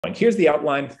Here's the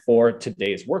outline for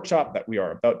today's workshop that we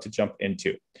are about to jump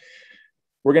into.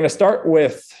 We're going to start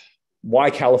with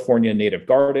why California native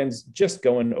gardens, just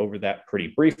going over that pretty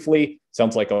briefly.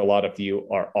 Sounds like a lot of you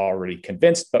are already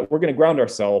convinced, but we're going to ground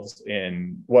ourselves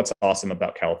in what's awesome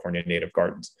about California native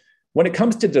gardens. When it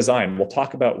comes to design, we'll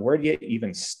talk about where do you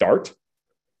even start.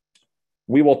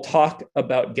 We will talk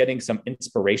about getting some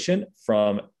inspiration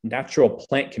from natural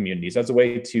plant communities as a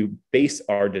way to base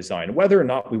our design, whether or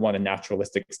not we want a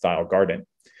naturalistic style garden.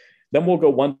 Then we'll go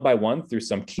one by one through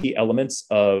some key elements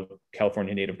of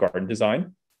California native garden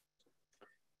design.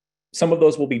 Some of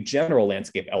those will be general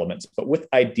landscape elements, but with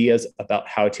ideas about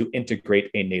how to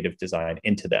integrate a native design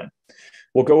into them.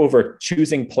 We'll go over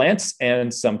choosing plants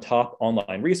and some top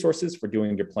online resources for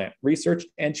doing your plant research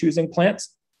and choosing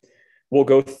plants. We'll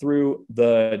go through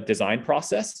the design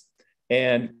process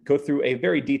and go through a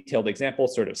very detailed example,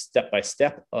 sort of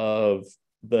step-by-step of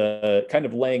the kind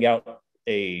of laying out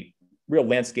a real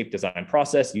landscape design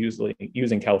process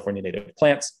using California native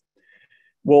plants.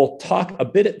 We'll talk a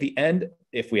bit at the end,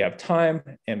 if we have time,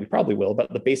 and we probably will,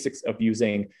 about the basics of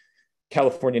using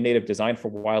California native design for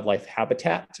wildlife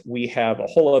habitat. We have a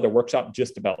whole other workshop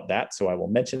just about that, so I will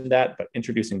mention that, but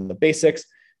introducing the basics,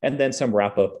 and then some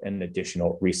wrap up and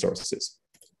additional resources.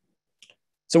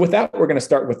 So with that, we're going to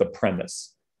start with a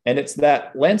premise. And it's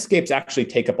that landscapes actually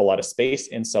take up a lot of space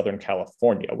in Southern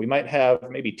California. We might have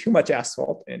maybe too much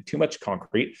asphalt and too much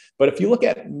concrete, but if you look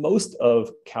at most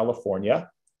of California,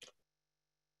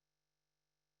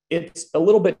 it's a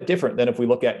little bit different than if we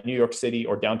look at New York City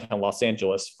or downtown Los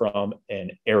Angeles from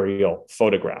an aerial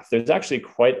photograph. There's actually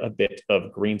quite a bit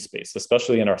of green space,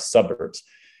 especially in our suburbs.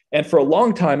 And for a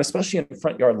long time, especially in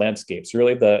front yard landscapes,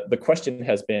 really the question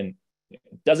has been,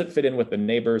 does it fit in with the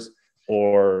neighbors,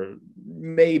 or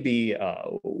maybe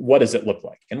what does it look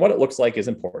like? And what it looks like is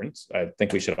important. I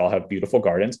think we should all have beautiful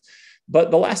gardens.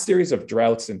 But the last series of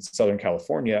droughts in Southern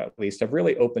California, at least, have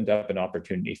really opened up an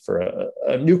opportunity for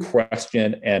a new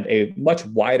question and a much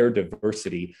wider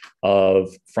diversity of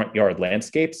front yard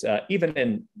landscapes, even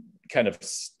in kind of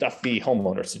stuffy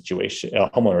homeowner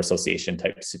association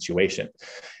type situation.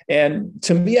 And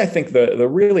to me, I think the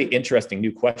really interesting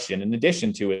new question, in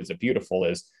addition to is it beautiful,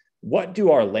 is what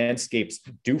do our landscapes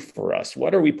do for us?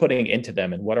 What are we putting into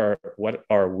them, and what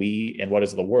are we and what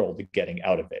is the world getting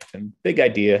out of it? And big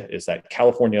idea is that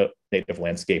California native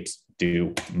landscapes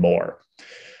do more.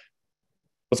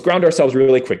 Let's ground ourselves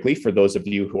really quickly for those of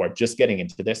you who are just getting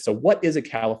into this. So what is a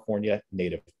California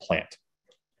native plant?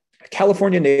 A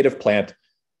California native plant,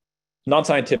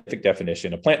 non-scientific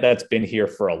definition, a plant that's been here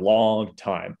for a long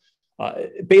time.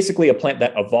 Basically a plant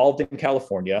that evolved in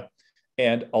California,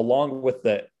 and along with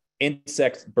the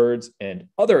insects, birds, and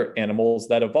other animals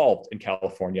that evolved in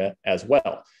California as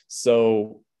well.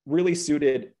 So really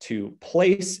suited to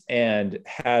place and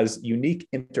has unique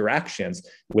interactions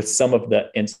with some of the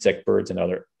insect, birds, and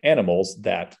other animals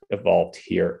that evolved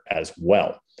here as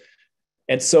well.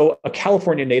 And so a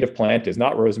California native plant is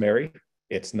not rosemary,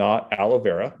 it's not aloe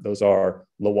vera, those are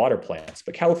low water plants,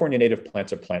 but California native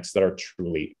plants are plants that are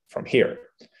truly from here.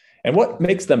 And what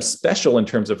makes them special in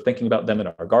terms of thinking about them in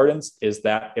our gardens is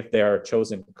that if they are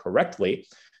chosen correctly,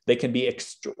 they can be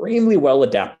extremely well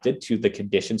adapted to the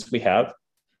conditions we have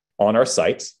on our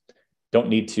sites. Don't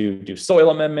need to do soil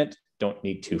amendment, don't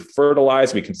need to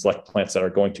fertilize. We can select plants that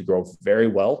are going to grow very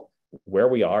well where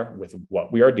we are with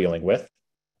what we are dealing with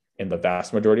in the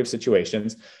vast majority of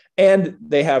situations. And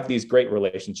they have these great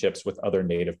relationships with other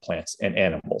native plants and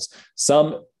animals.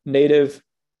 Some native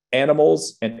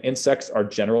animals and insects are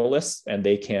generalists, and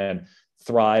they can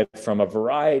thrive from a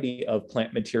variety of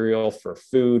plant material for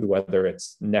food, whether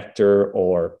it's nectar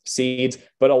or seeds.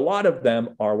 But a lot of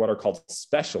them are what are called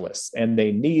specialists, and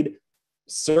they need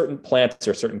certain plants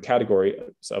or certain categories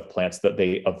of plants that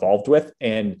they evolved with.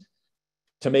 And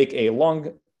to make a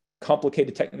long,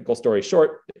 complicated technical story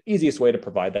short, the easiest way to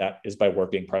provide that is by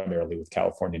working primarily with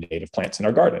California native plants in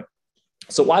our garden.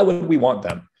 So why would we want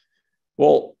them?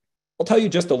 Well, I'll tell you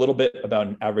just a little bit about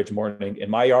an average morning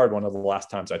in my yard. One of the last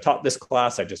times I taught this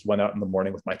class, I just went out in the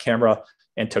morning with my camera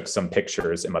and took some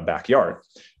pictures in my backyard.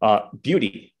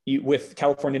 Beauty. With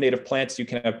California native plants, you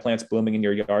can have plants blooming in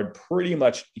your yard pretty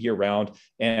much year round,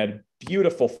 and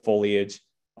beautiful foliage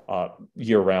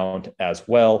year round as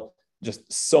well.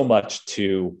 Just so much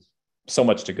to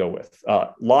go with.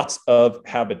 Lots of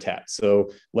habitat.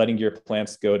 So letting your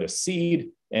plants go to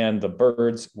seed, and the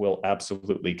birds will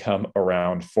absolutely come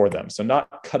around for them. So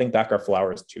not cutting back our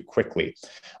flowers too quickly.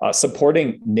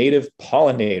 Supporting native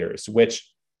pollinators,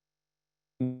 which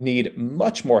need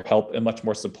much more help and much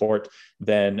more support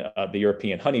than the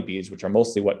European honeybees, which are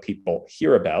mostly what people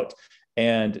hear about.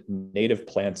 And native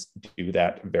plants do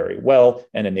that very well.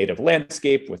 And a native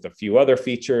landscape with a few other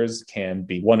features can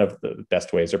be one of the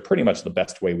best ways, or pretty much the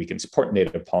best way we can support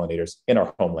native pollinators in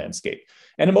our home landscape.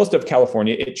 And in most of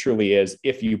California, it truly is,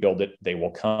 if you build it, they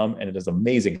will come. And it is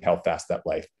amazing how fast that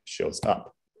life shows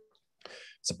up.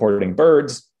 Supporting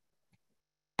birds,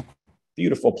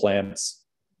 beautiful plants,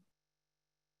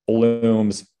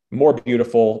 blooms, more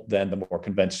beautiful than the more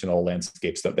conventional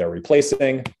landscapes that they're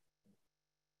replacing,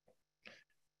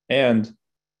 and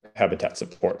habitat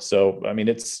support. So, I mean,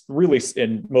 it's really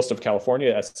in most of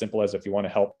California as simple as, if you want to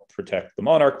help protect the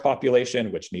monarch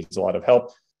population, which needs a lot of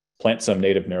help, plant some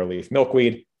native narrowleaf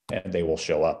milkweed and they will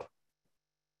show up.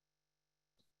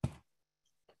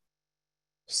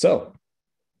 So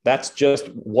that's just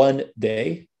one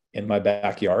day in my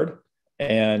backyard.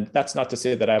 And that's not to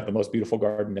say that I have the most beautiful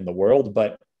garden in the world,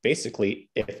 but basically,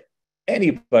 if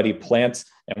anybody plants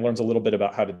and learns a little bit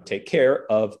about how to take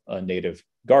care of a native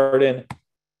garden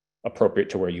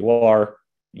appropriate to where you are,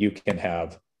 you can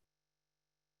have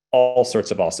all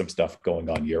sorts of awesome stuff going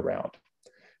on year round.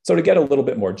 So to get a little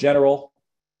bit more general,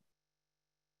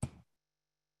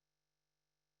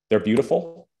 they're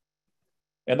beautiful.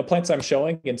 And the plants I'm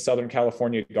showing in Southern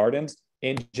California gardens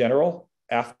in general,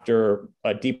 after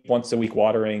a deep once a week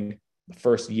watering the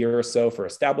first year or so for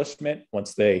establishment,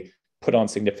 once they put on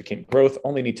significant growth,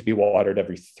 only need to be watered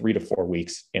every 3 to 4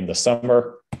 weeks in the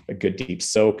summer, a good deep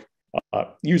soak,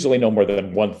 usually no more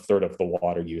than 1/3 of the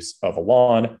water use of a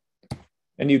lawn,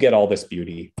 and you get all this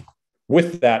beauty.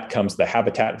 With that comes the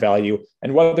habitat value.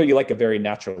 And whether you like a very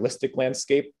naturalistic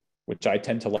landscape, which I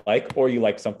tend to like, or you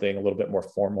like something a little bit more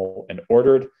formal and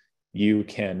ordered, you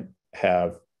can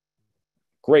have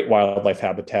great wildlife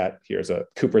habitat. Here's a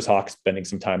Cooper's hawk spending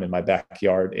some time in my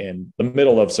backyard in the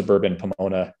middle of suburban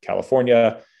Pomona,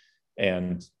 California.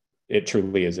 And it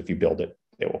truly is, if you build it,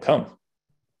 it will come.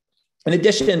 In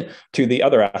addition to the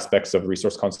other aspects of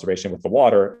resource conservation with the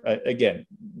water, again,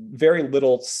 very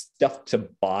little stuff to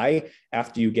buy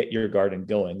after you get your garden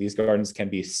going. These gardens can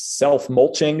be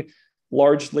self-mulching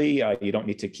largely. You don't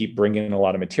need to keep bringing in a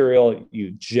lot of material.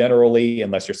 You generally,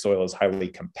 unless your soil is highly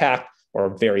compact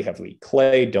or very heavily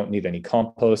clay, don't need any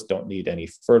compost, don't need any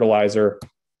fertilizer.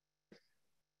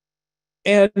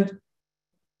 And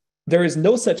there is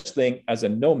no such thing as a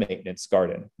no maintenance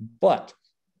garden, but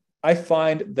I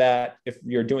find that if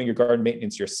you're doing your garden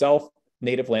maintenance yourself,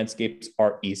 native landscapes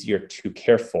are easier to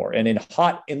care for. And in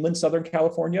hot inland Southern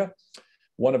California,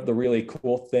 one of the really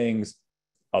cool things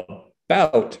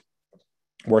about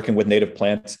working with native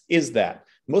plants is that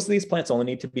most of these plants only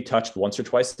need to be touched once or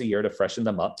twice a year to freshen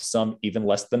them up, some even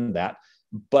less than that.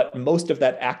 But most of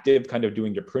that active kind of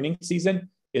doing your pruning season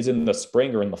is in the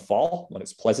spring or in the fall when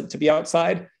it's pleasant to be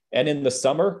outside. And in the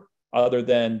summer, other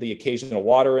than the occasional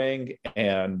watering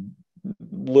and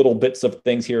little bits of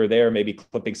things here or there, maybe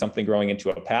clipping something growing into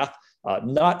a path,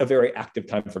 not a very active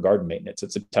time for garden maintenance.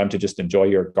 It's a time to just enjoy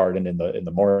your garden in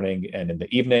the morning and in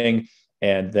the evening,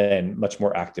 and then much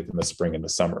more active in the spring and the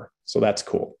summer. So that's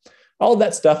cool. All of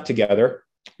that stuff together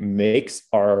makes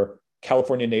our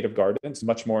California native gardens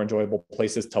much more enjoyable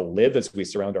places to live as we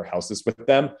surround our houses with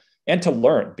them, and to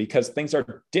learn, because things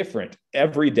are different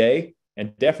every day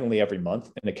and definitely every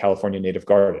month in a California native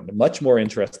garden, much more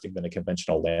interesting than a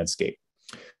conventional landscape.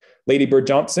 Lady Bird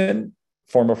Johnson,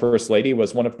 former First Lady,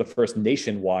 was one of the first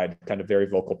nationwide kind of very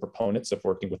vocal proponents of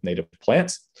working with native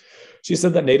plants. She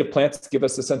said that native plants give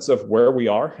us a sense of where we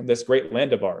are in this great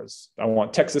land of ours. I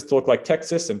want Texas to look like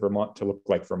Texas and Vermont to look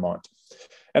like Vermont.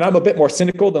 And I'm a bit more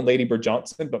cynical than Lady Bird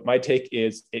Johnson, but my take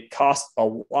is it costs a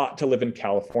lot to live in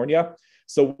California.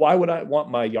 So why would I want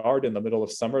my yard in the middle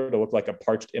of summer to look like a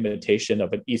parched imitation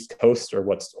of an East Coast or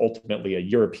what's ultimately a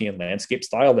European landscape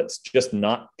style that's just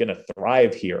not going to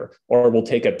thrive here, or will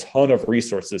take a ton of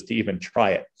resources to even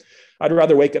try it? I'd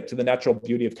rather wake up to the natural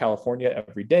beauty of California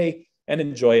every day and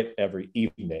enjoy it every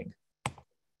evening.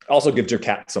 Also gives your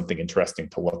cat something interesting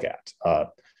to look at.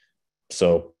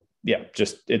 So yeah,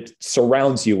 just it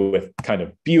surrounds you with kind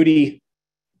of beauty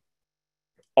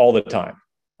all the time,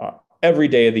 every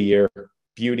day of the year.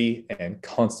 Beauty and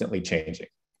constantly changing.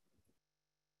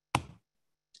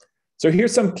 So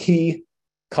here's some key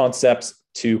concepts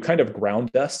to kind of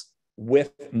ground us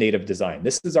with native design.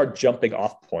 This is our jumping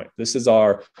off point. This is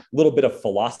our little bit of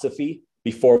philosophy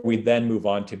before we then move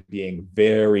on to being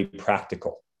very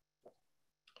practical.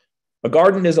 A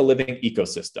garden is a living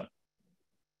ecosystem.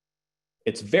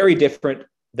 It's very different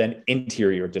than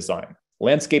interior design.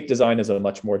 Landscape design is a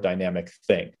much more dynamic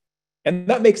thing, and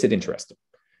that makes it interesting.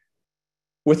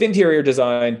 With interior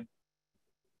design,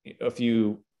 if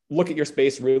you look at your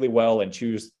space really well and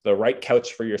choose the right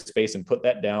couch for your space and put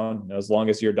that down. As long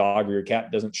as your dog or your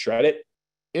cat doesn't shred it,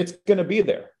 it's going to be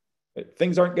there.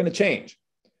 Things aren't going to change.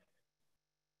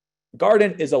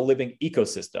 Garden is a living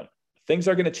ecosystem. Things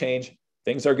are going to change.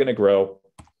 Things are going to grow.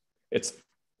 It's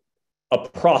a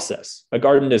process. A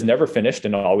garden is never finished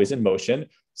and always in motion.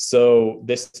 So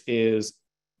this is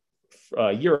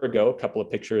a year ago, a couple of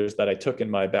pictures that I took in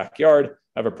my backyard.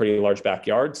 I have a pretty large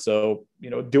backyard. So,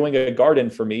 doing a garden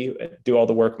for me, do all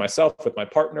the work myself with my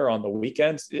partner on the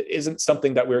weekends, isn't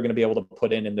something that we were going to be able to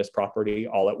put in this property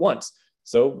all at once.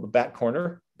 So the back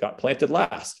corner got planted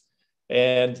last.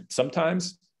 And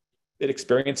sometimes it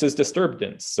experiences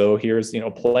disturbance. So here's, a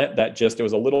plant that it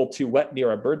was a little too wet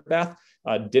near a bird bath,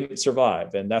 didn't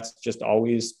survive. And that's just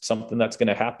always something that's going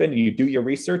to happen. You do your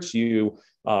research, you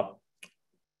hope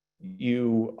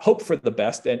for the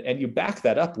best, and you back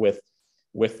that up with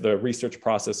the research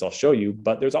process I'll show you.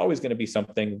 But there's always going to be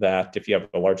something that, if you have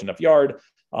a large enough yard,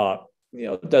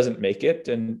 doesn't make it.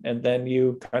 And then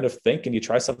you kind of think and you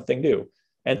try something new.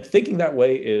 And thinking that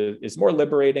way is more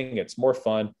liberating, it's more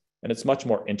fun, and it's much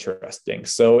more interesting.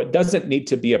 So it doesn't need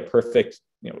to be a perfect,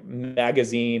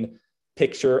 magazine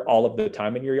picture all of the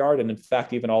time in your yard. And in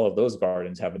fact, even all of those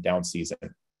gardens have a down season.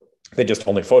 They just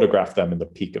only photograph them in the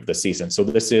peak of the season. So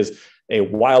this is a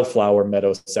wildflower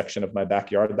meadow section of my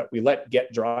backyard that we let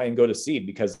get dry and go to seed,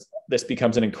 because this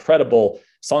becomes an incredible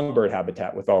songbird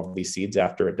habitat with all of these seeds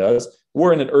after it does.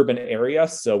 We're in an urban area,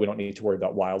 so we don't need to worry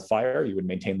about wildfire. You would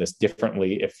maintain this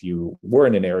differently if you were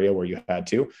in an area where you had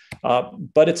to.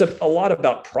 But it's a lot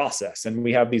about process. And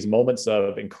we have these moments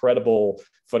of incredible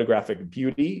photographic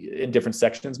beauty in different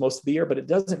sections most of the year, but it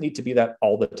doesn't need to be that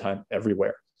all the time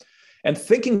everywhere. And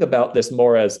thinking about this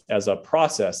more as a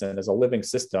process and as a living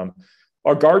system,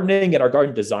 our gardening and our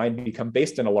garden design become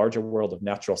based in a larger world of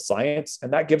natural science.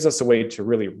 And that gives us a way to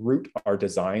really root our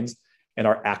designs and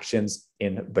our actions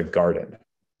in the garden.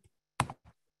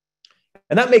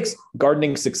 And that makes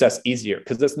gardening success easier,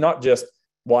 because it's not just,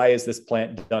 why is this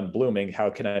plant done blooming? How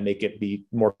can I make it be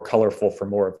more colorful for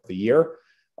more of the year?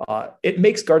 It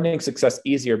makes gardening success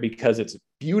easier because it's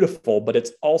beautiful, but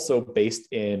it's also based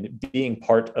in being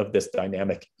part of this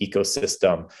dynamic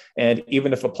ecosystem. And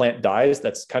even if a plant dies,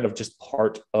 that's kind of just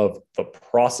part of the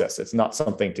process. It's not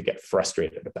something to get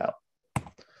frustrated about.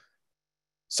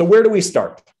 So where do we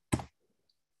start?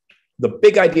 The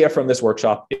big idea from this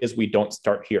workshop is we don't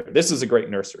start here. This is a great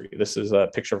nursery. This is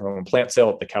a picture from a plant sale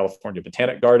at the California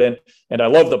Botanic Garden. And I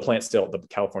love the plant sale at the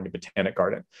California Botanic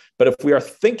Garden. But if we are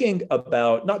thinking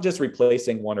about not just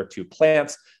replacing one or two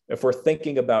plants, if we're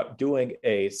thinking about doing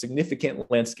a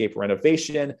significant landscape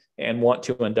renovation and want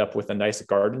to end up with a nice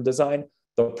garden design,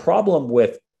 the problem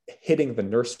with hitting the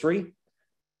nursery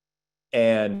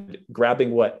and grabbing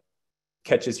what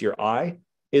catches your eye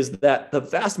is that the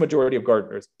vast majority of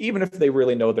gardeners, even if they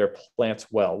really know their plants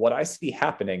well, what I see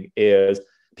happening is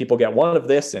people get one of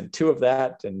this and two of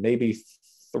that and maybe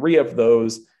three of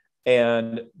those,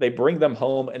 and they bring them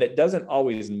home, and it doesn't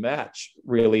always match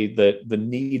really the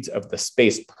needs of the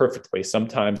space perfectly.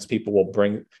 Sometimes people will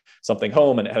bring something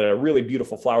home and it had a really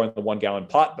beautiful flower in the 1 gallon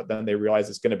pot, but then they realize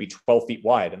it's going to be 12 feet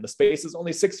wide and the space is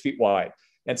only 6 feet wide.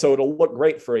 And so it'll look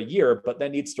great for a year, but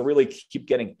then needs to really keep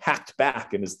getting hacked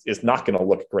back and is not going to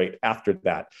look great after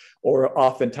that. Or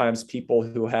oftentimes people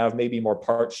who have maybe more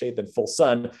part shade than full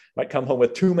sun might come home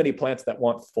with too many plants that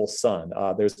want full sun.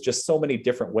 There's just so many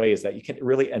different ways that you can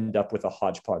really end up with a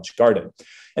hodgepodge garden.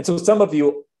 And so some of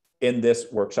you in this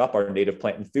workshop are native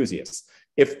plant enthusiasts.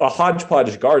 If a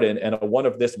hodgepodge garden and a one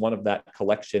of this, one of that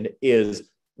collection is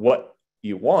what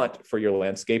you want for your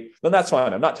landscape, then that's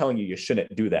fine. I'm not telling you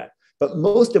shouldn't do that. But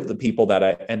most of the people that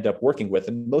I end up working with,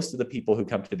 and most of the people who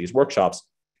come to these workshops,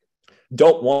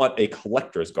 don't want a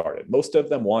collector's garden. Most of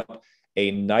them want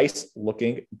a nice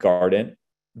looking garden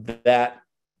that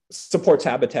supports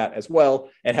habitat as well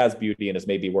and has beauty and is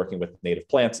maybe working with native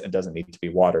plants and doesn't need to be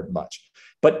watered much.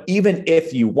 But even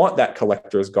if you want that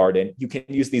collector's garden, you can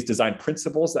use these design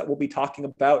principles that we'll be talking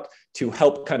about to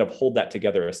help kind of hold that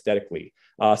together aesthetically.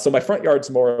 So my front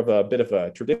yard's more of a bit of a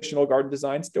traditional garden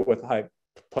design, still with high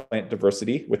plant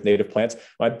diversity with native plants.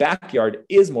 My backyard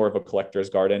is more of a collector's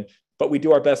garden, but we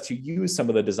do our best to use some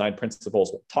of the design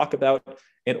principles we'll talk about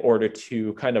in order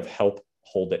to kind of help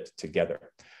hold it together.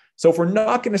 So if we're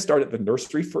not going to start at the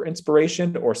nursery for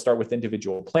inspiration or start with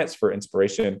individual plants for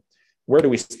inspiration, where do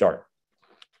we start?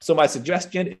 So my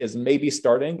suggestion is maybe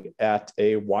starting at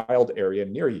a wild area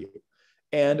near you.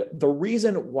 And the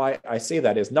reason why I say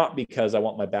that is not because I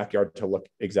want my backyard to look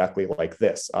exactly like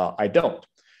this. I don't.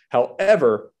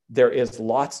 However, there is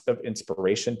lots of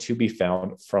inspiration to be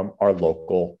found from our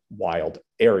local wild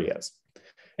areas.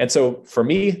 And so for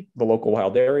me, the local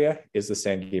wild area is the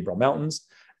San Gabriel Mountains.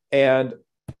 And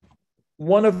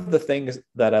one of the things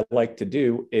that I like to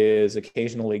do is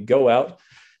occasionally go out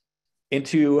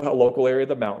into a local area of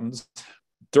the mountains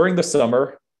during the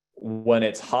summer when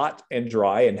it's hot and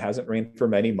dry and hasn't rained for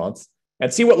many months,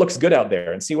 and see what looks good out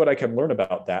there and see what I can learn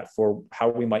about that for how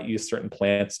we might use certain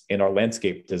plants in our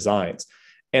landscape designs.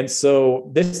 And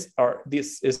so this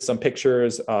is some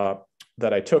pictures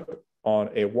that I took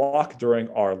on a walk during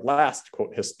our last,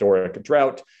 quote, historic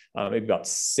drought, maybe about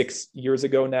 6 years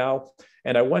ago now.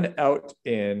 And I went out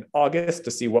in August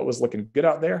to see what was looking good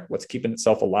out there, what's keeping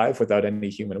itself alive without any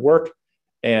human work,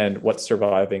 and what's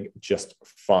surviving just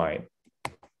fine.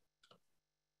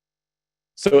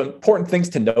 So important things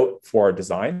to note for our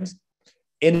designs,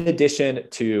 in addition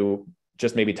to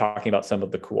just maybe talking about some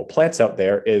of the cool plants out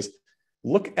there, is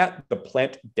look at the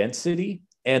plant density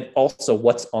and also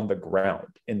what's on the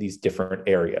ground in these different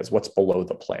areas, what's below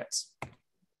the plants.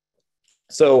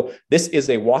 So this is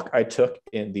a walk I took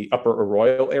in the Upper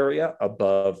Arroyo area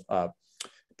above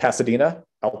Pasadena,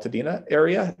 Altadena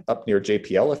area up near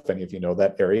JPL, if any of you know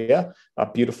that area. A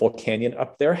beautiful canyon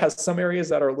up there, has some areas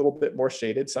that are a little bit more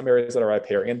shaded, some areas that are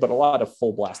riparian, but a lot of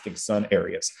full blasting sun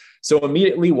areas. So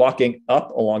immediately walking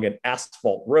up along an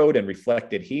asphalt road and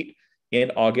reflected heat in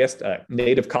August,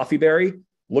 native coffeeberry,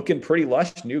 looking pretty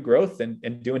lush, new growth,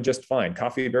 and doing just fine.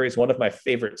 Coffeeberry is one of my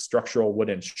favorite structural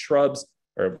wooden shrubs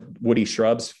or woody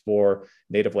shrubs for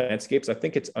native landscapes. I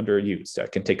think it's underused.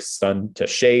 It can take sun to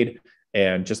shade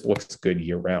and just looks good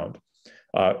year round.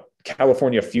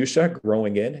 California fuchsia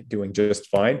growing in, doing just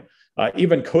fine.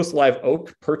 Even coast live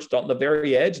oak perched on the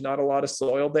very edge, not a lot of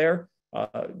soil there,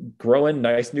 growing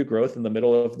nice new growth in the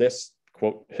middle of this,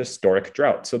 quote, historic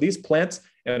drought. So these plants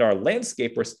in our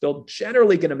landscape, we're still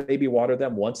generally going to maybe water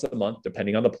them once a month,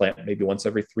 depending on the plant, maybe once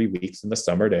every 3 weeks in the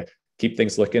summer to keep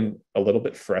things looking a little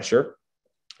bit fresher.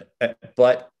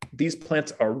 But these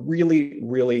plants are really,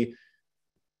 really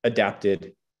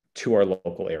adapted to our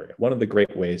local area. One of the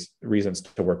great reasons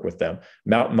to work with them.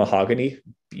 Mountain mahogany,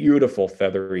 beautiful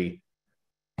feathery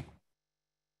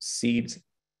seeds.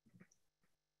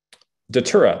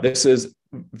 Datura, this is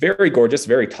very gorgeous,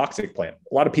 very toxic plant.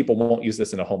 A lot of people won't use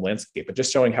this in a home landscape, but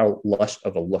just showing how lush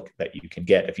of a look that you can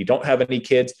get. If you don't have any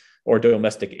kids or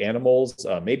domestic animals,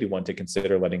 maybe one to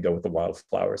consider letting go with the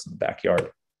wildflowers in the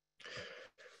backyard.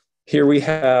 Here we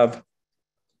have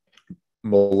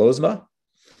Molosma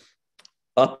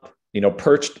up,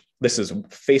 perched. This is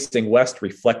facing west,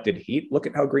 reflected heat. Look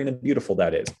at how green and beautiful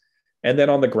that is. And then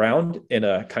on the ground, in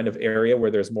a kind of area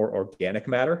where there's more organic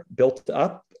matter built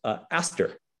up,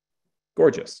 aster,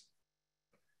 gorgeous.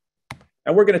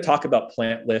 And we're going to talk about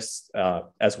plant lists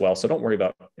as well. So don't worry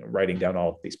about writing down all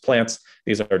of these plants.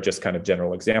 These are just kind of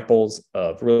general examples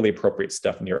of really appropriate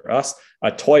stuff near us.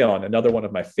 Toyon, another one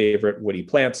of my favorite woody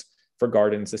plants for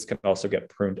gardens. This can also get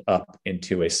pruned up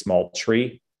into a small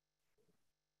tree.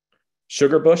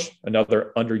 Sugar bush,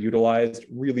 another underutilized,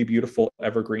 really beautiful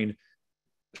evergreen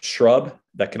shrub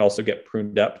that can also get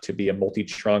pruned up to be a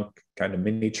multi-trunk kind of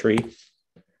mini tree.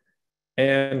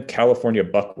 And California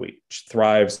buckwheat, which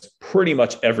thrives pretty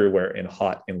much everywhere in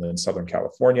hot inland Southern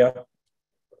California.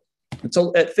 And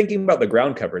so thinking about the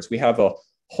ground covers, we have a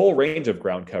whole range of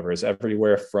ground covers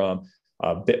everywhere from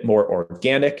a bit more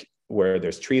organic, where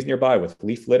there's trees nearby with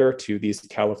leaf litter, to these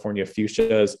California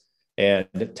fuchsias and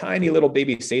tiny little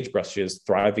baby sagebrushes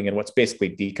thriving in what's basically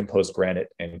decomposed granite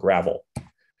and gravel.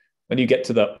 When you get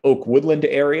to the oak woodland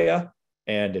area,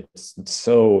 and it's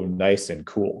so nice and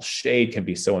cool. Shade can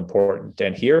be so important.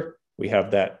 And here we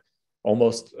have that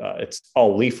almost, it's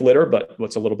all leaf litter, but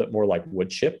what's a little bit more like wood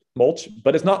chip mulch,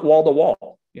 but it's not wall to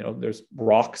wall. There's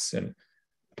rocks and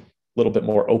a little bit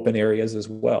more open areas as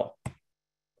well.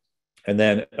 And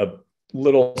then a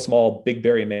little small big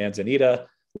berry manzanita.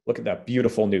 Look at that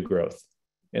beautiful new growth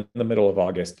in the middle of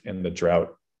August in the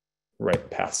drought right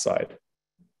path side.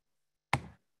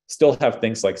 Still have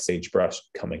things like sagebrush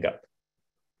coming up.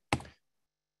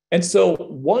 And so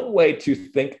one way to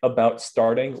think about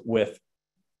starting with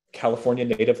California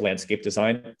native landscape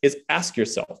design is ask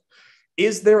yourself,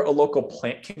 is there a local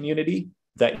plant community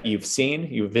that you've seen,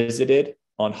 you visited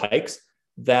on hikes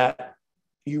that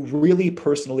you really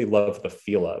personally love the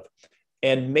feel of?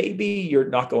 And maybe you're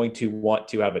not going to want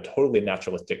to have a totally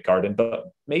naturalistic garden, but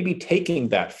maybe taking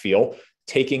that feel,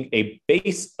 taking a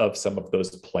base of some of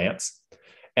those plants,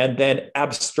 and then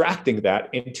abstracting that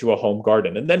into a home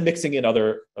garden, and then mixing in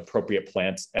other appropriate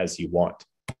plants as you want.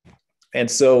 And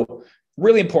so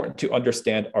really important to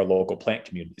understand our local plant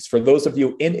communities. For those of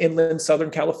you in inland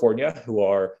Southern California who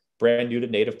are brand new to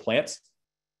native plants,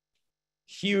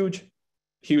 huge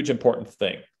important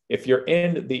thing if you're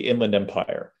in the Inland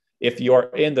Empire, if you are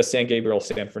in the San Gabriel,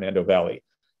 San Fernando Valley,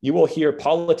 you will hear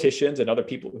politicians and other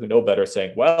people who know better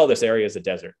saying, well, this area is a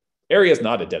desert. Area is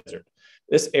not a desert.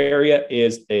 This area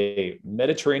is a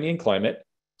Mediterranean climate.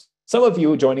 Some of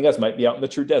you joining us might be out in the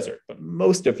true desert, but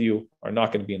most of you are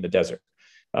not going to be in the desert.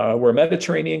 We're a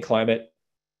Mediterranean climate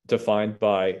defined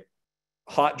by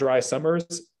hot, dry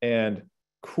summers and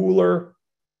cooler,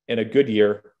 in a good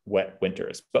year, wet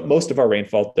winters. But most of our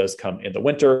rainfall does come in the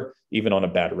winter, even on a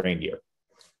bad rain year.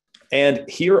 And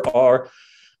here are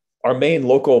our main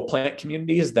local plant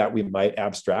communities that we might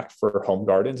abstract for home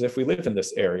gardens if we live in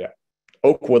this area.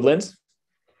 Oak woodlands.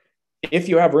 If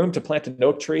you have room to plant an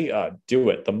oak tree, do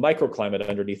it. The microclimate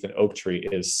underneath an oak tree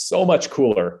is so much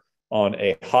cooler on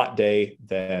a hot day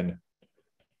than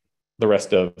the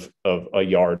rest of a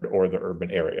yard or the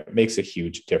urban area. It makes a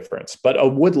huge difference. But a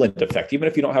woodland effect, even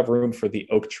if you don't have room for the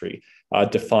oak tree,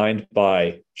 defined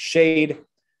by shade,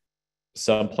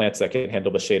 some plants that can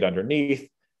handle the shade underneath,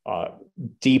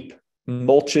 deep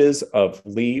mulches of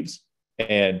leaves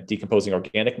and decomposing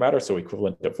organic matter, so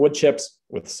equivalent of wood chips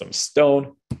with some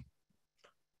stone.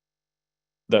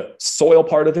 The soil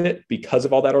part of it, because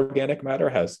of all that organic matter,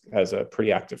 has a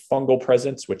pretty active fungal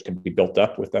presence, which can be built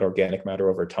up with that organic matter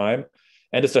over time.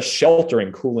 And it's a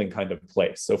sheltering, cooling kind of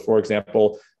place. So for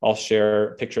example, I'll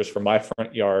share pictures from my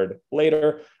front yard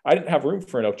later. I didn't have room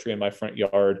for an oak tree in my front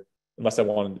yard unless I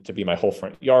wanted it to be my whole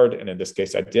front yard. And in this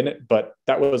case, I didn't, but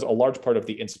that was a large part of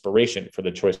the inspiration for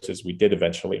the choices we did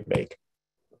eventually make.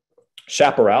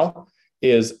 Chaparral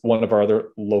is one of our other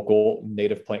local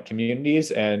native plant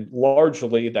communities. And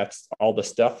largely that's all the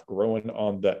stuff growing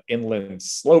on the inland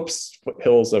slopes,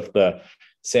 foothills of the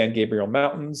San Gabriel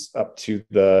Mountains up to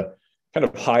the kind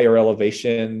of higher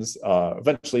elevations.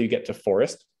 Eventually you get to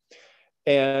forest.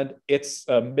 And it's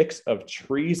a mix of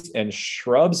trees and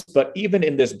shrubs, but even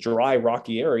in this dry,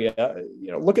 rocky area,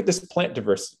 look at this plant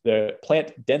the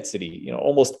plant density,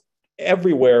 almost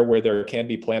everywhere where there can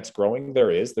be plants growing,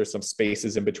 there's some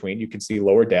spaces in between. You can see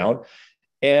lower down,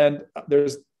 and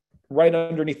there's right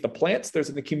underneath the plants, there's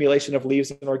an accumulation of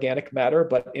leaves and organic matter,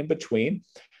 but in between,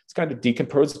 it's kind of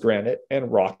decomposed granite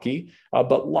and rocky,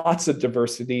 but lots of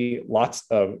diversity, lots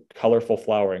of colorful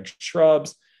flowering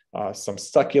shrubs, some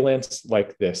succulents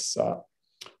like this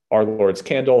Our Lord's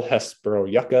Candle, Hespero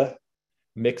yucca,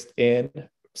 mixed in,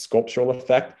 sculptural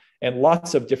effect, and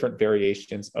lots of different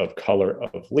variations of color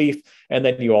of leaf. And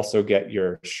then you also get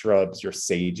your shrubs, your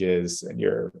sages, and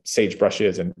your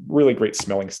sagebrushes, and really great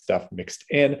smelling stuff mixed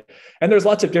in. And there's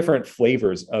lots of different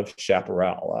flavors of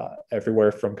chaparral,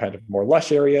 everywhere from kind of more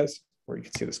lush areas, where you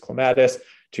can see this clematis,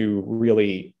 to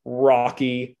really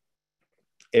rocky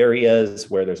areas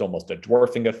where there's almost a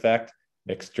dwarfing effect,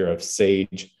 mixture of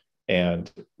sage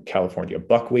and California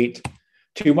buckwheat,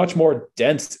 to much more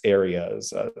dense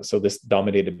areas. So this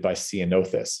dominated by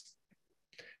ceanothus.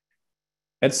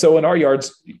 And so in our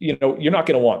yards, you're not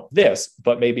going to want this,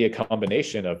 but maybe a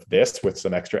combination of this with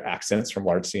some extra accents from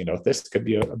large ceanothus could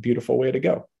be a beautiful way to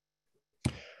go.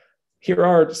 Here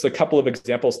are just a couple of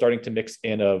examples starting to mix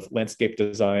in of landscape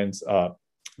designs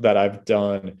that I've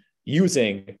done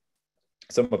using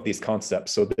some of these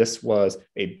concepts. So this was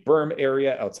a berm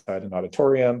area outside an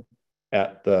auditorium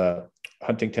at the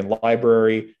Huntington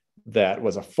Library that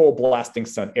was a full blasting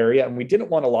sun area. And we didn't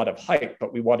want a lot of height,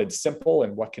 but we wanted simple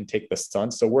and what can take the sun.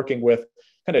 So working with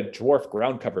kind of dwarf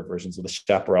ground cover versions of the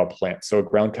chaparral plant. So a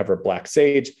ground cover black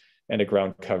sage and a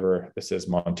ground cover, this is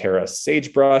Montera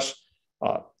sagebrush,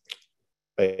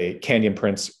 a Canyon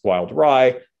Prince wild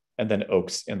rye, and then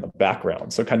oaks in the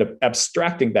background. So kind of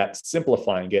abstracting that,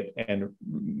 simplifying it, and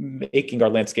making our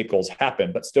landscape goals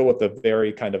happen, but still with a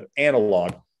very kind of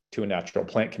analog to a natural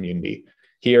plant community.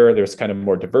 Here, there's kind of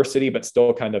more diversity, but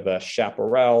still kind of a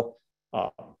chaparral,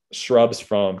 shrubs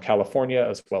from California,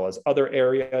 as well as other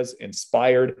areas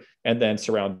inspired, and then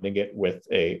surrounding it with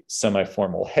a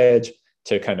semi-formal hedge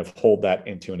to kind of hold that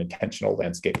into an intentional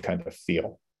landscape kind of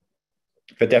feel.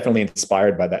 But definitely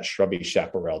inspired by that shrubby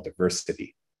chaparral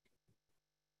diversity.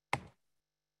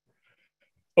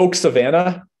 Oak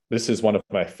savanna, this is one of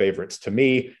my favorites to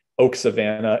me. Oak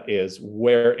savanna is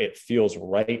where it feels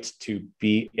right to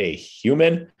be a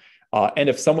human. And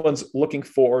if someone's looking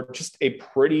for just a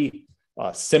pretty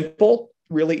simple,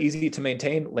 really easy to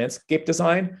maintain landscape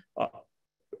design,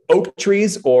 oak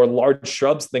trees or large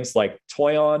shrubs, things like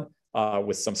toyon,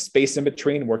 with some space in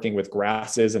between, working with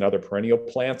grasses and other perennial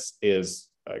plants is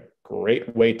a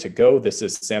great way to go. This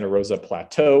is Santa Rosa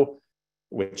Plateau,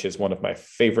 which is one of my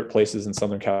favorite places in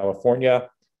Southern California.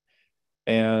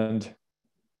 And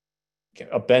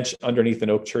a bench underneath an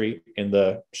oak tree in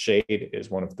the shade is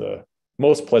one of the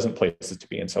most pleasant places to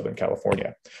be in Southern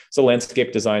California. So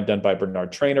landscape design done by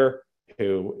Bernard Trainer,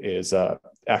 who is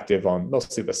active on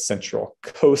mostly the Central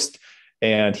Coast.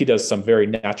 And he does some very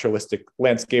naturalistic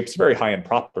landscapes, very high-end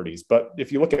properties. But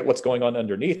if you look at what's going on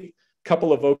underneath, a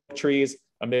couple of oak trees,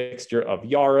 a mixture of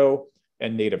yarrow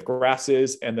and native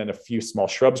grasses, and then a few small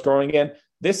shrubs growing in.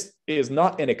 This is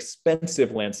not an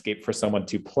expensive landscape for someone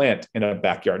to plant in a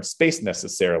backyard space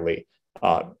necessarily.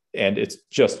 And it's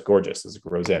just gorgeous as it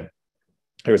grows in.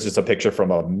 Here's just a picture from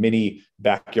a mini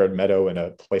backyard meadow in a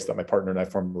place that my partner and I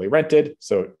formerly rented.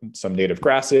 So some native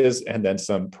grasses and then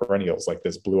some perennials like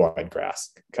this blue-eyed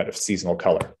grass, kind of seasonal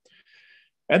color.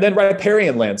 And then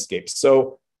riparian landscapes.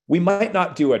 So we might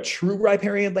not do a true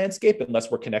riparian landscape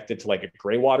unless we're connected to like a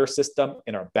gray water system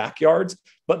in our backyards,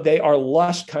 but they are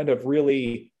lush, kind of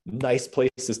really nice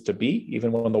places to be,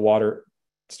 even when the water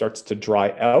starts to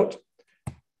dry out.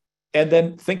 And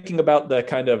then thinking about the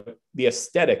kind of the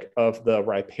aesthetic of the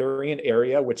riparian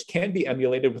area, which can be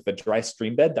emulated with a dry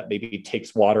stream bed that maybe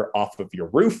takes water off of your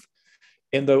roof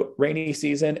in the rainy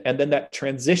season. And then that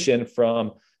transition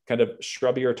from kind of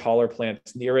shrubbier, taller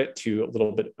plants near it to a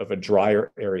little bit of a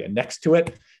drier area next to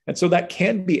it. And so that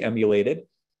can be emulated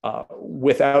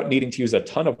without needing to use a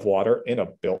ton of water in a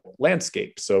built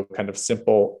landscape. So kind of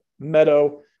simple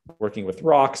meadow, working with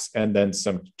rocks, and then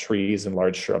some trees and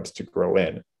large shrubs to grow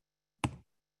in.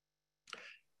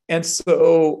 And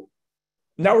so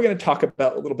now we're going to talk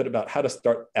about a little bit about how to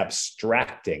start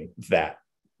abstracting that,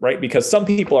 right? Because some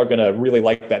people are going to really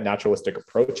like that naturalistic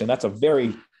approach, and that's a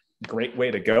very great way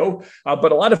to go.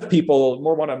 But a lot of people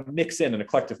more want to mix in an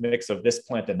eclectic mix of this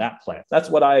plant and that plant. That's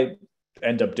what I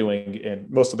end up doing in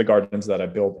most of the gardens that I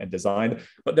build and design,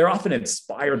 but they're often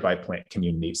inspired by plant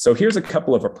communities. So here's a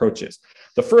couple of approaches.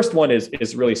 The first one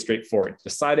is really straightforward,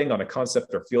 deciding on a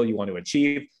concept or feel you want to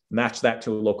achieve, match that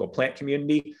to a local plant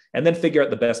community, and then figure out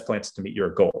the best plants to meet your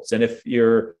goals. And if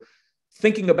you're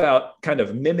thinking about kind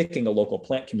of mimicking a local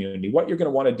plant community, what you're going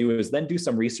to want to do is then do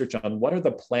some research on what are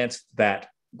the plants that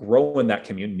grow in that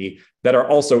community that are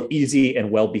also easy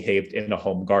and well-behaved in a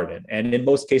home garden. And in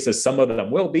most cases, some of them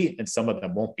will be and some of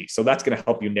them won't be. So that's going to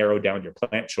help you narrow down your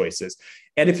plant choices.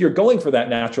 And if you're going for that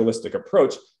naturalistic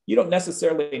approach, you don't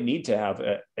necessarily need to have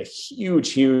a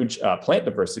huge plant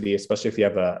diversity, especially if you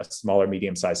have a smaller,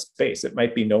 medium-sized space. It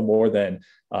might be no more than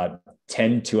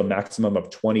 10 to a maximum of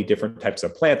 20 different types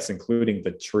of plants, including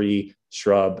the tree,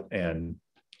 shrub, and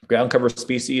ground cover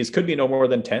species. Could be no more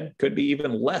than 10, could be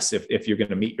even less if you're going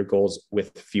to meet your goals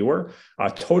with fewer.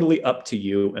 Totally up to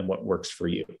you and what works for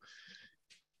you.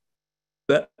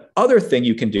 The other thing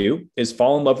you can do is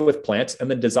fall in love with plants and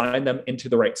then design them into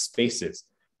the right spaces,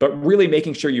 but really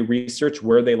making sure you research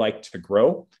where they like to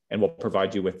grow, and we'll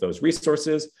provide you with those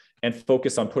resources, and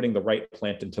focus on putting the right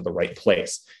plant into the right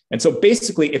place. And so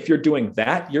basically, if you're doing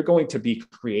that, you're going to be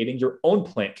creating your own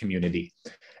plant community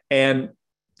and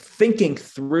thinking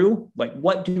through, like,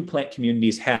 what do plant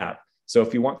communities have? So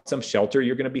if you want some shelter,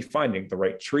 you're going to be finding the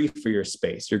right tree for your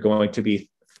space. You're going to be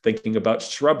thinking about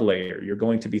shrub layer. You're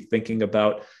going to be thinking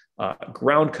about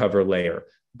ground cover layer,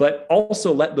 but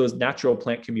also let those natural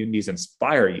plant communities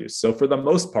inspire you. So for the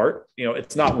most part,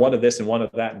 it's not one of this and one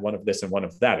of that and one of this and one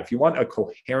of that. If you want a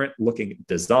coherent looking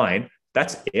design,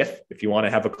 that's if you want to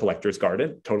have a collector's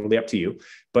garden, totally up to you.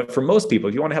 But for most people,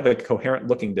 if you want to have a coherent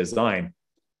looking design,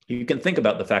 you can think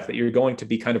about the fact that you're going to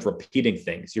be kind of repeating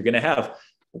things. You're going to have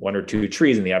 1 or 2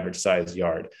 trees in the average size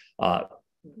yard,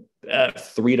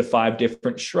 3 to 5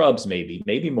 different shrubs,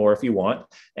 maybe more if you want.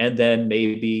 And then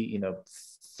maybe,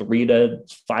 3 to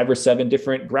 5 or 7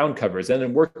 different ground covers, and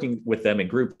then working with them in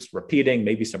groups, repeating,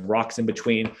 maybe some rocks in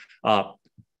between.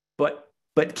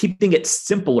 But keeping it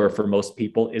simpler for most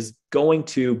people is going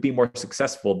to be more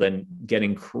successful than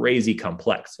getting crazy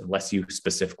complex, unless you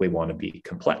specifically want to be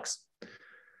complex.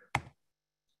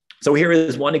 So here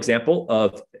is one example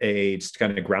of just to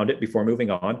kind of ground it before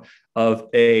moving on, of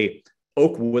a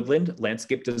oak woodland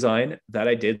landscape design that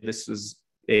I did. This was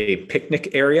a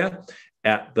picnic area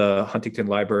at the Huntington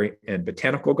Library and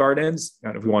Botanical Gardens.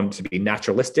 We wanted to be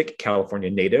naturalistic,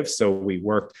 California native. So we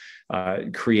worked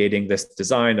creating this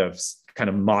design of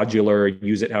kind of modular,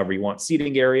 use it however you want,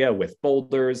 seating area with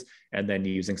boulders, and then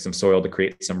using some soil to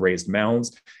create some raised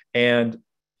mounds. And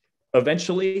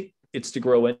eventually, it's to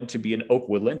grow into be an oak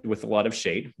woodland with a lot of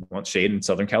shade. We want shade in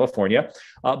Southern California.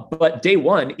 But day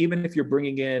one, even if you're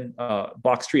bringing in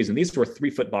box trees, and these were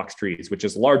 3-foot box trees, which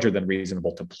is larger than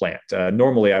reasonable to plant.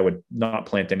 Normally, I would not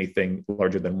plant anything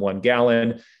larger than 1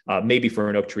 gallon, maybe for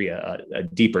an oak tree, a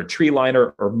deeper tree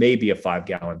liner, or maybe a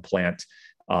 5-gallon plant.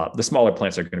 The smaller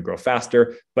plants are going to grow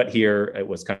faster, but here it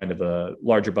was kind of a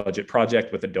larger budget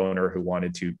project with a donor who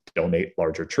wanted to donate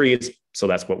larger trees. So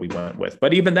that's what we went with.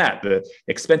 But even that, the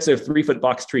expensive 3-foot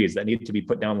box trees that need to be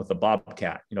put down with a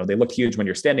bobcat, they look huge when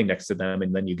you're standing next to them,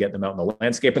 and then you get them out in the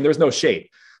landscape and there's no shade.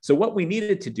 So what we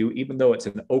needed to do, even though it's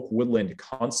an oak woodland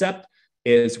concept,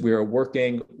 is we're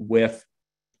working with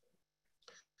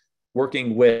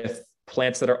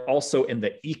plants that are also in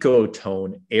the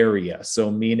ecotone area.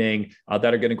 So meaning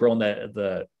that are going to grow in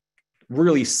the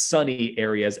really sunny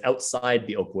areas outside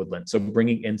the oak woodland. So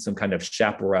bringing in some kind of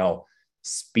chaparral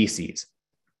species.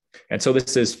 And so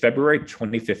this is February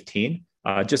 2015,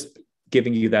 just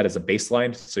giving you that as a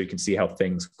baseline so you can see how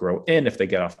things grow in if they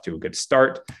get off to a good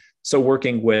start. So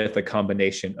working with a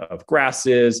combination of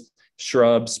grasses,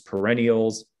 shrubs,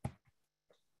 perennials.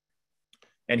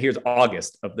 And here's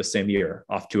August of the same year,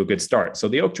 off to a good start. So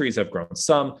the oak trees have grown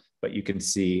some, but you can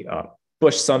see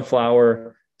bush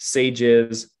sunflower,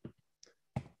 sages,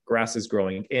 grasses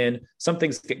growing in. Some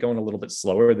things get going a little bit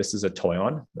slower. This is a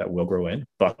toyon that will grow in,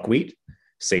 buckwheat,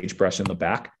 sagebrush in the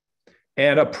back,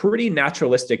 and a pretty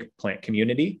naturalistic plant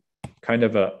community, kind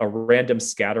of a random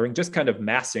scattering, just kind of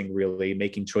massing, really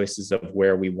making choices of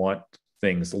where we want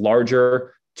things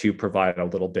larger to provide a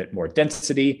little bit more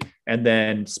density, and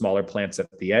then smaller plants at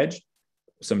the edge.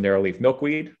 Some narrowleaf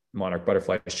milkweed, monarch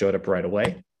butterfly showed up right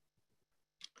away.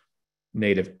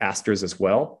 Native asters as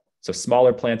well. So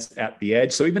smaller plants at the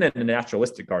edge. So even in a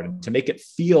naturalistic garden, to make it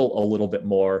feel a little bit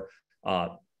more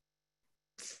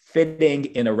fitting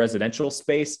in a residential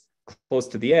space, close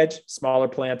to the edge, smaller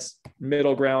plants,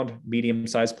 middle ground,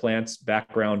 medium-sized plants,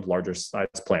 background,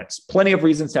 larger-sized plants. Plenty of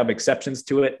reasons to have exceptions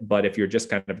to it, but if you're just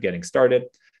kind of getting started,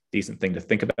 decent thing to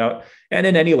think about. And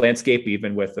in any landscape,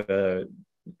 even with a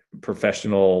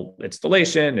professional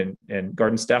installation and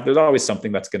garden staff, there's always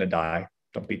something that's going to die.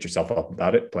 Don't beat yourself up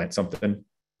about it. Plant something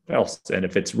else. And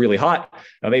if it's really hot,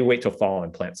 maybe wait till fall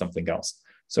and plant something else.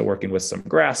 So working with some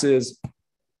grasses,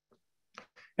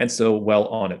 and so well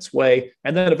on its way.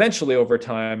 And then eventually over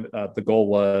time, the goal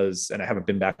was, and I haven't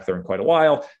been back there in quite a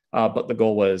while, but the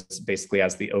goal was basically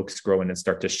as the oaks grow in and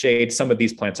start to shade, some of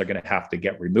these plants are going to have to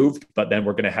get removed, but then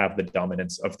we're going to have the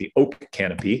dominance of the oak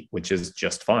canopy, which is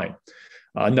just fine.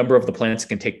 A number of the plants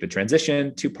can take the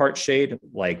transition to part shade,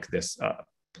 like this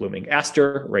blooming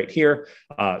aster right here.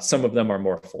 Some of them are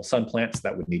more full sun plants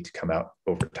that would need to come out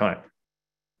over time.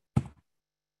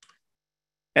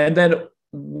 And then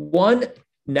one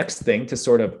next thing to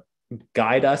sort of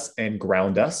guide us and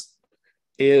ground us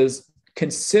is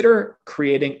consider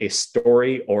creating a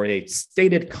story or a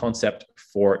stated concept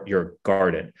for your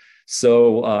garden.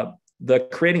 So the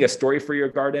creating a story for your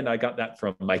garden, I got that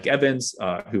from Mike Evans,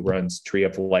 who runs Tree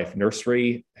of Life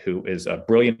Nursery, who is a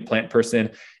brilliant plant person,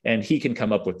 and he can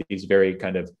come up with these very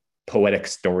kind of poetic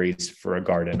stories for a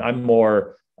garden. I'm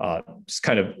more just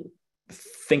kind of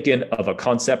thinking of a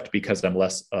concept because I'm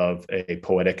less of a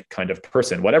poetic kind of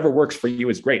person. Whatever works for you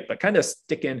is great, but kind of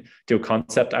sticking to a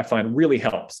concept I find really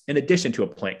helps in addition to a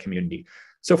plant community.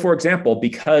 So for example,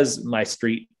 because my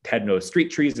street had no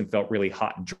street trees and felt really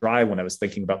hot and dry when I was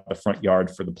thinking about the front yard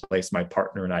for the place my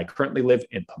partner and I currently live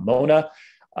in Pomona,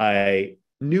 I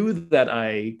knew that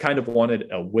I kind of wanted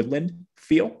a woodland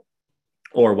feel,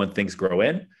 or when things grow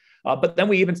in. But then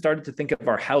we even started to think of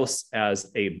our house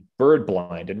as a bird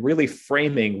blind and really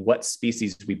framing what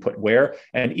species we put where,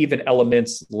 and even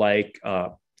elements like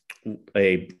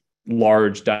a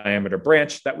large diameter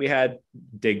branch that we had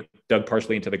dug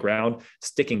partially into the ground,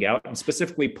 sticking out, and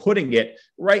specifically putting it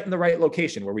right in the right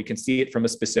location where we can see it from a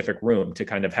specific room to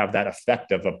kind of have that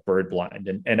effect of a bird blind.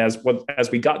 And as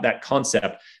we got that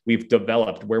concept, we've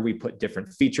developed where we put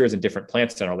different features and different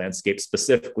plants in our landscape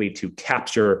specifically to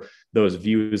capture those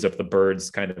views of the birds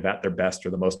kind of at their best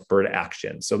or the most bird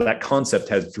action. So that concept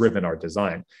has driven our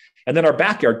design. And then our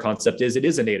backyard concept is it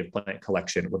is a native plant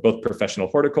collection. We're both professional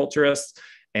horticulturists,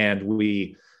 and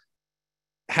we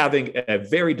having a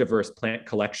very diverse plant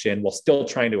collection while still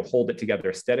trying to hold it together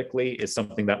aesthetically is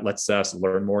something that lets us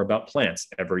learn more about plants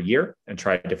every year and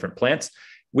try different plants.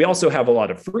 We also have a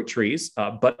lot of fruit trees,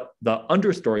 but the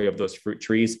understory of those fruit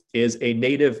trees is a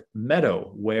native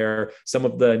meadow where some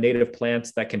of the native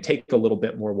plants that can take a little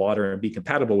bit more water and be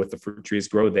compatible with the fruit trees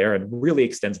grow there and really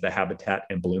extends the habitat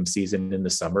and bloom season in the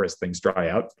summer as things dry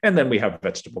out. And then we have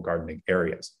vegetable gardening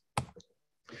areas.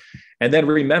 And then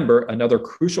remember another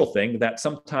crucial thing that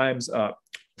sometimes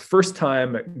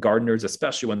first-time gardeners,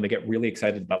 especially when they get really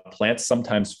excited about plants,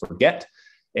 sometimes forget.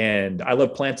 And I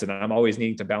love plants and I'm always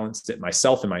needing to balance it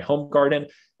myself in my home garden,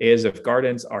 is if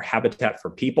gardens are habitat for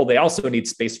people, they also need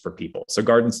space for people. So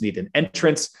gardens need an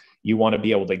entrance You want to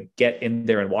be able to get in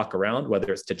there and walk around,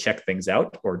 whether it's to check things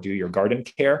out or do your garden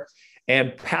care.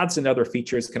 And paths and other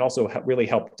features can also really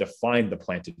help define the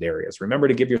planted areas. Remember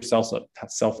to give yourself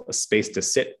a space to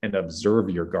sit and observe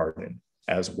your garden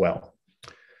as well.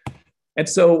 And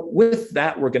so with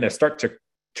that, we're going to start to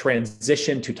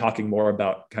transition to talking more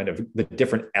about kind of the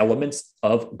different elements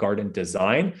of garden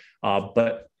design.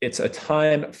 But it's a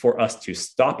time for us to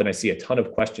stop. And I see a ton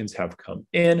of questions have come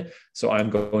in. So I'm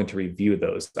going to review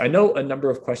those. I know a number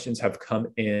of questions have come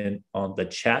in on the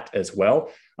chat as well.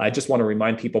 I just want to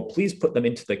remind people, please put them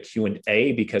into the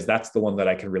Q&A, because that's the one that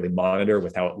I can really monitor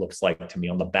with how it looks like to me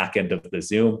on the back end of the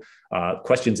Zoom.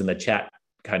 Questions in the chat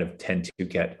kind of tend to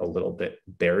get a little bit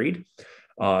buried.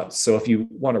 So if you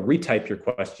want to retype your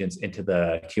questions into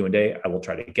the Q&A, I will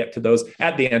try to get to those.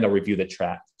 At the end, I'll review the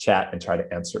chat and try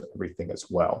to answer everything as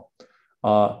well.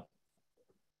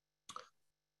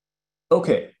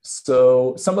 Okay,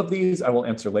 so some of these I will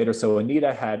answer later. So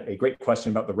Anita had a great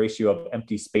question about the ratio of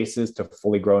empty spaces to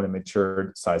fully grown and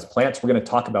matured size plants. We're going to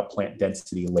talk about plant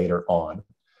density later on.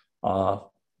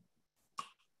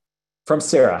 From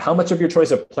Sarah, how much of your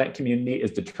choice of plant community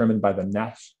is determined by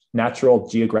the natural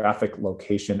geographic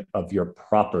location of your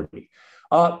property?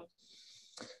 That's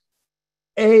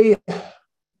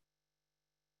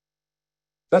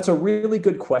a really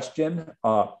good question.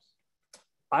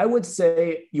 I would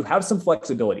say you have some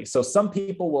flexibility. So some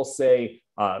people will say,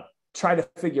 try to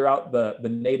figure out the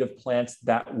native plants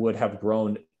that would have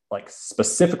grown like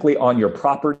specifically on your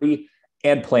property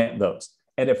and plant those.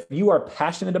 And if you are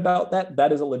passionate about that,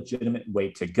 that is a legitimate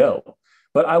way to go.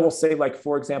 But I will say, like,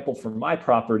 for example, for my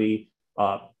property,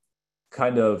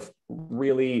 kind of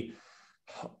really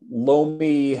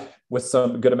loamy with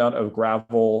some good amount of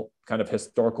gravel, kind of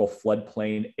historical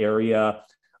floodplain area,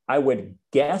 I would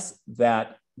guess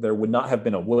that there would not have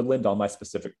been a woodland on my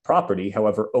specific property.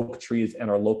 However, oak trees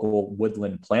and our local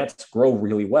woodland plants grow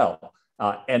really well.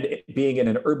 And being in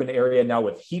an urban area now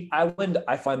with heat island,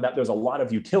 I find that there's a lot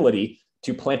of utility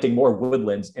to planting more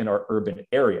woodlands in our urban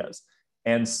areas.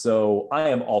 And so I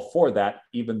am all for that,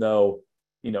 even though,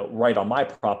 you know, right on my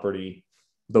property,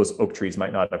 those oak trees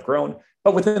might not have grown,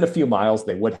 but within a few miles,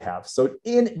 they would have. So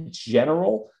in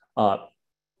general,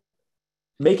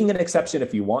 making an exception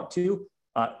if you want to,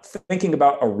 thinking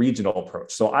about a regional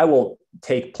approach. So I will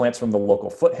take plants from the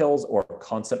local foothills or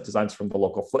concept designs from the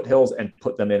local foothills and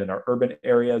put them in our urban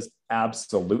areas.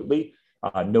 Absolutely,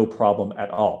 no problem at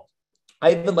all.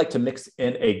 I even like to mix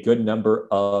in a good number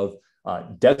of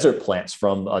desert plants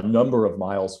from a number of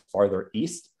miles farther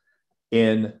east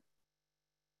in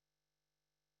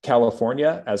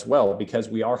California as well, because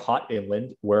we are hot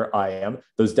inland where I am.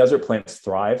 Those desert plants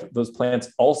thrive. Those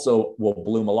plants also will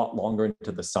bloom a lot longer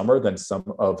into the summer than some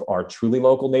of our truly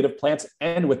local native plants.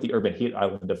 And with the urban heat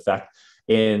island effect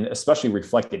in especially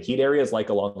reflected heat areas like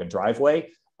along a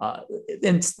driveway,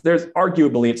 and there's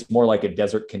arguably it's more like a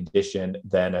desert condition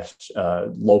than a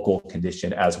local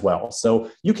condition as well.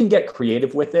 So you can get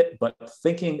creative with it, but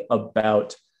thinking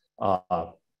about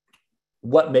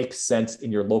what makes sense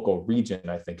in your local region,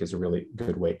 I think, is a really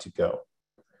good way to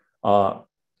go.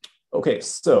 Okay,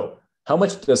 so how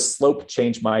much does slope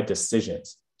change my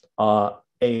decisions? A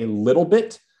little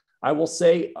bit, I will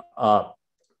say.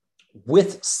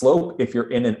 With slope, if you're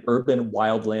in an urban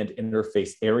wildland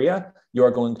interface area, you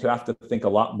are going to have to think a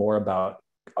lot more about,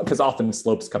 because often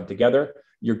slopes come together,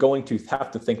 you're going to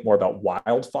have to think more about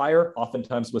wildfire.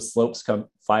 Oftentimes with slopes come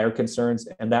fire concerns,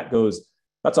 and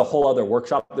that's a whole other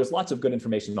workshop. There's lots of good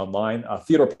information online.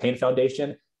 Theodore Payne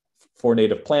Foundation for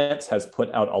Native Plants has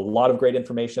put out a lot of great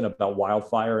information about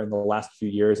wildfire in the last few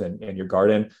years and your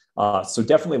garden. So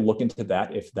definitely look into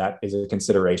that if that is a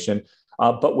consideration.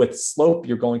 But with slope,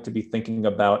 you're going to be thinking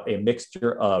about a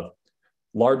mixture of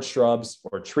large shrubs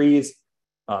or trees,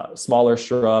 smaller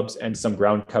shrubs, and some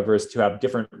ground covers to have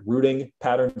different rooting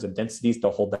patterns and densities to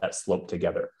hold that slope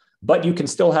together. But you can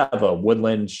still have a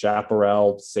woodland,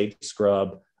 chaparral, sage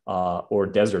scrub, or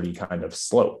deserty kind of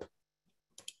slope.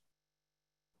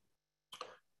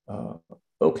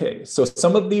 Okay, so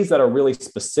some of these that are really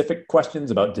specific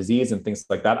questions about disease and things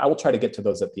like that, I will try to get to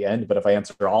those at the end. But if I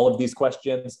answer all of these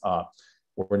questions,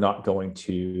 we're not going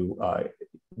to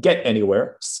get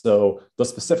anywhere. So the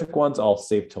specific ones I'll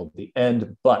save till the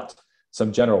end, but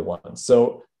some general ones.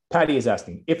 So Patty is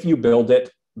asking, if you build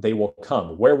it, they will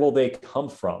come. Where will they come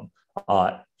from?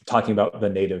 Talking about the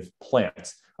native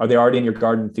plants. Are they already in your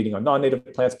garden feeding on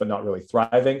non-native plants, but not really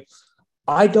thriving?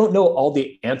 I don't know all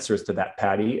the answers to that,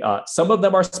 Patty. Some of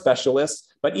them are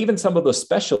specialists, but even some of those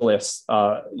specialists,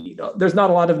 there's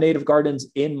not a lot of native gardens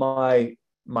in my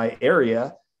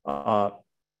area.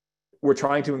 We're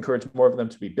trying to encourage more of them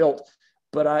to be built.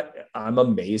 but I'm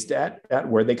amazed at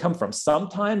where they come from.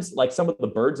 Sometimes, like some of the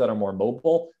birds that are more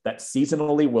mobile that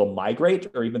seasonally will migrate,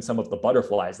 or even some of the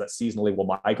butterflies that seasonally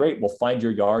will migrate, will find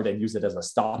your yard and use it as a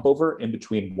stopover in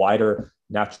between wider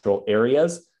natural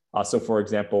areas. So for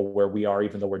example, where we are,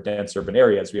 even though we're dense urban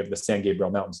areas, we have the San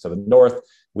Gabriel Mountains to the north,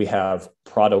 we have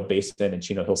Prado Basin and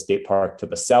Chino Hill State Park to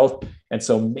the south. And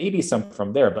so maybe some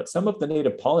from there, but some of the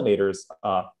native pollinators,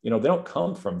 they don't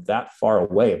come from that far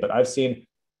away. But I've seen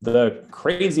the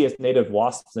craziest native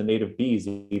wasps and native bees,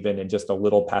 even in just a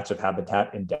little patch of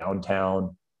habitat in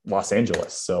downtown Los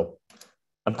Angeles. So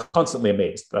I'm constantly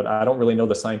amazed, but I don't really know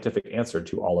the scientific answer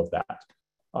to all of that.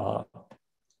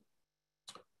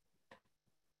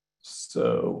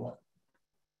 So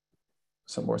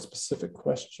some more specific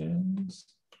questions.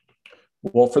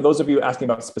 Well, for those of you asking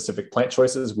about specific plant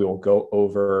choices, we will go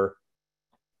over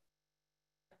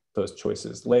those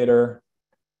choices later.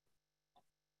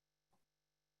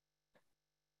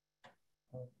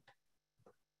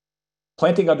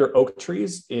 Planting under oak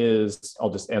trees is, I'll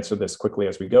just answer this quickly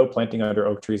as we go. Planting under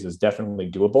oak trees is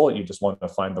definitely doable. You just want to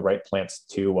find the right plants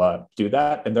to do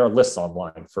that. And there are lists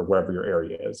online for wherever your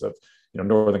area is of,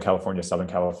 Northern California, Southern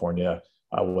California,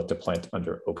 what to plant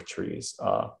under oak trees.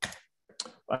 I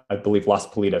believe Las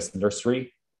Politas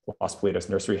Nursery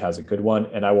has a good one,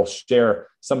 and I will share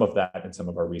some of that in some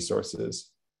of our resources.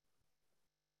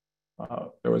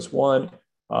 There was one.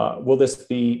 Will this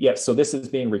be, yes, so this is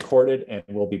being recorded and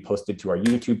will be posted to our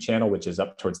YouTube channel, which is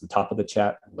up towards the top of the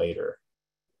chat later.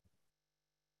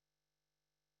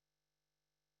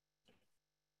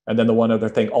 And then the one other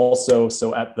thing also,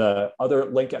 so at the other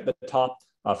link at the top,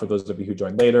 for those of you who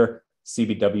joined later,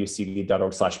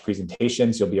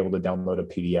 cbwcd.org/presentations, you'll be able to download a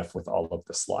PDF with all of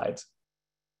the slides.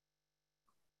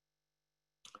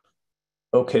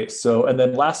 Okay, so, and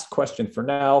then last question for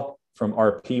now from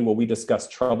RP, will we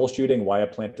discuss troubleshooting why a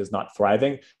plant is not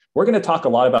thriving? We're going to talk a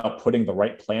lot about putting the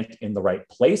right plant in the right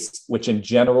place, which in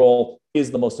general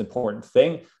is the most important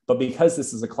thing. But because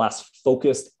this is a class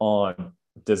focused on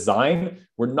design,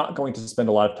 we're not going to spend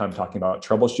a lot of time talking about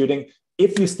troubleshooting.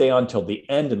 If you stay on till the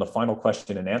end in the final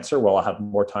question and answer, where I'll have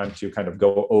more time to kind of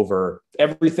go over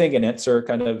everything and answer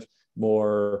kind of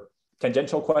more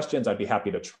tangential questions, I'd be happy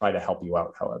to try to help you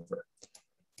out, however.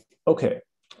 Okay,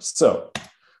 so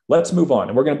let's move on.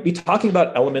 And we're going to be talking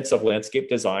about elements of landscape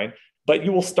design, but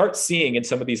you will start seeing in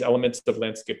some of these elements of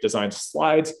landscape design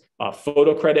slides,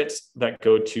 photo credits that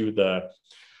go to the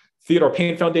Theodore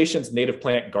Payne Foundation's Native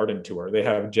Plant Garden Tour. They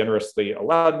have generously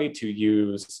allowed me to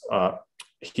use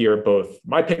here both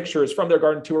my pictures from their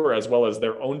garden tour as well as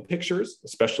their own pictures,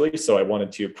 especially. So I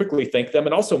wanted to quickly thank them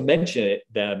and also mention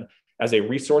them as a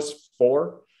resource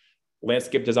for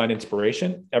landscape design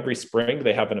inspiration. Every spring,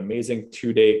 they have an amazing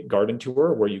 2-day garden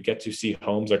tour where you get to see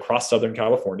homes across Southern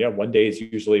California. One day is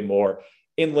usually more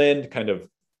inland, kind of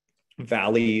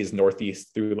valleys,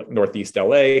 northeast through northeast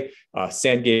LA,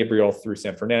 San Gabriel through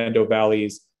San Fernando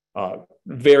valleys,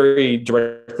 very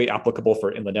directly applicable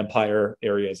for Inland Empire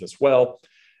areas as well.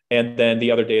 And then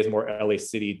the other day is more LA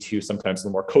City to sometimes the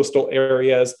more coastal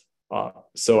areas.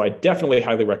 So I definitely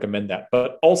highly recommend that.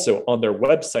 But also on their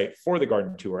website for the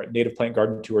garden tour at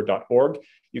nativeplantgardentour.org,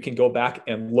 you can go back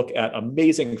and look at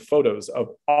amazing photos of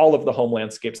all of the home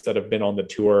landscapes that have been on the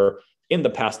tour in the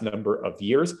past number of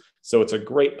years. So it's a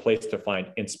great place to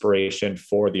find inspiration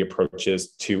for the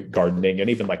approaches to gardening and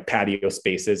even like patio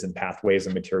spaces and pathways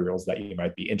and materials that you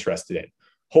might be interested in.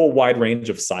 Whole wide range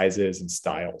of sizes and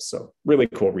styles. So really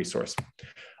cool resource.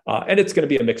 And it's going to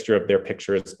be a mixture of their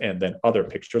pictures and then other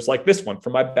pictures like this one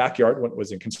from my backyard when it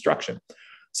was in construction.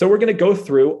 So we're going to go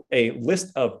through a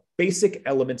list of basic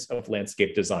elements of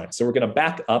landscape design. So we're going to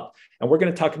back up and we're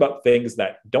going to talk about things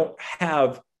that don't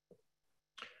have,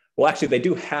 well, actually they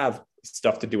do have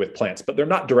stuff to do with plants, but they're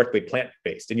not directly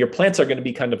plant-based. And your plants are going to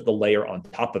be kind of the layer on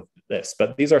top of this.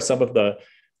 But these are some of the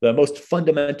most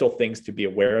fundamental things to be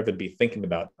aware of and be thinking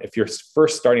about if you're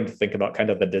first starting to think about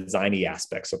kind of the designy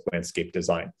aspects of landscape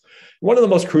design. One of the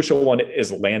most crucial one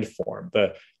is landform,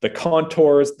 the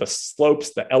contours, the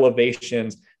slopes, the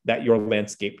elevations that your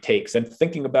landscape takes, and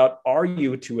thinking about, are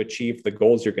you, to achieve the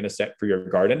goals you're going to set for your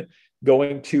garden,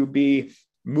 going to be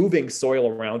moving soil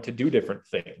around to do different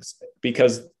things?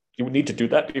 Because you need to do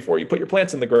that before you put your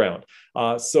plants in the ground.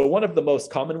 So one of the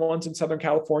most common ones in Southern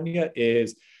California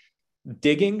is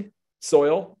digging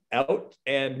soil out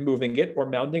and moving it or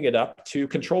mounding it up to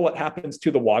control what happens to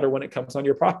the water when it comes on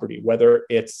your property, whether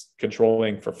it's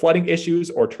controlling for flooding issues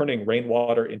or turning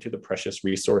rainwater into the precious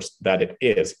resource that it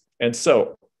is. And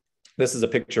so this is a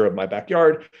picture of my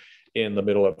backyard. in the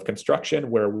middle of construction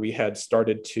where we had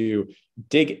started to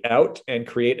dig out and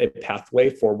create a pathway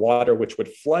for water, which would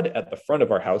flood at the front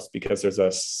of our house because there's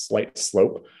a slight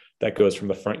slope that goes from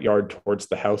the front yard towards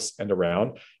the house and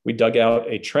around. We dug out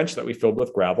a trench that we filled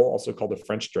with gravel, also called a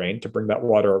French drain, to bring that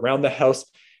water around the house,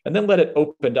 and then let it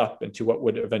open up into what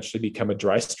would eventually become a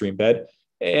dry stream bed.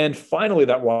 And finally,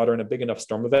 that water in a big enough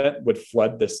storm event would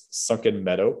flood this sunken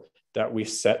meadow that we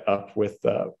set up with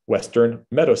Western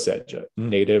meadow sedge, a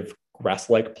native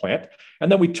grass-like plant.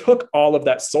 And then we took all of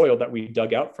that soil that we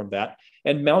dug out from that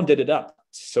and mounded it up.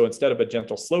 So instead of a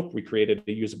gentle slope, we created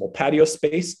a usable patio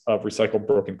space of recycled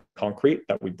broken concrete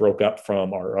that we broke up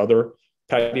from our other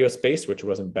patio space, which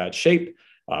was in bad shape,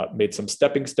 made some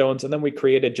stepping stones. And then we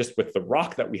created, just with the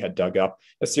rock that we had dug up,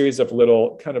 a series of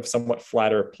little kind of somewhat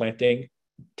flatter planting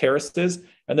terraces.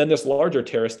 And then this larger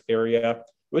terraced area,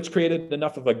 which created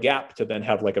enough of a gap to then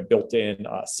have like a built-in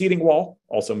seating wall,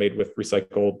 also made with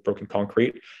recycled broken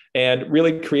concrete, and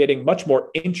really creating much more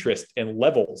interest and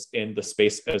levels in the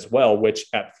space as well, which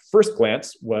at first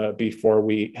glance, before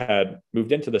we had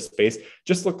moved into the space,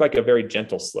 just looked like a very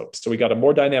gentle slope. So we got a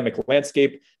more dynamic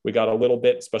landscape. We got a little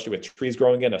bit, especially with trees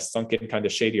growing in, a sunken kind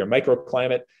of shadier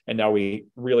microclimate. And now we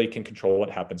really can control what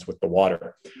happens with the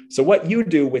water. So what you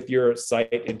do with your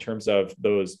site in terms of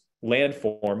those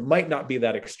landform might not be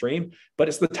that extreme, but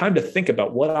it's the time to think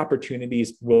about what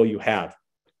opportunities will you have.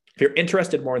 If you're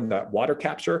interested more in that water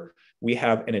capture, we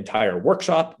have an entire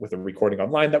workshop with a recording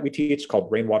online that we teach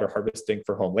called Rainwater Harvesting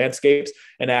for Home Landscapes,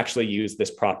 and actually use this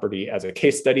property as a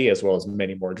case study, as well as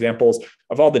many more examples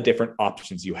of all the different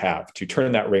options you have to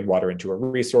turn that rainwater into a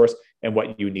resource and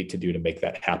what you need to do to make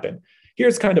that happen.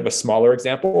 Here's kind of a smaller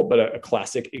example, but a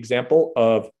classic example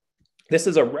of this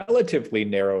is a relatively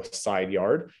narrow side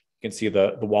yard. You can see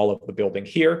the wall of the building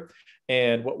here.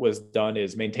 And what was done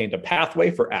is maintained a pathway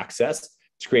for access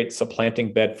to create some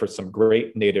planting bed for some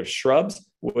great native shrubs,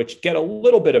 which get a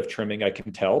little bit of trimming, I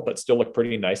can tell, but still look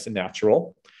pretty nice and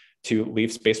natural, to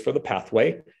leave space for the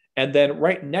pathway. And then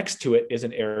right next to it is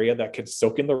an area that could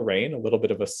soak in the rain, a little bit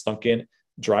of a sunken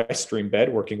dry stream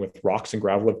bed working with rocks and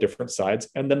gravel of different sides.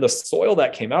 And then the soil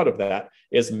that came out of that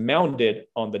is mounded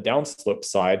on the downslope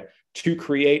side to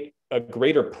create a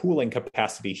greater pooling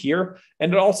capacity here.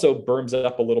 And it also berms it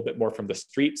up a little bit more from the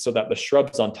street so that the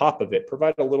shrubs on top of it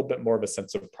provide a little bit more of a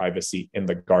sense of privacy in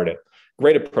the garden.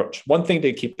 Great approach. One thing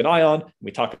to keep an eye on,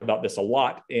 we talk about this a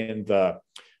lot in the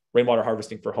Rainwater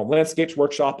Harvesting for Home Landscapes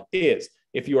workshop, is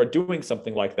if you are doing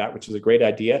something like that, which is a great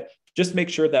idea, just make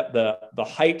sure that the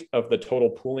height of the total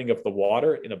pooling of the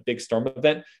water in a big storm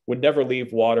event would never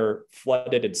leave water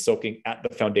flooded and soaking at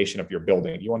the foundation of your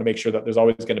building. You want to make sure that there's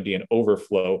always going to be an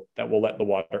overflow that will let the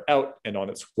water out and on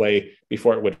its way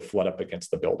before it would flood up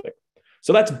against the building.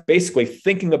 So that's basically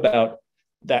thinking about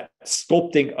that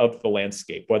sculpting of the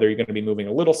landscape, whether you're going to be moving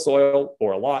a little soil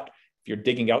or a lot. If you're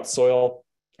digging out soil,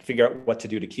 figure out what to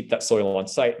do to keep that soil on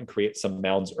site and create some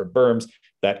mounds or berms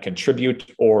that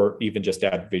contribute or even just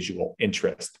add visual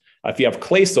interest. If you have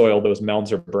clay soil, those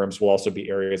mounds or berms will also be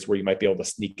areas where you might be able to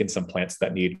sneak in some plants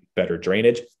that need better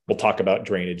drainage. We'll talk about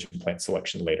drainage and plant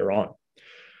selection later on.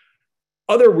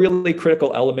 Other really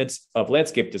critical elements of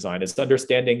landscape design is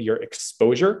understanding your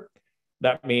exposure.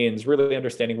 That means really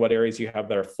understanding what areas you have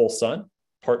that are full sun,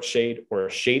 part shade, or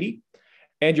shady,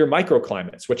 and your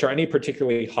microclimates, which are any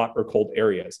particularly hot or cold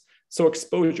areas. So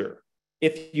exposure.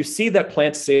 If you see that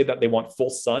plants say that they want full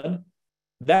sun,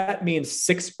 that means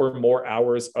 6 or more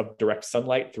hours of direct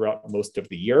sunlight throughout most of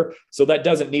the year. So that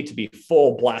doesn't need to be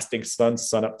full blasting sun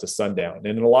up to sundown.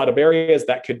 And in a lot of areas,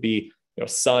 that could be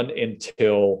sun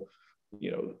until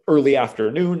early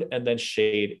afternoon and then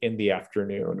shade in the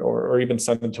afternoon, or even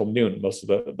sun until noon. Most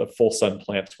of the full sun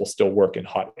plants will still work in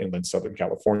hot inland Southern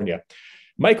California.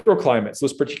 Microclimates,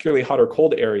 those particularly hot or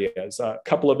cold areas, a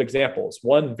couple of examples.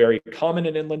 One very common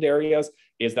in inland areas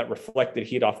is that reflected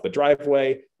heat off the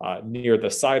driveway, near the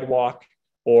sidewalk,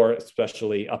 or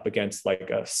especially up against like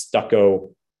a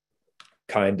stucco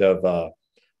kind of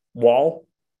wall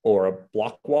or a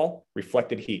block wall,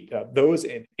 reflected heat. Those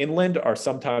in inland are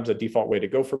sometimes a default way to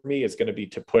go for me, is going to be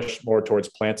to push more towards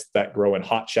plants that grow in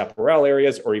hot chaparral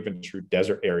areas or even true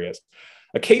desert areas.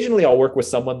 Occasionally, I'll work with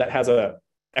someone that has a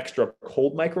extra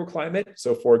cold microclimate.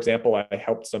 So for example, I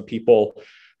helped some people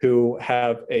who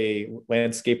have a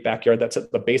landscape backyard that's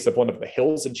at the base of one of the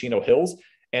hills in Chino Hills.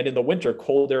 And in the winter,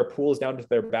 cold air pools down to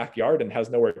their backyard and has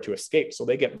nowhere to escape. So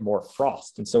they get more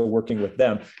frost. And so working with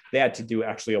them, they had to do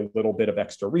actually a little bit of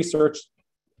extra research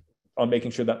on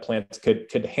making sure that plants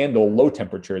could handle low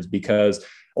temperatures, because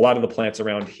a lot of the plants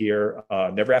around here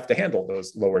never have to handle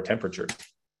those lower temperatures.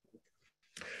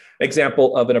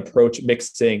 Example of an approach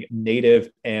mixing native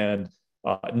and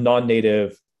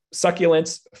non-native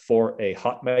succulents for a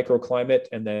hot microclimate.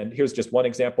 And then here's just one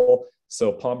example.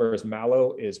 So Palmer's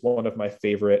mallow is one of my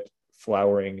favorite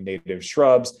flowering native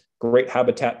shrubs, great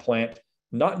habitat plant,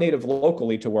 not native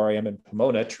locally to where I am in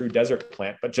Pomona, true desert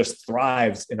plant, but just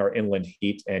thrives in our inland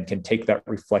heat and can take that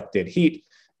reflected heat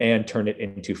and turn it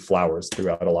into flowers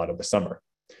throughout a lot of the summer.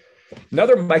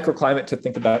 Another microclimate to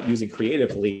think about using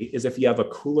creatively is if you have a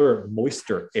cooler,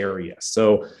 moister area.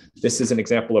 So this is an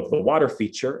example of the water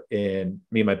feature in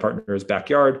me and my partner's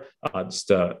backyard,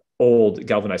 just an old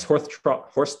galvanized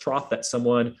horse trough that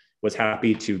someone was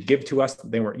happy to give to us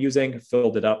that they weren't using,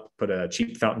 filled it up, put a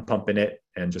cheap fountain pump in it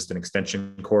and just an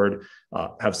extension cord,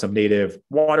 have some native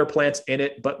water plants in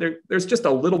it. But there's just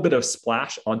a little bit of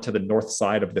splash onto the north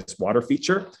side of this water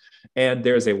feature. And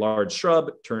there's a large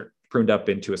shrub pruned up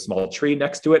into a small tree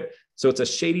next to it. So it's a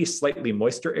shady, slightly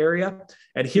moister area.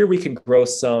 And here we can grow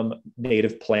some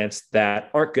native plants that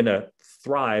aren't going to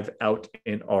thrive out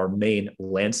in our main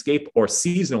landscape or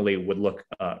seasonally would look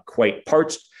quite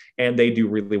parched. And they do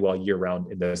really well year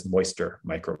round in this moister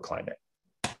microclimate.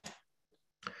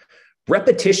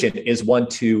 Repetition is one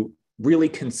to really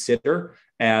consider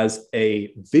as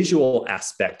a visual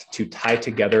aspect to tie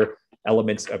together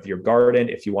elements of your garden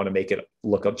if you want to make it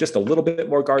look just a little bit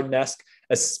more garden-esque,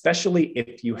 especially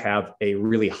if you have a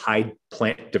really high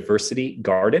plant diversity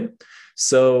garden.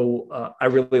 So I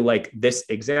really like this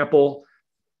example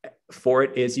for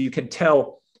it is you can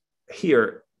tell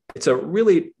here, it's a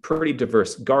really pretty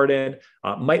diverse garden,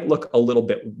 might look a little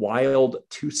bit wild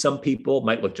to some people,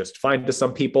 might look just fine to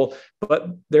some people, but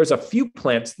there's a few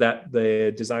plants that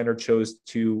the designer chose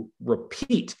to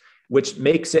repeat, which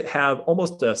makes it have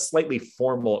almost a slightly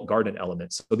formal garden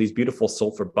element. So these beautiful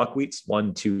sulfur buckwheats,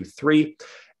 1, 2, 3,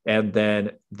 and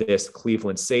then this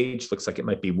Cleveland sage, looks like it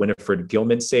might be Winifred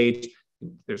Gilman sage.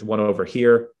 There's one over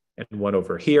here and one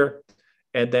over here.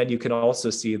 And then you can also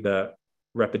see the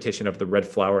repetition of the red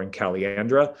flower and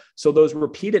Calliandra. So those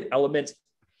repeated elements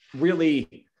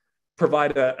really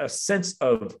provide a sense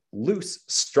of loose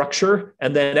structure,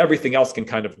 and then everything else can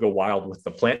kind of go wild with the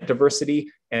plant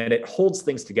diversity, and it holds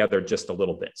things together just a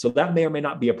little bit. So that may or may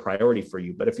not be a priority for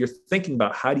you, but if you're thinking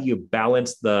about how do you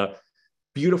balance the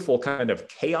beautiful kind of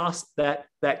chaos that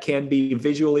can be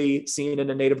visually seen in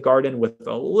a native garden with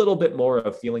a little bit more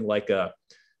of feeling like a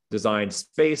designed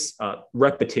space,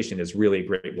 repetition is really a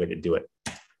great way to do it.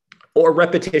 Or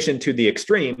repetition to the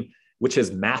extreme, which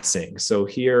is massing. So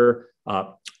here,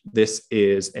 this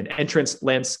is an entrance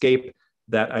landscape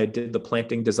that I did the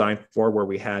planting design for, where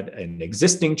we had an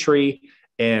existing tree.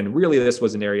 And really, this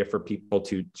was an area for people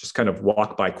to just kind of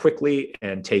walk by quickly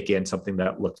and take in something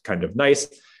that looked kind of nice.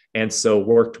 And so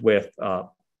worked with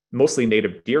mostly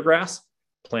native deer grass,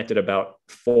 planted about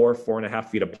 4.5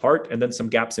 feet apart, and then some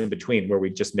gaps in between where we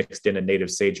just mixed in a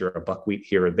native sage or a buckwheat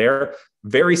here or there.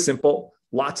 Very simple,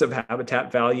 lots of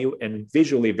habitat value, and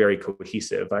visually very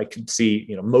cohesive. I could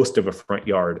see, most of a front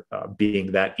yard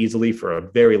being that easily for a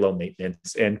very low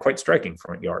maintenance and quite striking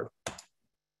front yard.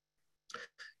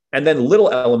 And then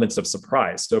little elements of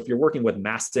surprise. So if you're working with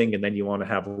massing and then you want to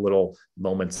have little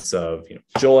moments of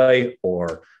joy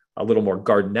or a little more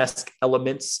garden-esque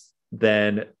elements,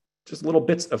 then just little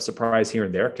bits of surprise here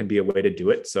and there can be a way to do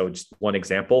it. So just one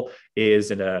example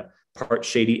is in a part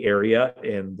shady area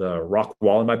in the rock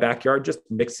wall in my backyard, just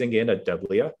mixing in a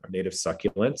Dudleya, or native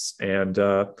succulents,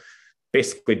 and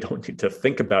basically don't need to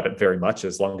think about it very much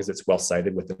as long as it's well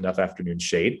sited with enough afternoon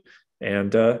shade.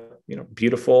 And,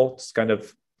 beautiful, it's kind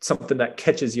of something that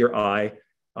catches your eye.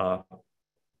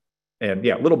 And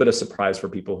yeah, a little bit of surprise for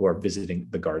people who are visiting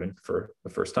the garden for the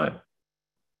first time.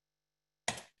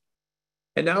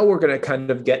 And now we're going to kind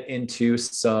of get into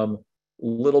some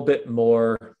little bit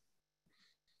more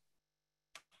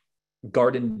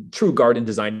true garden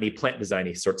design-y, plant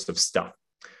design-y sorts of stuff.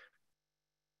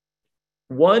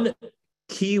 One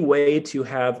key way to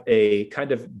have a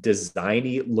kind of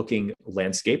design-y looking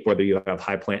landscape, whether you have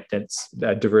high plant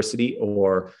diversity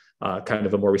or kind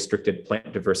of a more restricted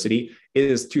plant diversity,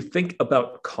 is to think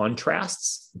about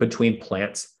contrasts between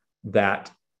plants that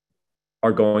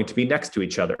are going to be next to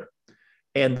each other.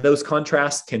 And those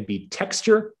contrasts can be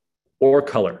texture or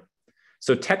color.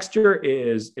 So texture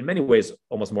is in many ways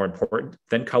almost more important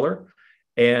than color.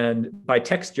 And by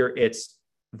texture, it's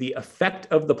the effect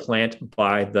of the plant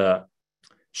by the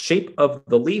shape of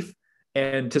the leaf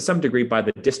and to some degree by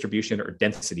the distribution or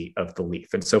density of the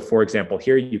leaf. And so, for example,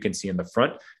 here you can see in the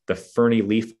front, the ferny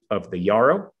leaf of the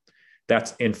yarrow.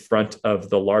 That's in front of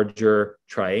the larger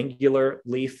triangular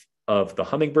leaf of the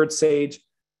hummingbird sage.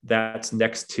 That's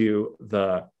next to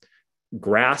the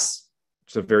grass.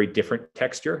 It's a very different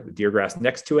texture, the deer grass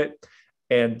next to it.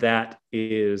 And that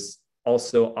is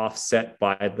also offset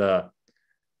by the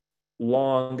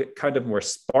long, kind of more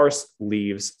sparse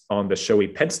leaves on the showy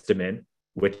penstemon,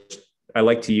 which I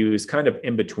like to use kind of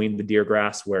in between the deer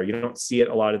grass where you don't see it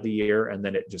a lot of the year and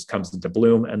then it just comes into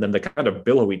bloom, and then the kind of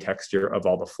billowy texture of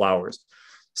all the flowers.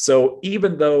 So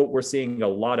even though we're seeing a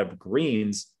lot of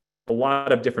greens, a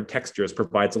lot of different textures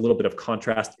provides a little bit of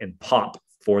contrast and pop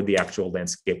for the actual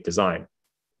landscape design.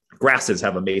 Grasses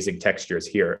have amazing textures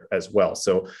here as well.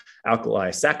 So alkali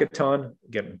sacchaton,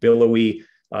 get billowy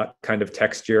kind of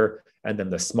texture, and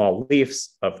then the small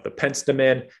leaves of the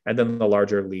penstemon, and then the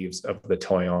larger leaves of the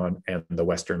toyon and the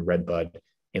western redbud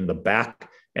in the back.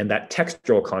 And that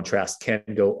textural contrast can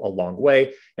go a long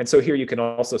way. And so here you can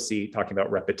also see, talking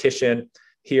about repetition,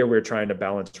 here we're trying to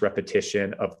balance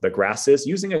repetition of the grasses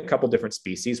using a couple different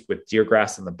species, with deer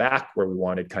grass in the back where we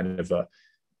wanted kind of a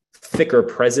thicker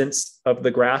presence of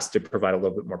the grass to provide a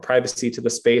little bit more privacy to the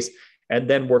space. And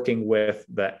then working with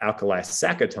the alkali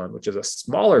sacchaton, which is a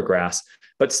smaller grass,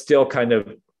 but still kind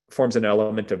of forms an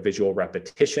element of visual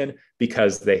repetition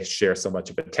because they share so much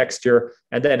of a texture,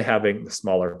 and then having the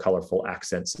smaller colorful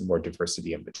accents and more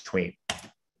diversity in between.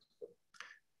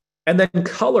 And then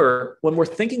color, when we're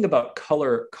thinking about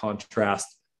color contrast,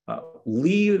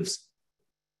 leaves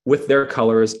with their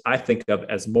colors, I think of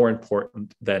as more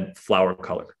important than flower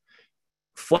color.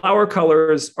 Flower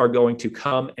colors are going to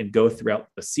come and go throughout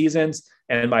the seasons.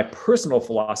 And my personal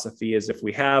philosophy is, if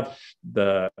we have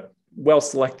the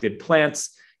well-selected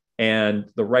plants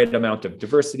and the right amount of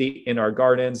diversity in our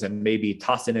gardens, and maybe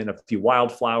tossing in a few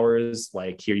wildflowers,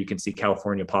 like here you can see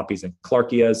California poppies and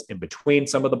clarkias in between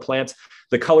some of the plants,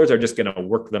 the colors are just going to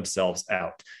work themselves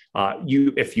out.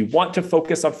 If you want to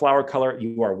focus on flower color,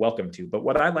 you are welcome to. But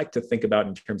what I like to think about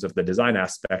in terms of the design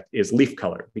aspect is leaf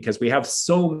color, because we have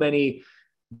so many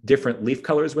different leaf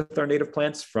colors with our native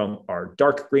plants, from our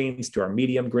dark greens to our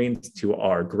medium greens to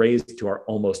our grays to our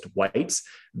almost whites,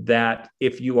 that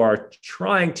if you are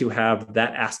trying to have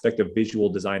that aspect of visual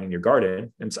design in your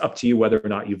garden, and it's up to you whether or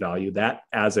not you value that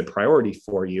as a priority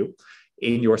for you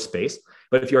in your space.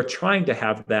 But if you're trying to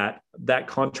have that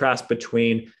contrast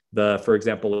between for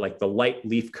example, like the light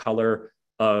leaf color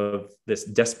of this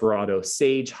Desperado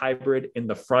sage hybrid in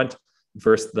the front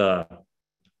versus the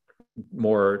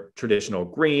more traditional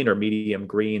green or medium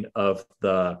green of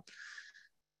the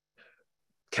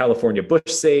California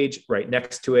bush sage right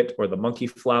next to it, or the monkey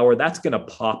flower, that's going to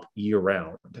pop year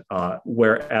round.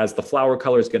 Whereas the flower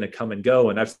color is going to come and go.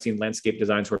 And I've seen landscape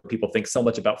designs where people think so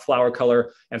much about flower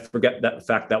color and forget that the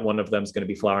fact that one of them is going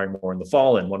to be flowering more in the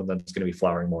fall and one of them is going to be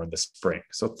flowering more in the spring.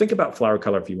 So think about flower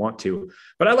color if you want to,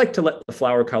 but I like to let the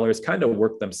flower colors kind of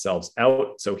work themselves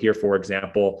out. So here, for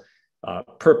example,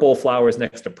 purple flowers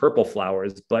next to purple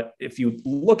flowers. But if you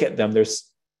look at them,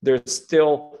 there's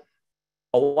still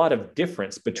a lot of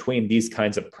difference between these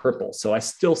kinds of purple. So I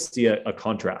still see a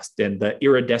contrast, and the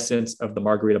iridescence of the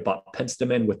Margarita Bott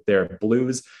penstemon with their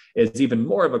blues is even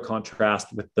more of a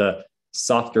contrast with the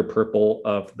softer purple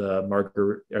of the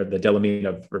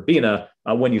Delamina verbena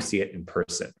when you see it in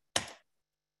person.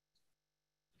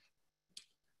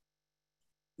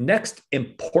 Next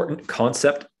important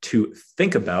concept to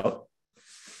think about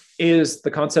is the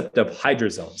concept of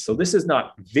hydrozones. So this is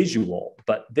not visual,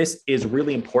 but this is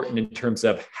really important in terms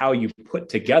of how you put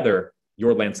together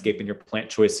your landscape and your plant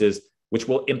choices, which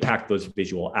will impact those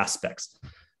visual aspects.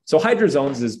 So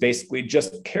hydrozones is basically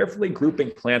just carefully grouping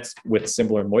plants with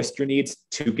similar moisture needs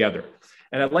together.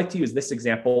 And I'd like to use this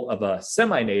example of a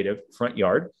semi-native front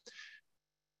yard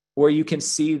where you can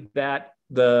see that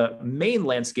the main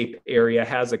landscape area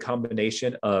has a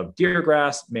combination of deer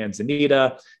grass,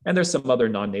 manzanita, and there's some other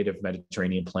non-native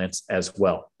Mediterranean plants as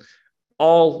well.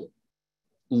 All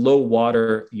low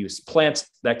water use plants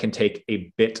that can take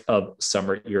a bit of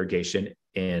summer irrigation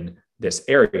in this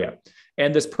area.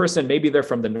 And this person, maybe they're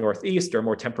from the Northeast or a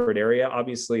more temperate area,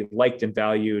 obviously liked and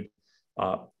valued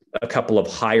a couple of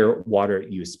higher water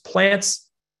use plants,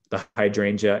 the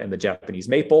hydrangea and the Japanese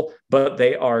maple, but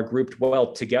they are grouped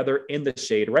well together in the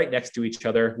shade right next to each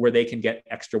other, where they can get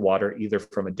extra water either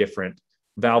from a different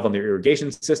valve on their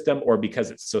irrigation system or because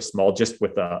it's so small, just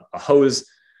with a hose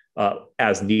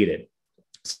as needed.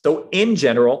 So in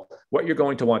general, what you're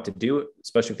going to want to do,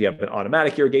 especially if you have an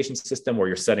automatic irrigation system where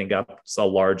you're setting up a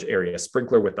large area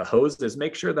sprinkler with a hose, is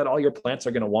make sure that all your plants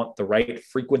are going to want the right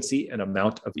frequency and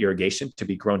amount of irrigation to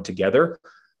be grown together.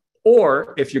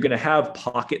 Or if you're going to have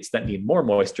pockets that need more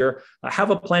moisture,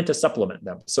 have a plan to supplement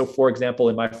them. So for example,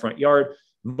 in my front yard,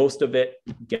 most of it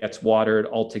gets watered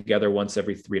all together once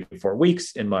every 3 to 4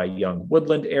 weeks in my young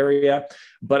woodland area.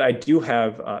 But I do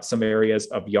have some areas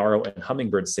of yarrow and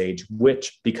hummingbird sage,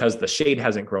 which, because the shade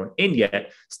hasn't grown in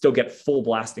yet, still get full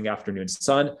blasting afternoon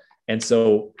sun. And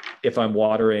so if I'm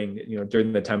watering,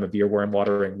 during the time of year where I'm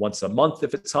watering once a month,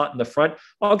 if it's hot in the front,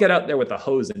 I'll get out there with a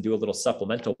hose and do a little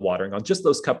supplemental watering on just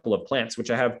those couple of plants, which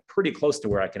I have pretty close to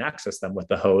where I can access them with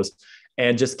the hose,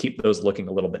 and just keep those looking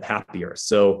a little bit happier.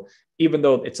 So even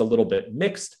though it's a little bit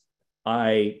mixed,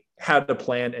 I have a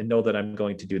plan and know that I'm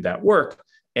going to do that work,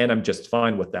 and I'm just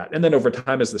fine with that. And then over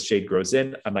time, as the shade grows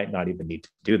in, I might not even need to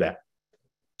do that.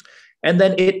 And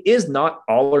then it is not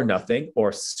all or nothing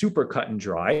or super cut and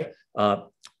dry.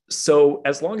 So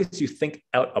as long as you think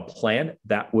out a plan,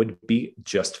 that would be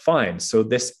just fine. So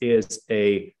this is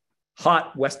a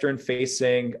hot Western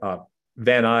facing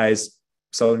Van Nuys,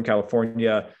 Southern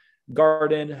California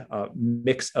garden,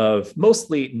 mix of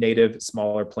mostly native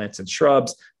smaller plants and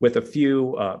shrubs with a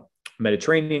few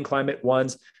Mediterranean climate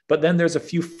ones, but then there's a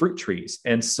few fruit trees.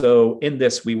 And so in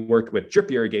this, we worked with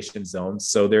drip irrigation zones.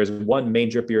 So there's one main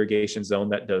drip irrigation zone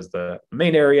that does the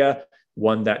main area,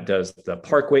 one that does the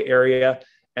parkway area,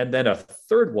 and then a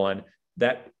third one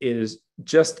that is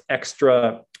just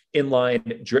extra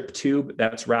inline drip tube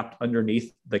that's wrapped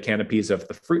underneath the canopies of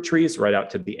the fruit trees right out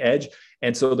to the edge.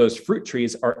 And so those fruit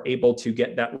trees are able to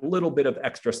get that little bit of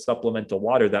extra supplemental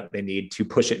water that they need to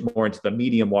push it more into the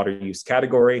medium water use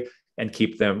category and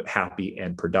keep them happy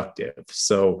and productive.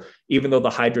 So even though the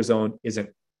hydrozone isn't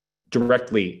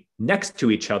directly next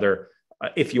to each other,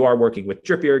 if you are working with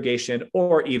drip irrigation,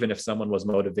 or even if someone was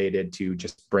motivated to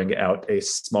just bring out a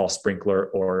small sprinkler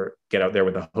or get out there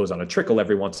with a hose on a trickle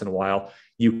every once in a while,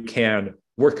 you can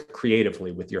work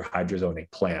creatively with your hydrozoning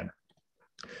plan.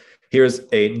 Here's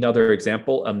another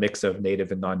example, a mix of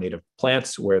native and non-native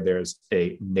plants where there's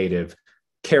a native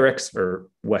carex or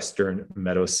Western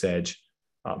meadow sedge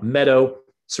meadow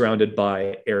surrounded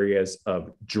by areas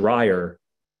of drier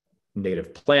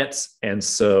native plants. And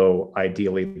so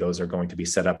ideally, those are going to be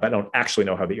set up. I don't actually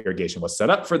know how the irrigation was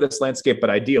set up for this landscape, but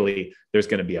ideally, there's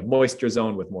going to be a moisture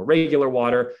zone with more regular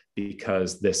water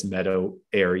because this meadow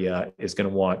area is going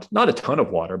to want not a ton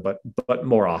of water, but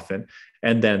more often.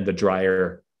 And then the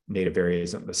drier native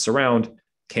areas in the surround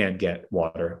can get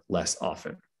water less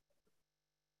often.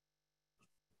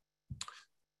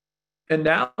 And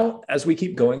now, as we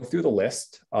keep going through the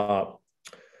list,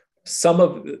 some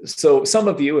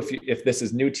of you, if this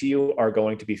is new to you, are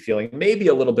going to be feeling maybe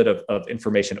a little bit of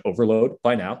information overload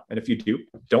by now. And if you do,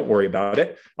 don't worry about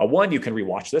it. One, you can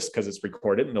rewatch this because it's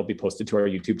recorded and it'll be posted to our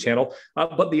YouTube channel.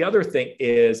 But the other thing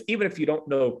is, even if you don't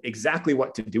know exactly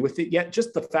what to do with it yet,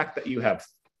 just the fact that you have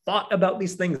thought about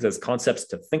these things as concepts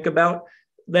to think about,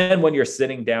 then when you're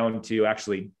sitting down to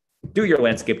actually do your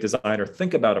landscape design or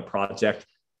think about a project,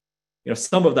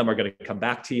 some of them are going to come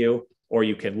back to you, or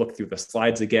you can look through the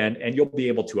slides again and you'll be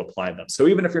able to apply them. So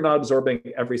even if you're not absorbing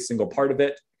every single part of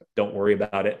it, don't worry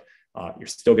about it. You're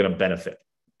still going to benefit.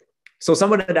 So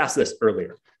someone had asked this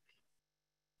earlier.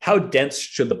 How dense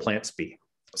should the plants be?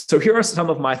 So here are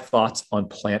some of my thoughts on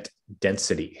plant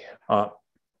density.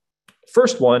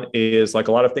 First one is, like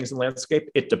a lot of things in landscape,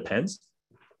 it depends.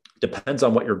 Depends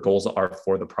on what your goals are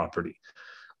for the property.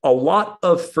 A lot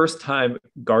of first-time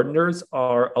gardeners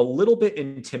are a little bit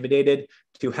intimidated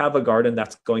to have a garden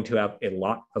that's going to have a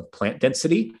lot of plant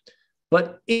density.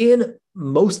 But in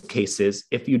most cases,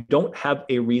 if you don't have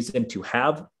a reason to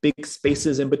have big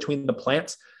spaces in between the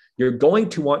plants, you're going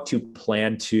to want to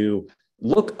plan to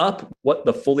look up what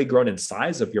the fully grown in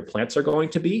size of your plants are going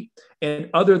to be. And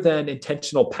other than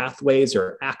intentional pathways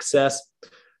or access,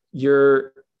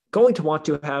 you're going to want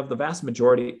to have the vast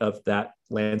majority of that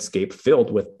landscape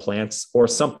filled with plants or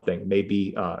something.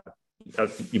 Maybe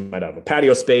you might have a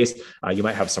patio space, you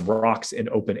might have some rocks in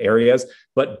open areas,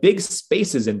 but big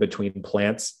spaces in between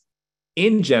plants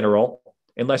in general,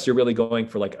 unless you're really going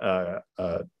for like a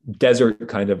desert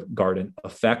kind of garden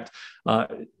effect,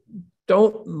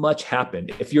 don't much happen.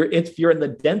 If you're in the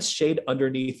dense shade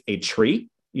underneath a tree,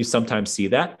 you sometimes see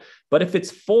that. But if it's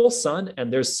full sun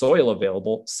and there's soil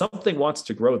available, something wants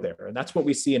to grow there. And that's what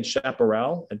we see in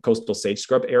chaparral and coastal sage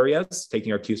scrub areas,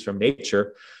 taking our cues from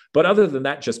nature. But other than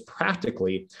that, just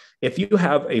practically, if you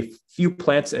have a few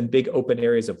plants and big open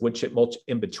areas of wood chip mulch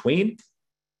in between,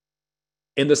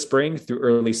 in the spring through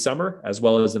early summer, as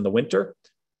well as in the winter,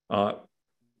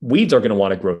 weeds are going to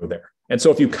want to grow there. And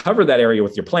so if you cover that area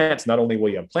with your plants, not only will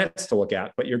you have plants to look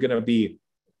at, but you're going to be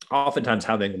oftentimes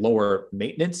having lower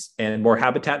maintenance and more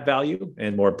habitat value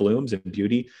and more blooms and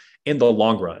beauty in the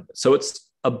long run. So it's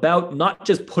about not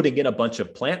just putting in a bunch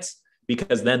of plants,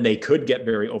 because then they could get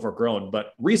very overgrown.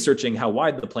 But researching how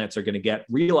wide the plants are going to get,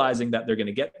 realizing that they're going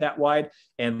to get that wide,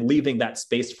 and leaving that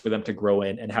space for them to grow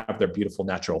in and have their beautiful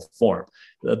natural form.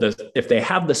 If they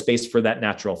have the space for that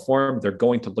natural form, they're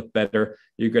going to look better.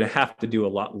 You're going to have to do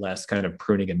a lot less kind of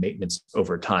pruning and maintenance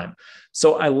over time.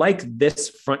 So I like this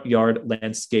front yard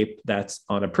landscape that's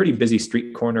on a pretty busy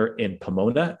street corner in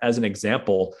Pomona as an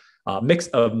example, mix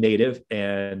of native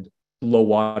and low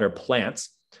water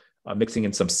plants, mixing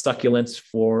in some succulents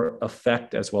for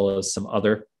effect, as well as some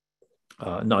other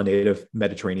non-native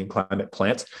Mediterranean climate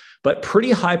plants, but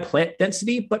pretty high plant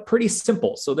density, but pretty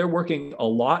simple. So they're working a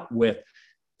lot with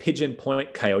Pigeon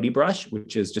Point coyote brush,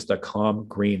 which is just a calm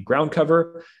green ground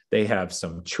cover. They have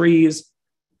some trees.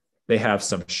 They have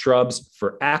some shrubs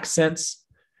for accents.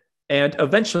 And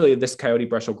eventually this coyote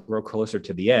brush will grow closer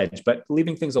to the edge, but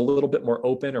leaving things a little bit more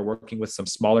open or working with some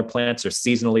smaller plants or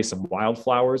seasonally some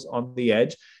wildflowers on the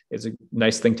edge is a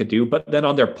nice thing to do. But then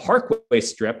on their parkway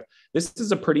strip, this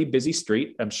is a pretty busy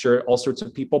street. I'm sure all sorts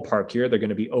of people park here. They're going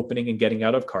to be opening and getting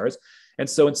out of cars. And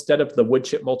so instead of the wood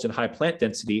chip mulch and high plant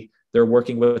density, they're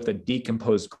working with a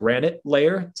decomposed granite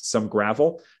layer, some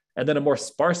gravel, and then a more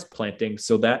sparse planting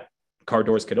so that car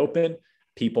doors could open,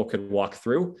 people could walk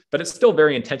through, but it's still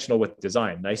very intentional with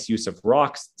design. Nice use of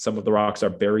rocks. Some of the rocks are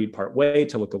buried part way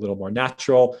to look a little more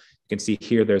natural. You can see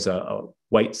here there's a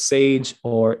white sage,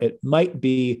 or it might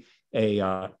be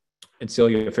a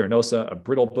Encilia farinosa, a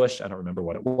brittle bush. I don't remember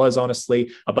what it was,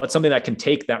 honestly, but something that can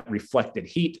take that reflected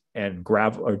heat and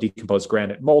gravel or decomposed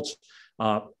granite mulch.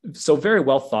 So very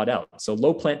well thought out. So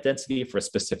low plant density for a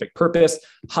specific purpose,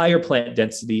 higher plant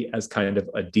density as kind of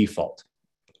a default.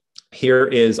 Here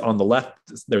is on the left,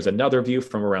 there's another view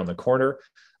from around the corner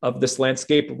of this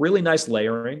landscape. Really nice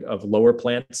layering of lower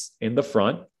plants in the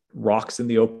front, rocks in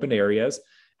the open areas,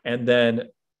 and then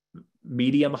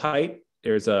medium height.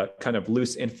 There's a kind of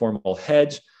loose informal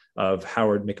hedge of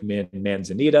Howard McMinn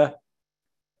manzanita,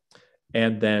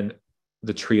 and then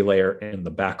the tree layer in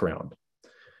the background.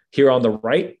 Here on the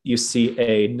right, you see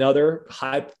another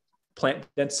high plant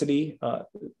density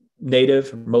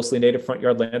mostly native front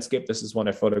yard landscape. This is one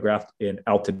I photographed in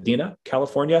Altadena,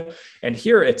 California. And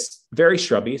here it's very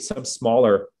shrubby, some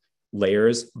smaller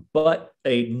layers, but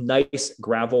a nice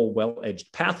gravel,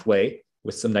 well-edged pathway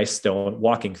with some nice stone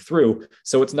walking through.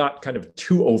 So it's not kind of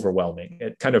too overwhelming.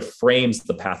 It kind of frames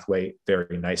the pathway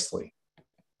very nicely.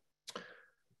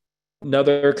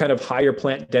 Another kind of higher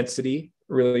plant density,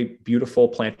 really beautiful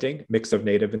planting, mix of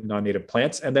native and non-native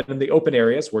plants. And then in the open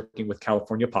areas, working with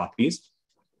California poppies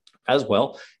as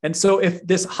well. And so if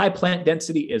this high plant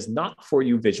density is not for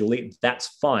you visually, that's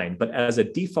fine. But as a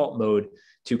default mode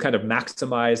to kind of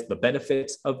maximize the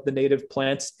benefits of the native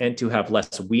plants and to have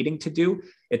less weeding to do,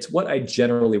 it's what I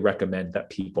generally recommend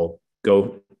that people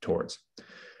go towards.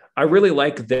 I really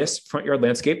like this front yard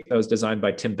landscape that was designed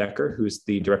by Tim Becker, who's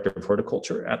the director of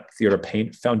horticulture at Theodore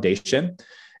Payne Foundation.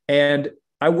 And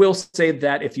I will say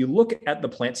that if you look at the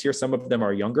plants here, some of them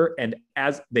are younger, and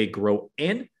as they grow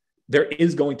in, there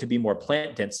is going to be more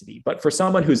plant density. But for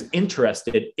someone who's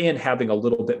interested in having a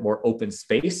little bit more open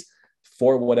space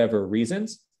for whatever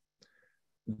reasons,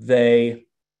 this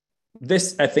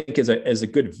I think is a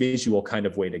good visual kind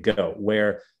of way to go,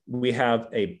 where we have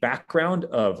a background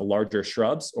of larger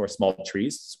shrubs or small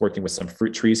trees, working with some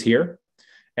fruit trees here,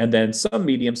 and then some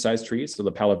medium-sized trees. So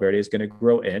the Palo Verde is going to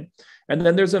grow in. And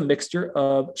then there's a mixture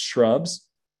of shrubs,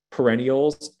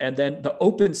 perennials, and then the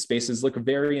open spaces look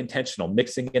very intentional,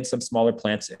 mixing in some smaller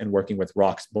plants and working with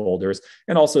rocks, boulders,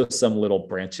 and also some little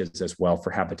branches as well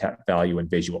for habitat value and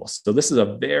visuals. So this is a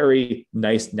very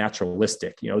nice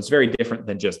naturalistic, it's very different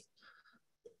than just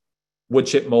wood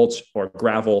chip mulch or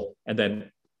gravel, and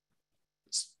then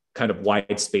kind of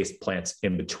wide spaced plants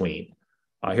in between.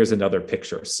 Here's another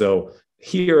picture. So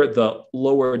here, the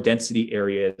lower density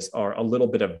areas are a little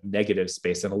bit of negative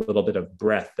space and a little bit of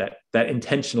breadth that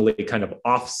intentionally kind of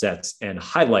offsets and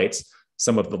highlights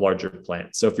some of the larger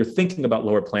plants. So if you're thinking about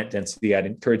lower plant density, I'd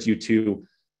encourage you to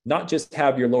not just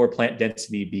have your lower plant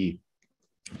density be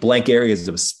blank areas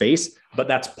of space, but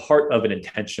that's part of an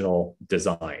intentional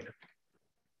design.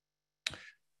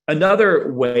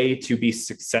 Another way to be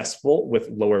successful with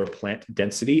lower plant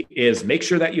density is make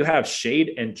sure that you have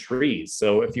shade and trees.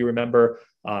 So if you remember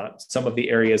some of the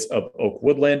areas of oak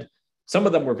woodland, some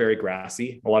of them were very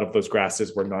grassy. A lot of those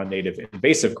grasses were non-native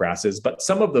invasive grasses, but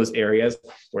some of those areas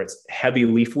where it's heavy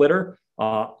leaf litter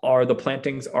the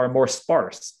plantings are more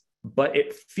sparse, but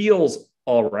it feels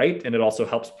all right. And it also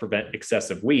helps prevent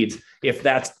excessive weeds if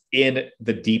that's in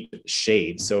the deep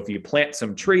shade. So if you plant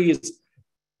some trees,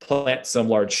 plant some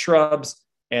large shrubs,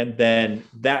 And then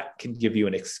that can give you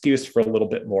an excuse for a little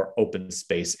bit more open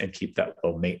space and keep that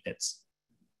low maintenance.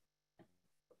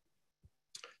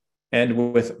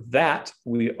 And with that,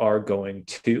 we are going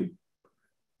to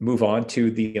move on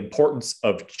to the importance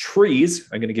of trees.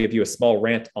 I'm going to give you a small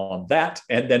rant on that,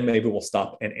 and then maybe we'll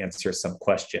stop and answer some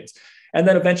questions. And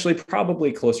then eventually,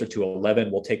 probably closer to 11,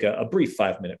 we'll take a brief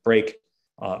 5-minute break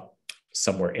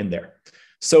somewhere in there.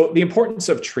 So the importance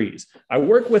of trees. I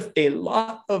work with a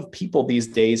lot of people these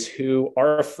days who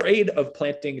are afraid of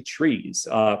planting trees.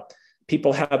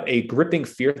 People have a gripping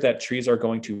fear that trees are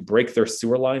going to break their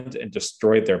sewer lines and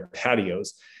destroy their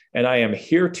patios. And I am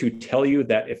here to tell you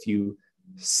that if you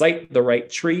site the right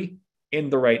tree in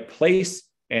the right place,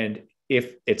 and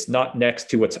if it's not next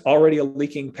to what's already a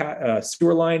leaking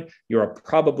sewer line, you're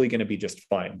probably going to be just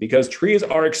fine, because trees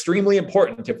are extremely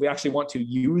important if we actually want to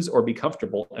use or be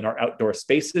comfortable in our outdoor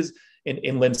spaces in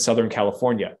inland Southern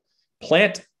California.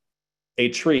 Plant a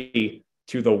tree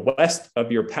to the west of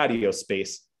your patio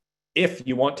space if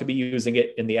you want to be using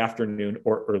it in the afternoon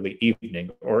or early evening,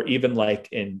 or even like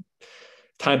in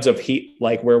times of heat,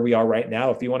 like where we are right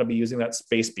now. If you want to be using that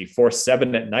space before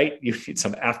 7 at night, you need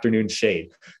some afternoon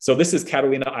shade. So this is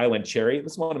Catalina Island cherry.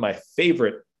 This is one of my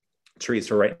favorite trees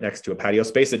for right next to a patio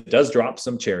space. It does drop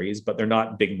some cherries, but they're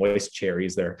not big moist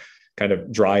cherries. They're kind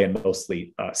of dry and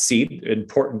mostly seed,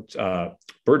 important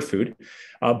bird food,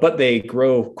 but they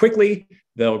grow quickly.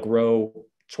 They'll grow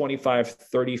 25,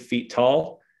 30 feet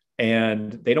tall,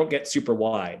 and they don't get super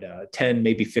wide, 10,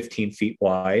 maybe 15 feet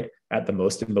wide at the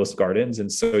most in most gardens. And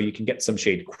so you can get some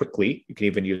shade quickly. You can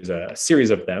even use a series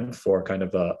of them for kind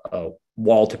of a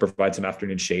wall to provide some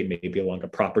afternoon shade, maybe along a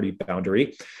property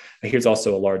boundary. Here's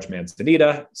also a large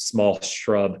manzanita, small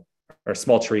shrub or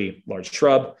small tree, large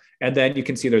shrub. And then you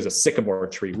can see there's a sycamore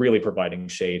tree really providing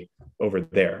shade over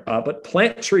there. But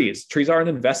plant trees. Trees are an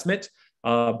investment,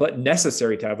 but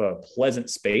necessary to have a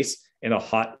pleasant space in a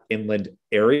hot inland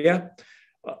area.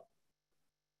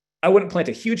 I wouldn't plant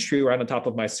a huge tree right on top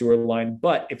of my sewer line,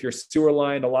 but if your sewer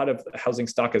line, a lot of housing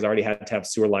stock has already had to have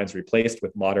sewer lines replaced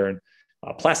with modern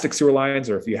plastic sewer lines,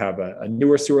 or if you have a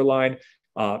newer sewer line,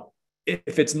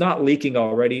 if it's not leaking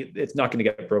already, it's not going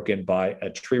to get broken by a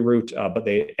tree root, but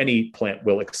any plant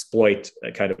will exploit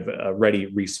a kind of a ready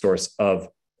resource of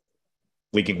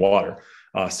leaking water.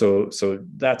 So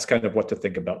that's kind of what to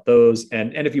think about those.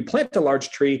 And if you plant a large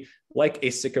tree like a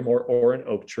sycamore or an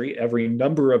oak tree, every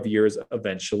number of years,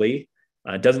 eventually,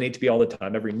 it doesn't need to be all the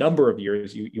time. Every number of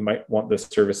years, you might want the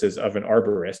services of an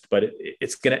arborist, but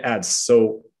it's going to add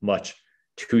so much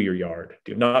to your yard.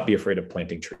 Do not be afraid of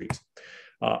planting trees.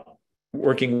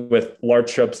 Working with large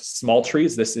shrubs, small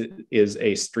trees. This is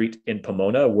a street in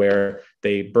Pomona where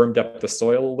they burned up the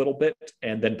soil a little bit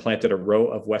and then planted a row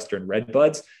of Western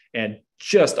redbuds. And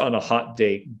just on a hot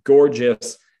day,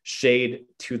 gorgeous shade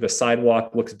to the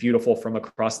sidewalk, looks beautiful from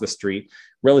across the street.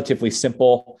 Relatively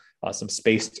simple, some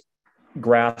spaced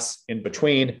grass in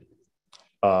between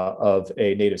of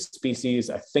a native species.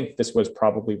 I think this was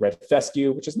probably red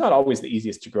fescue, which is not always the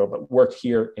easiest to grow, but work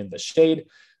here in the shade.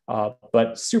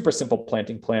 But super simple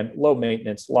planting plan, low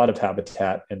maintenance, a lot of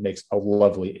habitat, and makes a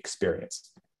lovely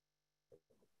experience.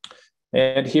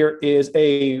 And here is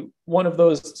one of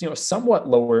those, somewhat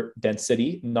lower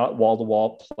density, not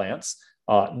wall-to-wall plants,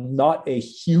 not a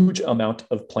huge amount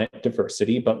of plant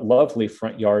diversity, but lovely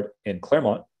front yard in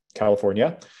Claremont,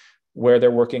 California, where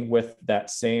they're working with that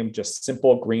same just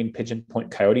simple green pigeon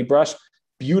point coyote brush.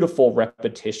 Beautiful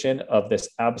repetition of this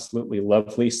absolutely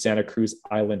lovely Santa Cruz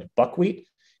Island buckwheat.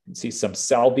 You can see some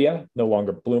salvia, no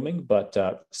longer blooming, but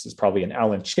this is probably an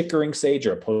Allen Chickering sage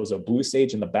or a Pozo blue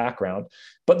sage in the background.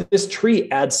 But this tree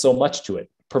adds so much to it,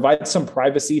 provides some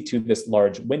privacy to this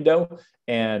large window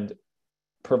and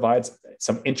provides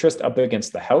some interest up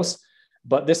against the house.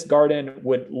 But this garden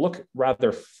would look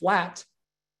rather flat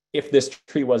if this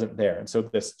tree wasn't there. And so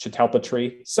this Catalpa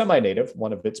tree, semi-native,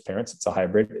 one of its parents, it's a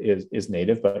hybrid, is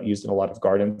native, but used in a lot of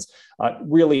gardens,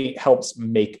 really helps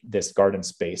make this garden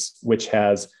space, which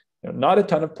has not a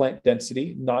ton of plant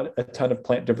density, not a ton of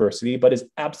plant diversity, but is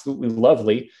absolutely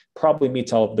lovely, probably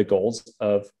meets all of the goals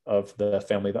of the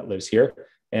family that lives here,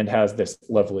 and has this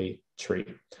lovely tree.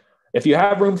 If you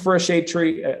have room for a shade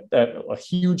tree, a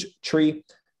huge tree,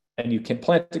 and you can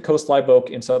plant a coast live oak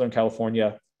in Southern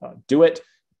California, do it.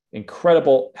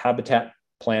 Incredible habitat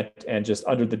plant, and just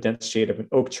under the dense shade of an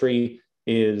oak tree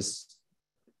is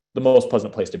the most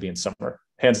pleasant place to be in summer,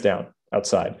 hands down,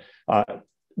 outside.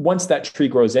 Once that tree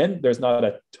grows in, there's not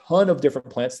a ton of different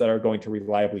plants that are going to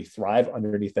reliably thrive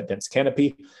underneath that dense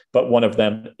canopy, but one of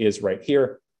them is right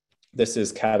here. This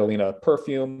is Catalina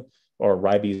perfume, or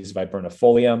Ribes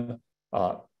viburnifolium.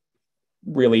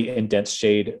 really in dense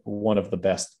shade, one of the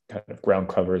best kind of ground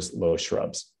covers, low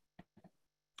shrubs.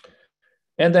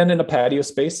 And then in a patio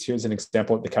space, here's an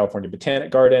example at the California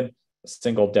Botanic Garden, a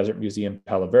single Desert Museum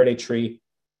Palo Verde tree,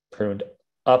 pruned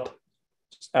up,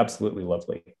 just absolutely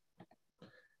lovely.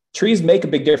 Trees make a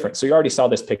big difference. So you already saw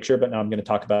this picture, but now I'm going to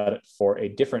talk about it for a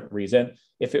different reason.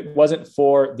 If it wasn't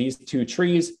for these two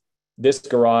trees, this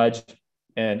garage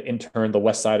and in turn the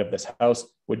west side of this house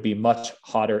would be much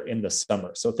hotter in the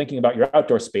summer. So thinking about your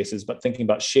outdoor spaces, but thinking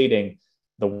about shading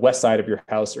the west side of your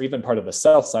house or even part of the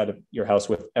south side of your house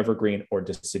with evergreen or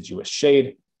deciduous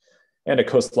shade, and a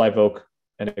coast live oak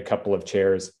and a couple of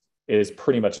chairs is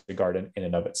pretty much the garden in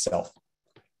and of itself.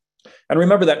 And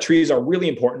remember that trees are really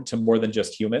important to more than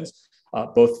just humans,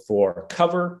 both for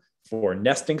cover, for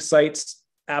nesting sites,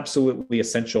 absolutely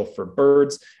essential for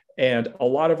birds. And a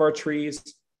lot of our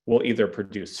trees will either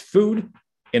produce food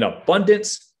in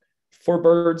abundance for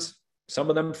birds, some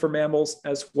of them for mammals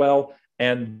as well,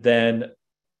 and then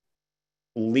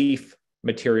leaf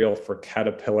material for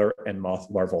caterpillar and moth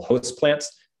larval host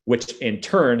plants, which in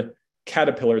turn,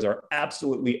 caterpillars are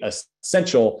absolutely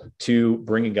essential to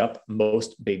bringing up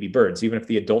most baby birds. Even if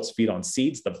the adults feed on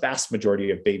seeds, the vast majority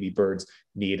of baby birds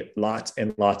need lots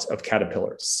and lots of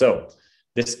caterpillars. So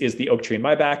this is the oak tree in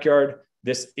my backyard.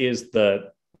 This is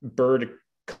the bird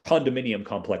condominium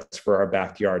complex for our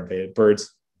backyard. The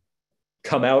birds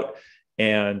come out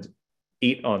and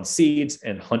eat on seeds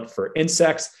and hunt for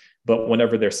insects. But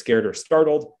whenever they're scared or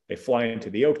startled, they fly into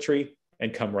the oak tree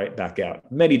and come right back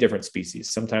out. Many different species.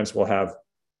 Sometimes we'll have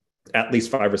at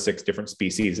least 5 or 6 different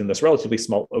species in this relatively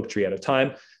small oak tree at a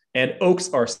time. And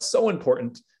oaks are so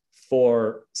important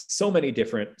for so many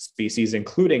different species,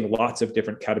 including lots of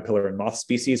different caterpillar and moth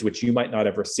species, which you might not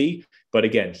ever see. But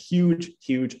again, huge,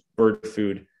 huge bird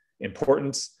food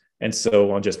importance. And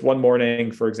so on just one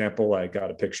morning, for example, I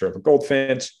got a picture of a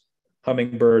goldfinch,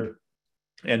 hummingbird,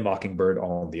 and mockingbird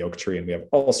all on the oak tree. And we have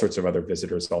all sorts of other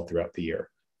visitors all throughout the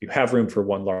year. You have room for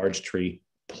one large tree,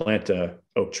 plant a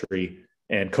oak tree,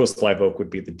 and coast live oak would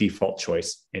be the default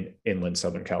choice in inland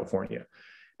Southern California.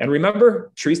 And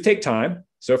remember, trees take time.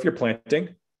 So if you're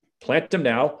planting, plant them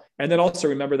now. And then also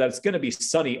remember that it's going to be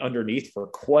sunny underneath for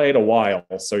quite a while.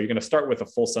 So you're going to start with a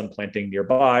full sun planting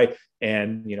nearby.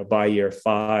 And by year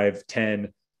 5,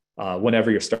 10, whenever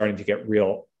you're starting to get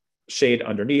real shade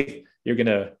underneath, you're going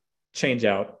to change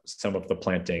out some of the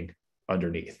planting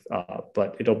underneath,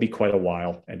 but it'll be quite a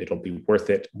while and it'll be worth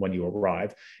it when you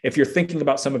arrive. If you're thinking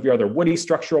about some of your other woody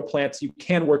structural plants, you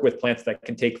can work with plants that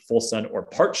can take full sun or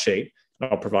part shade.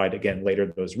 I'll provide again later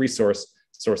those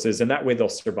sources, and that way they'll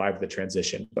survive the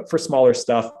transition. But for smaller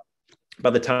stuff, by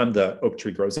the time the oak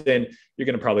tree grows in, you're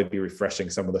going to probably be refreshing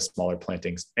some of the smaller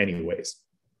plantings anyways.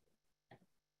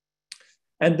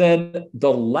 And then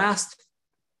the last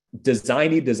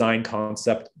design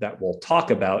concept that we'll talk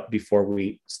about before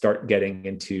we start getting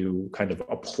into kind of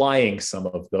applying some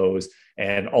of those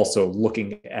and also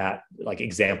looking at like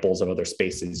examples of other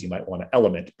spaces you might want to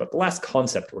element. But the last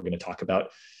concept we're going to talk about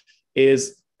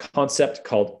is a concept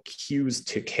called cues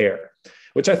to care,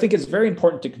 which I think is very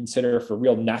important to consider for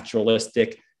real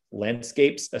naturalistic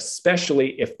landscapes,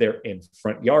 especially if they're in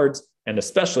front yards and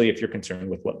especially if you're concerned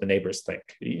with what the neighbors think.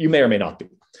 You may or may not be.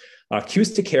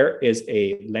 Cues to care is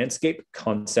a landscape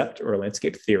concept or a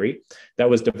landscape theory that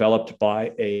was developed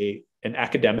by an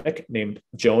academic named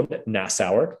Joan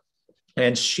Nassauer.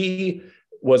 And she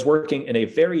was working in a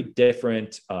very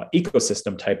different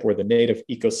ecosystem type where the native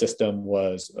ecosystem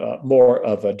was more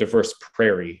of a diverse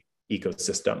prairie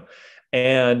ecosystem.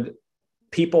 And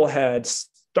people had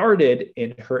started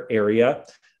in her area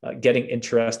getting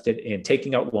interested in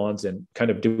taking out lawns and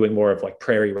kind of doing more of like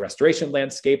prairie restoration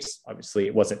landscapes. Obviously,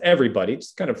 it wasn't everybody,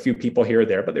 just kind of a few people here or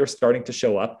there, but they were starting to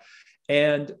show up.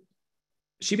 And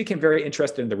she became very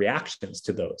interested in the reactions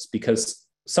to those because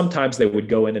sometimes they would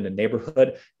go in a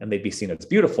neighborhood and they'd be seen as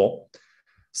beautiful.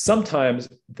 Sometimes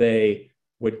they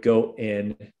would go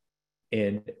in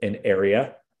an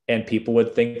area and people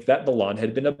would think that the lawn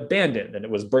had been abandoned and it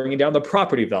was bringing down the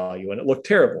property value and it looked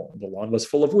terrible. The lawn was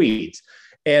full of weeds.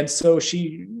 And so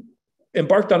she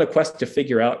embarked on a quest to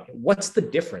figure out what's the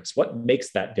difference, what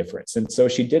makes that difference. And so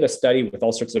she did a study with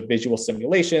all sorts of visual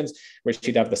simulations where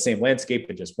she'd have the same landscape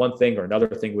and just one thing or another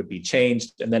thing would be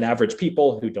changed. And then average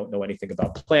people who don't know anything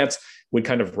about plants would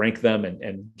kind of rank them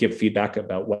and give feedback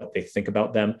about what they think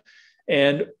about them.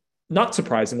 And not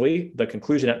surprisingly, the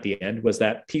conclusion at the end was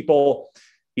that people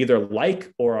either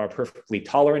like or are perfectly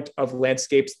tolerant of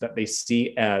landscapes that they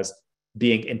see as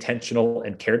being intentional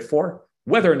and cared for,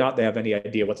 whether or not they have any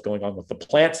idea what's going on with the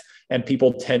plants. And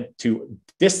people tend to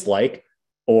dislike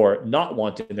or not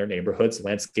want in their neighborhoods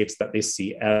landscapes that they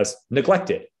see as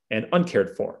neglected and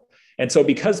uncared for. And so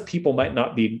because people might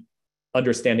not be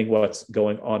understanding what's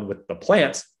going on with the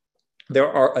plants, there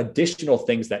are additional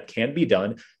things that can be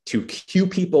done to cue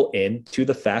people in to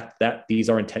the fact that these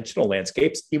are intentional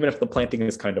landscapes, even if the planting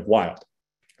is kind of wild.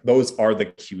 Those are the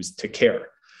cues to care.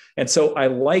 And so I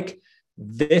like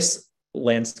this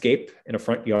landscape in a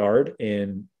front yard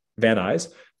in Van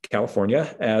Nuys,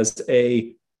 California, as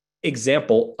a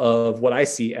example of what I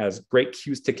see as great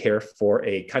cues to care for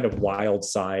a kind of wild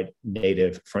side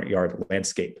native front yard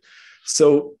landscape.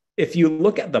 So if you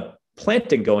look at the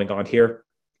planting going on here,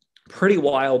 pretty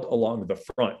wild along the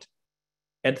front.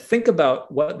 And think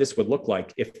about what this would look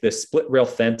like if this split rail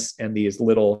fence and these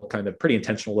little kind of pretty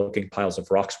intentional looking piles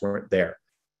of rocks weren't there.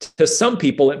 To some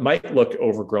people, it might look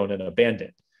overgrown and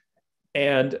abandoned.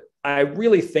 And I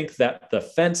really think that the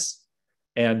fence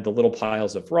and the little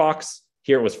piles of rocks,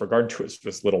 here it was for garden tools,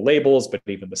 just little labels, but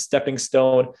even the stepping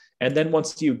stone. And then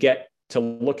once you get to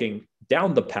looking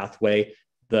down the pathway,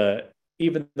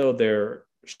 even though they're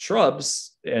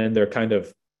shrubs and they're kind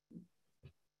of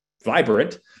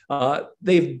vibrant,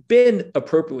 they've been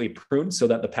appropriately pruned so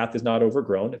that the path is not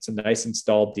overgrown. It's a nice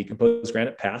installed decomposed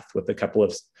granite path with a couple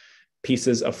of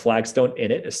pieces of flagstone in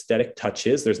it, aesthetic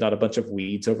touches. There's not a bunch of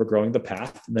weeds overgrowing the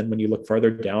path. And then when you look farther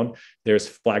down, there's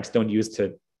flagstone used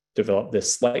to develop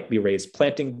this slightly raised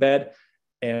planting bed.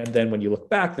 And then when you look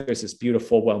back, there's this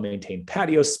beautiful, well-maintained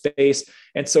patio space.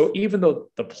 And so even though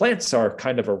the plants are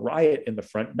kind of a riot in the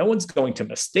front, no one's going to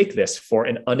mistake this for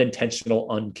an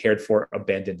unintentional, uncared for,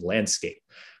 abandoned landscape.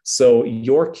 So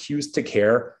your cues to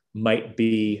care might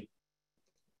be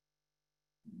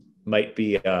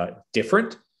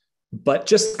different, but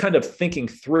just kind of thinking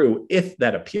through if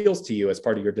that appeals to you as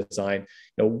part of your design,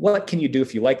 what can you do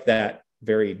if you like that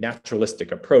very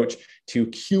naturalistic approach to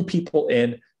cue people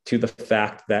in to the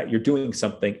fact that you're doing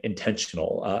something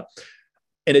intentional.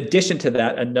 In addition to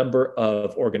that, a number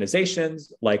of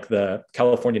organizations like the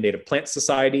California Native Plant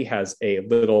Society has a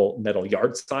little metal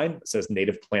yard sign that says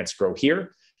native plants grow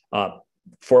here.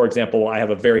 For example, I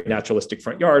have a very naturalistic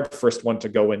front yard, first one to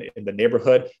go in the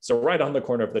neighborhood. So right on the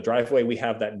corner of the driveway, we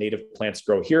have that native plants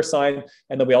grow here sign.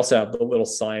 And then we also have the little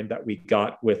sign that we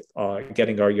got with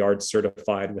getting our yard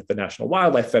certified with the National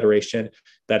Wildlife Federation.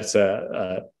 That's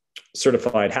a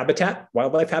certified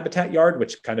wildlife habitat yard,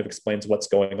 which kind of explains what's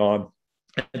going on.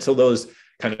 And so those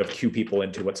kind of cue people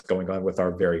into what's going on with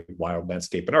our very wild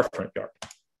landscape in our front yard.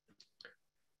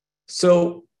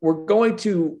 So we're going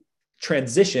to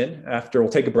transition after,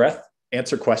 we'll take a breath,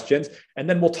 answer questions, and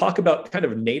then we'll talk about kind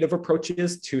of native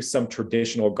approaches to some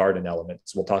traditional garden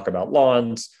elements. We'll talk about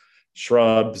lawns,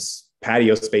 shrubs,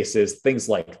 patio spaces, things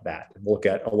like that. And we'll look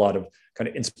at a lot of kind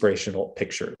of inspirational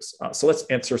pictures. So let's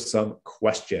answer some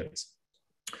questions.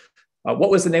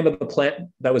 What was the name of the plant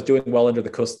that was doing well under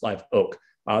the coast live oak?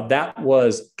 That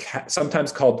was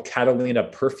sometimes called Catalina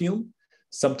perfume,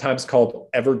 sometimes called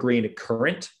evergreen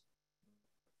currant.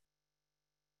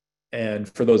 And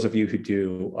for those of you who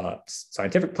do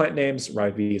scientific plant names,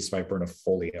 Ribes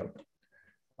viburnifolium.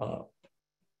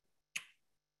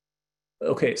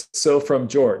 Okay, so from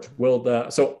George,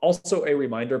 so also a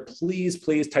reminder, please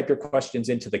type your questions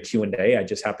into the Q&A. I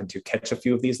just happened to catch a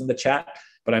few of these in the chat,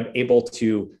 but I'm able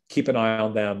to keep an eye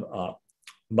on them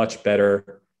much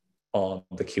better on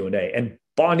the Q&A. And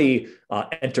Bonnie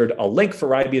entered a link for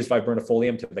Ribes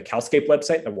viburnifolium to the Calscape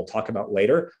website that we'll talk about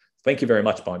later. Thank you very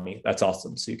much, Bonnie. That's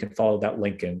awesome. So you can follow that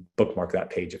link and bookmark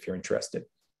that page if you're interested.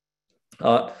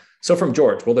 So from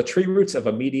George, will the tree roots of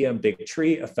a medium big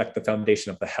tree affect the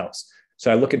foundation of the house?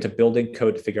 So I look into building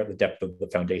code to figure out the depth of the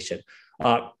foundation.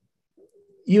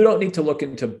 You don't need to look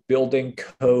into building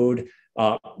code.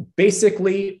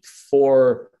 Basically,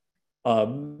 for a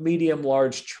medium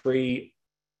large tree,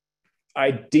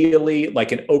 ideally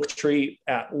like an oak tree,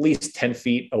 at least 10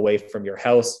 feet away from your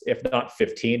house, if not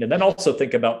 15. And then also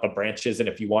think about the branches. And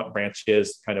if you want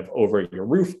branches kind of over your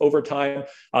roof over time.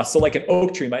 So like an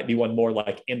oak tree might be one more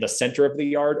like in the center of the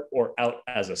yard or out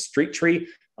as a street tree.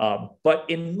 But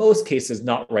in most cases,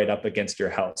 not right up against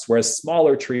your house. Whereas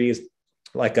smaller trees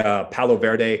like a Palo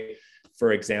Verde,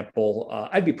 for example,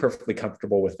 I'd be perfectly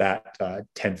comfortable with that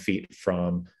 10 feet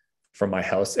from my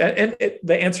house. And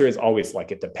the answer is always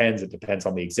like, it depends. It depends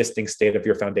on the existing state of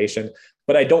your foundation,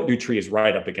 but I don't do trees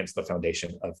right up against the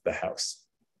foundation of the house.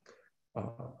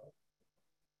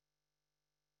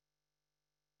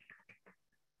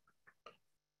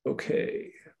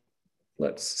 Okay,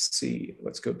 let's see.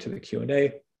 Let's go to the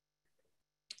Q&A.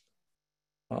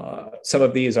 Some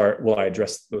of these will I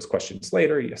address those questions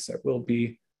later? Yes, I will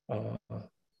be.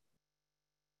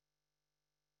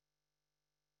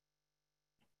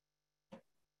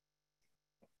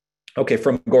 Okay,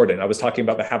 from Gordon, I was talking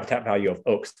about the habitat value of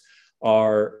oaks.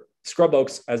 Are scrub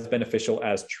oaks as beneficial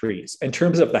as trees? In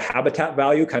terms of the habitat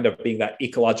value, kind of being that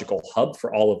ecological hub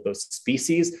for all of those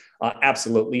species,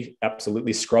 absolutely,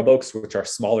 absolutely. Scrub oaks, which are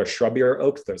smaller, shrubbier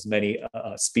oaks, there's many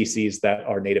species that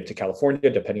are native to California,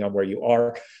 depending on where you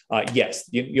are. Yes,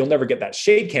 you'll never get that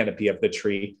shade canopy of the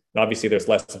tree. And obviously, there's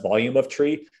less volume of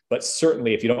tree, but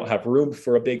certainly if you don't have room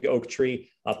for a big oak tree,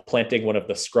 planting one of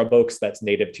the scrub oaks that's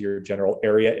native to your general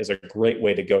area is a great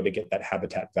way to go to get that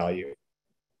habitat value.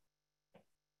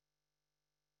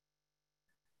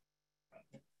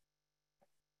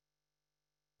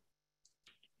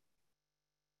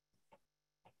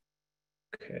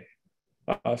 Okay.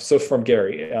 So from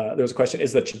Gary, there was a question,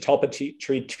 is the Catalpa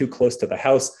tree too close to the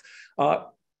house? Uh,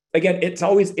 Again,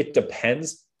 it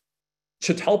depends.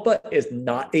 Catalpa is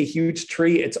not a huge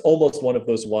tree. It's almost one of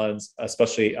those ones,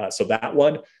 especially so that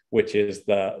one, which is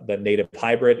the native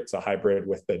hybrid. It's a hybrid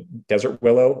with the desert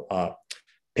willow,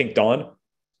 pink dawn.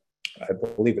 I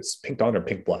believe it's pink dawn or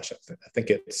pink blush. I think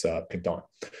it's pink dawn.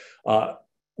 Uh,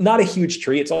 Not a huge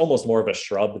tree. It's almost more of a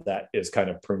shrub that is kind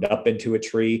of pruned up into a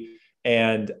tree,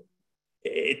 and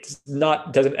it's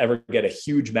not doesn't ever get a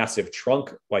huge massive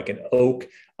trunk like an oak.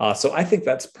 So I think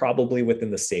that's probably within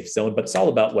the safe zone, but it's all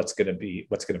about what's going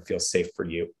to feel safe for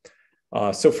you.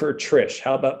 So for Trish,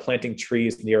 how about planting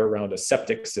trees near around a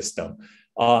septic system?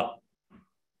 uh,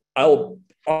 I'll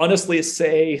honestly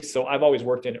say, so I've always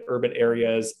worked in urban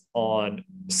areas on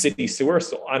city sewer,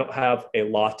 so I don't have a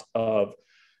lot of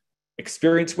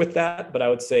experience with that, but I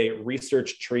would say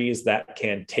research trees that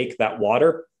can take that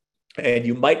water. And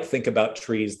you might think about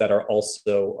trees that are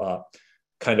also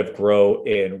kind of grow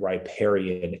in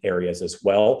riparian areas as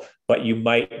well, but you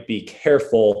might be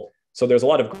careful. So there's a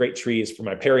lot of great trees from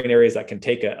riparian areas that can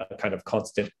take a kind of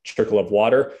constant trickle of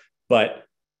water, but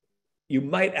you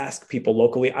might ask people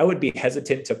locally. I would be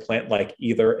hesitant to plant like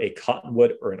either a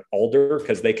cottonwood or an alder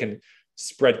because they can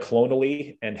spread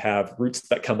clonally and have roots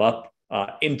that come up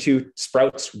into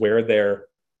sprouts where there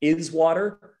is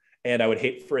water. And I would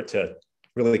hate for it to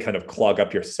really kind of clog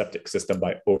up your septic system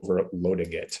by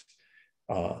overloading it.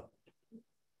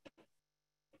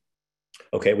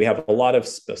 Okay, we have a lot of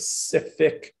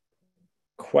specific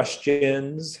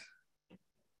questions,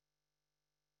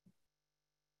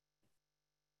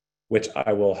 which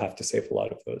I will have to save a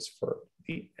lot of those for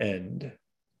the end.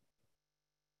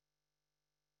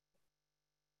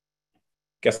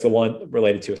 Guess the one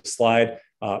related to a slide,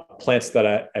 plants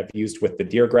that I've used with the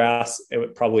deer grass, it was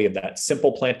probably in that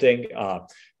simple planting.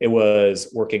 It was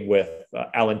working with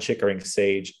Allen Chickering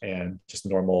sage and just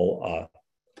normal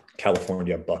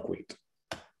California buckwheat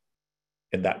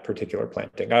in that particular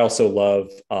planting. I also love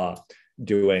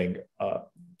doing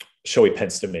showy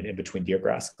penstemon in between deer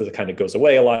grass because it kind of goes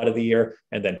away a lot of the year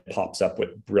and then pops up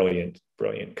with brilliant,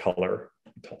 brilliant color,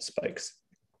 tall spikes.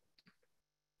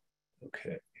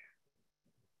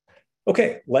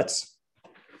 Okay, let's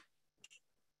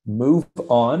move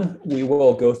on. We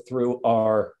will go through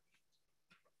our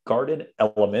garden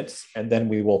elements and then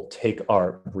we will take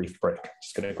our brief break.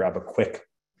 Just going to grab a quick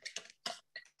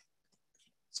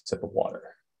sip of water.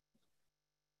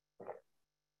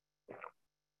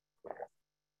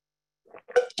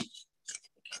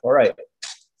 All right,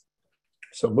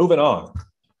 so moving on.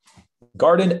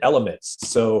 Garden elements,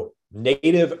 so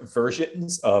native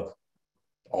versions of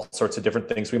all sorts of different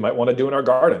things we might want to do in our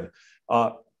garden.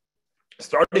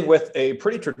 Starting with a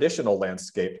pretty traditional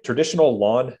landscape, traditional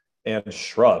lawn and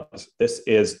shrubs. This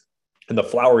is in the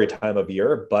flowery time of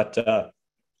year, but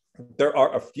there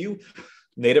are a few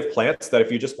native plants that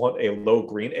if you just want a low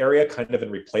green area, kind of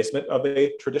in replacement of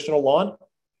a traditional lawn,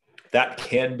 that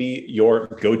can be your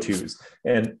go-tos.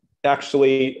 And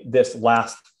actually this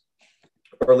last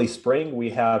early spring, we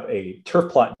have a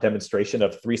turf plot demonstration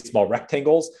of 3 small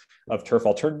rectangles of turf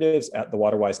alternatives at the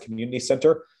Waterwise Community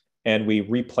Center. And we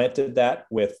replanted that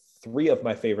with 3 of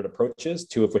my favorite approaches,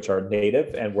 2 of which are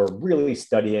native. And we're really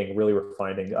studying, really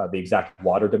refining the exact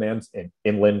water demands in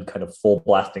inland, kind of full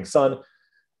blasting sun,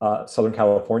 Southern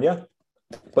California.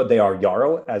 But they are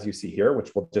yarrow, as you see here,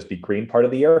 which will just be green part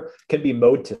of the year, can be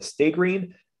mowed to stay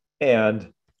green.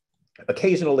 And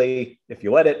occasionally, if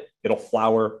you let it, it'll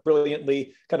flower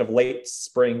brilliantly, kind of late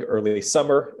spring, early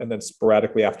summer, and then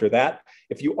sporadically after that.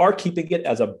 If you are keeping it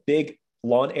as a big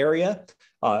lawn area,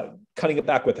 cutting it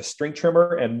back with a string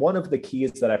trimmer. And one of the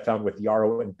keys that I found with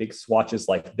yarrow and big swatches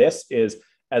like this is,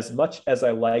 as much as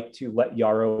I like to let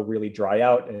yarrow really dry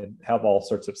out and have all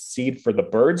sorts of seed for the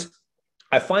birds,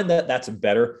 I find that that's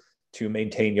better to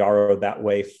maintain yarrow that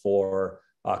way for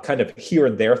kind of here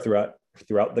and there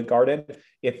throughout the garden.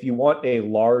 If you want a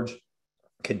large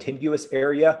contiguous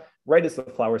area right as the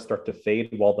flowers start to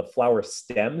fade. While the flower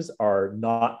stems are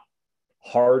not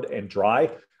hard and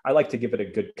dry, I like to give it a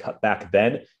good cut back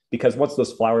then, because once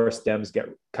those flower stems get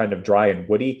kind of dry and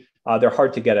woody, they're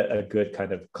hard to get a good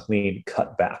kind of clean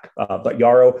cut back. But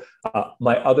yarrow,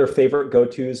 my other favorite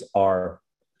go-tos are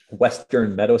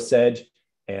Western meadow sedge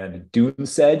and dune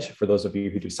sedge, for those of you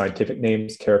who do scientific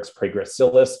names, Carex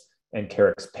praegracilis and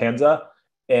Carex panza.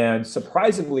 And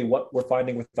surprisingly, what we're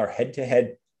finding with our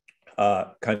head-to-head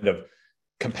kind of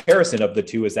comparison of the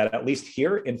two is that, at least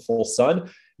here in full sun,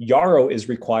 yarrow is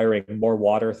requiring more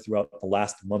water throughout the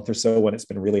last month or so when it's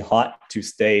been really hot to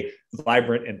stay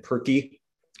vibrant and perky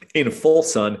in full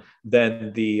sun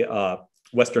than the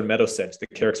Western meadow sedge, the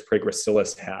Carex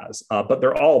praegracilis, has. But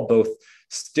they're all both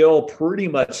still pretty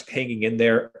much hanging in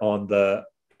there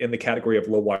in the category of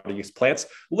low water use plants,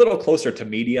 a little closer to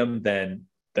medium than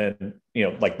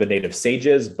like the native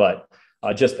sages, but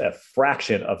just a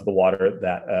fraction of the water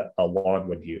that a lawn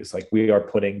would use. Like, we are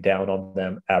putting down on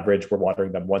them average, we're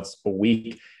watering them once a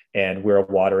week, and we're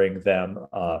watering them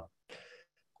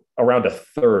around a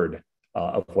third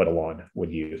of what a lawn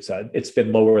would use. It's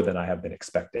been lower than I have been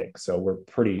expecting. So we're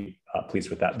pretty pleased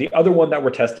with that. The other one that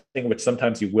we're testing, which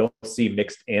sometimes you will see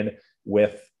mixed in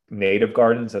with native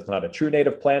gardens, that's not a true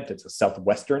native plant, it's a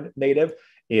Southwestern native,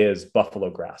 is buffalo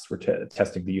grass. We're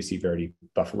testing the UC Verde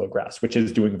buffalo grass, which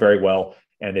is doing very well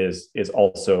and is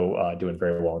also doing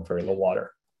very well in very low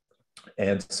water.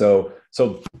 And so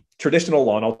traditional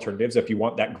lawn alternatives, if you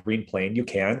want that green plane, you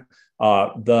can.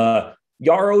 The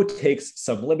yarrow takes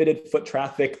some limited foot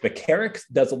traffic. The Carex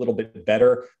does a little bit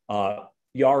better.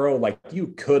 Yarrow, like, you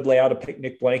could lay out a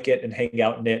picnic blanket and hang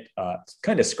out in it. It's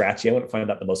kind of scratchy. I wouldn't find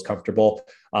that the most comfortable.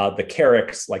 The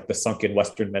Carex, like the sunken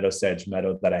Western meadow sedge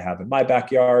meadow that I have in my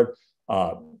backyard,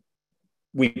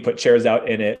 we put chairs out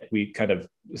in it. We kind of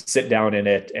sit down in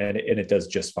it, and it does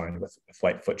just fine with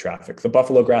light foot traffic. The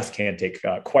buffalo grass can take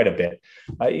quite a bit.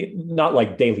 Not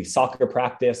like daily soccer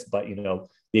practice, but,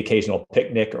 the occasional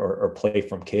picnic or play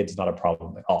from kids, not a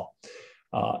problem at all.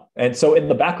 And so in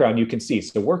the background, you can see,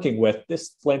 so working with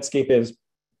this landscape is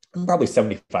probably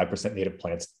 75% native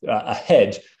plants, a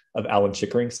hedge of Allen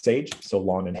Chickering sage, so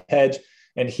lawn and hedge.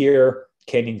 And here,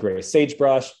 Canyon gray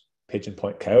sagebrush, pigeon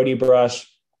point coyote brush.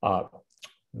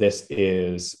 This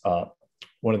is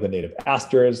one of the native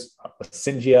asters,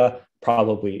 Lysingea,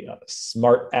 probably a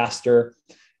smart aster,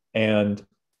 and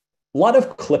a lot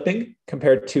of clipping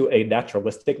compared to a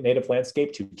naturalistic native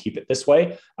landscape to keep it this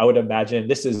way. I would imagine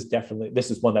this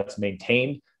is one that's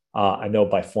maintained. I know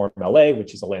by Form LA,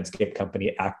 which is a landscape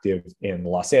company active in the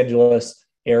Los Angeles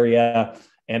area.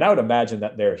 And I would imagine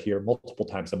that they're here multiple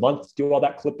times a month to do all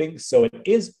that clipping. So it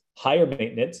is higher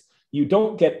maintenance. You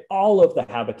don't get all of the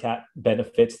habitat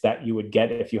benefits that you would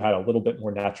get if you had a little bit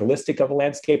more naturalistic of a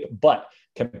landscape, but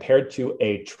compared to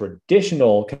a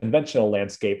traditional, conventional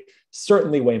landscape,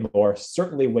 certainly way more,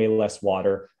 certainly way less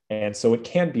water. And so it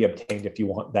can be obtained if you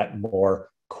want that more,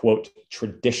 quote,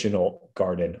 traditional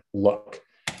garden look.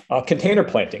 Container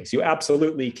plantings, you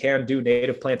absolutely can do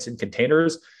native plants in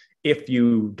containers if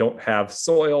you don't have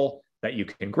soil that you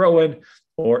can grow in,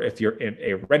 or if you're in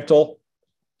a rental,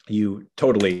 you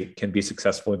totally can be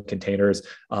successful in containers.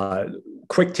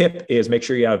 Quick tip is make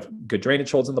sure you have good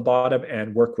drainage holes in the bottom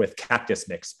and work with cactus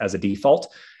mix as a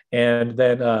default. And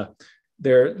then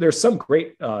there's some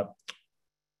great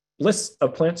lists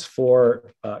of plants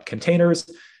for containers.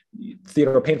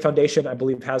 Theodore Payne Foundation, I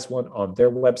believe, has one on their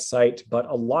website, but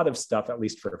a lot of stuff, at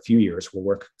least for a few years, will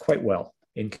work quite well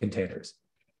in containers.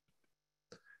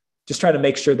 Just try to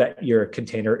make sure that your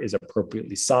container is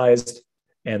appropriately sized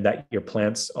and that your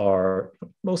plants are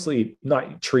mostly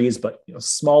not trees, but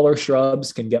smaller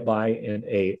shrubs can get by in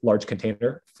a large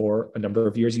container for a number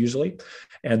of years usually.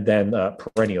 And then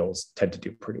perennials tend to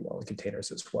do pretty well in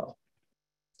containers as well.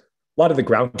 A lot of the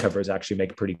ground covers actually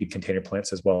make pretty good container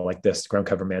plants as well, like this ground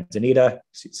cover manzanita.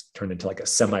 It's turned into like a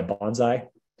semi-bonsai.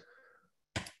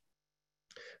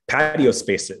 Patio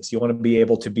spaces. You want to be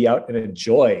able to be out and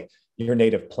enjoy your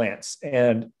native plants.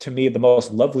 And to me, the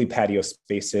most lovely patio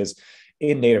spaces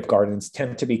in native gardens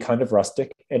tend to be kind of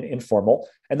rustic and informal.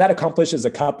 And that accomplishes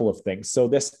a couple of things. So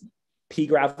this pea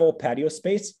gravel patio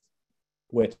space,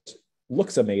 which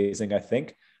looks amazing, I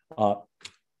think,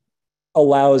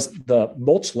 allows the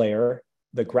mulch layer,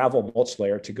 the gravel mulch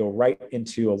layer, to go right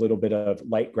into a little bit of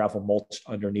light gravel mulch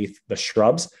underneath the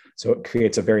shrubs. So it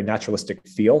creates a very naturalistic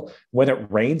feel. When it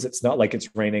rains, it's not like it's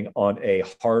raining on a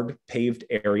hard paved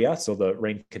area. So the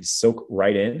rain can soak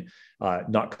right in,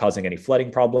 not causing any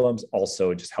flooding problems,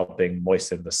 also just helping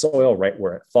moisten the soil right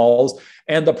where it falls.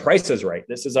 And the price is right.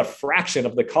 This is a fraction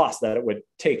of the cost that it would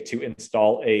take to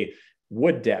install a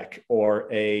wood deck or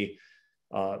a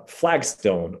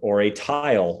flagstone or a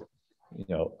tile,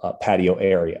 patio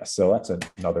area. So that's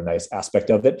another nice aspect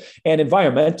of it. And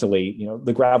environmentally,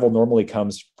 the gravel normally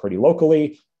comes pretty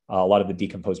locally. A lot of the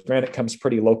decomposed granite comes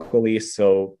pretty locally.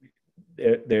 So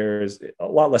there's a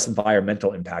lot less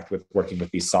environmental impact with working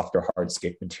with these softer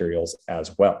hardscape materials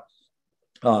as well.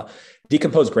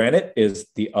 Decomposed granite is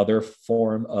the other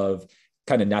form of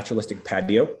kind of naturalistic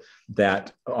patio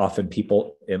that often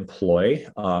people employ.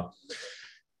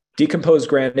 Decomposed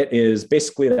granite is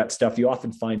basically that stuff. You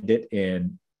often find it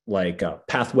in like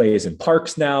pathways in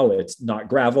parks now. It's not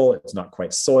gravel. It's not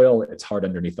quite soil. It's hard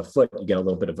underneath the foot. You get a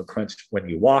little bit of a crunch when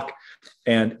you walk.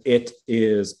 And it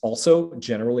is also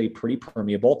generally pretty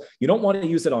permeable. You don't want to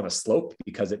use it on a slope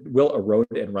because it will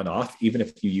erode and run off, even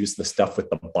if you use the stuff with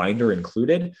the binder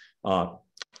included.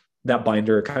 That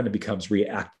binder kind of becomes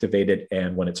reactivated.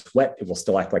 And when it's wet, it will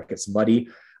still act like it's muddy.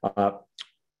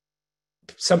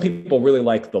 Some people really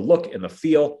like the look and the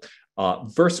feel.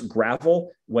 Versus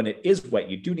gravel, when it is wet,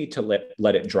 you do need to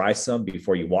let it dry some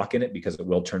before you walk in it because it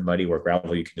will turn muddy, where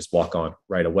gravel you can just walk on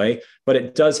right away. But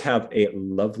it does have a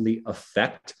lovely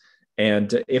effect.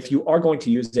 And if you are going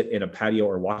to use it in a patio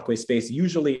or walkway space,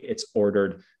 usually it's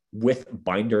ordered with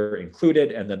binder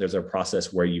included. And then there's a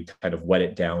process where you kind of wet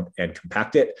it down and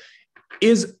compact it.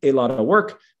 Is a lot of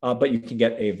work, but you can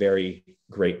get a very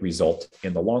great result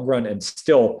in the long run, and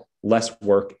still less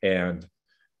work and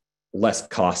less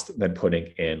cost than putting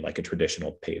in like a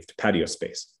traditional paved patio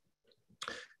space.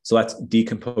 So that's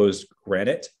decomposed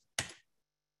granite.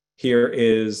 Here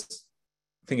is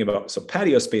thinking about, so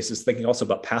patio spaces, thinking also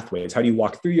about pathways. How do you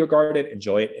walk through your garden,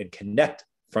 enjoy it, and connect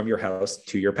from your house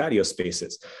to your patio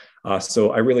spaces?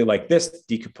 So I really like this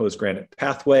decomposed granite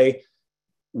pathway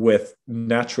with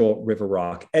natural river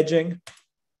rock edging.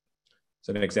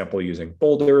 So an example using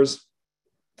boulders,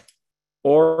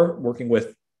 or working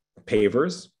with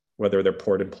pavers, whether they're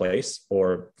poured in place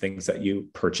or things that you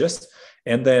purchased,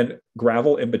 and then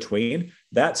gravel in between.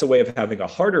 That's a way of having a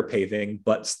harder paving,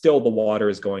 but still the water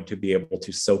is going to be able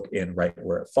to soak in right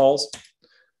where it falls.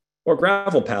 Or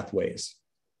gravel pathways,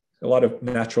 a lot of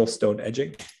natural stone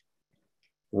edging.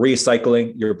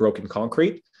 Recycling your broken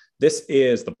concrete. This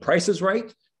is the price is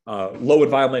right. Low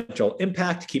environmental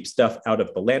impact, keep stuff out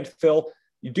of the landfill.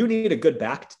 You do need a good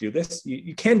back to do this.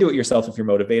 You can do it yourself if you're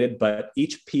motivated, but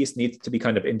each piece needs to be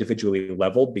kind of individually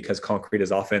leveled because concrete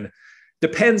is often,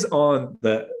 depends on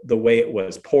the way it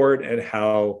was poured and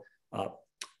how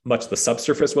much the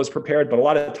subsurface was prepared. But a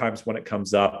lot of times when it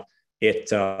comes up,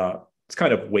 it's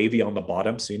kind of wavy on the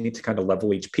bottom. So you need to kind of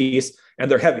level each piece,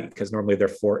 and they're heavy because normally they're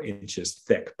 4 inches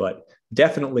thick, but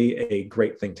definitely a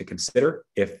great thing to consider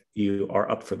if you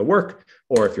are up for the work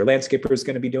or if your landscaper is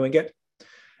going to be doing it.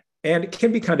 And it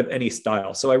can be kind of any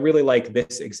style. So I really like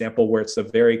this example where it's a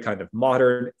very kind of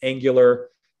modern, angular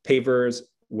pavers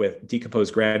with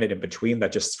decomposed granite in between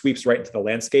that just sweeps right into the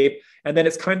landscape. And then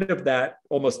it's kind of that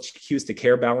almost cues to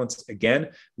care balance again,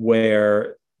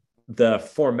 where the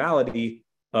formality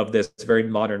of this very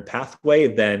modern pathway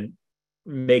then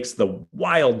makes the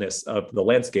wildness of the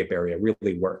landscape area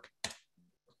really work.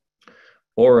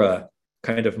 Or a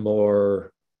kind of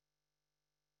more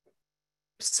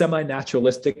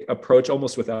semi-naturalistic approach,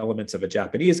 almost with elements of a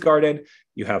Japanese garden.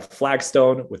 You have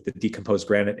flagstone with the decomposed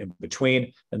granite in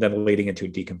between, and then leading into a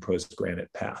decomposed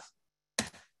granite path.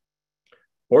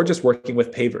 Or just working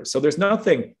with pavers. So there's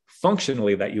nothing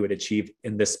functionally that you would achieve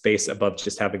in this space above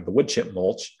just having the wood chip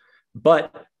mulch,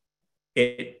 but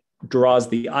it draws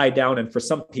the eye down. And for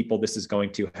some people, this is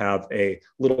going to have a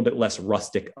little bit less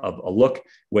rustic of a look,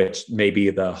 which maybe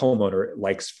the homeowner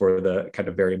likes for the kind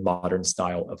of very modern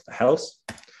style of the house.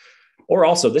 Or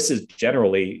also, this is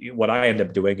generally what I end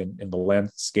up doing in the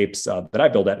landscapes that I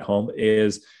build at home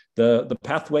is the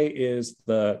pathway is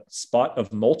the spot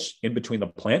of mulch in between the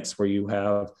plants where you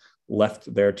have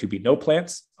left there to be no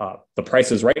plants. The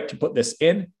price is right to put this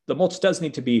in. The mulch does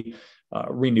need to be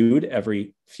renewed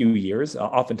every few years.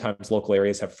 Oftentimes local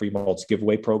areas have free mulch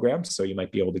giveaway programs, so you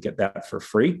might be able to get that for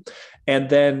free. And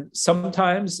then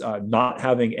sometimes not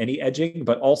having any edging,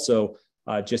 but also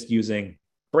just using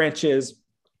branches,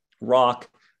 rock,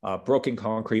 broken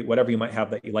concrete, whatever you might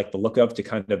have that you like the look of to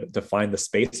kind of define the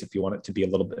space if you want it to be a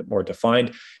little bit more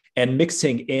defined. And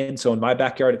mixing in, so in my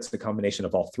backyard, it's the combination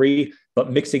of all three, but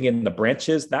mixing in the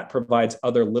branches, that provides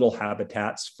other little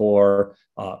habitats for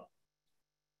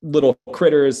little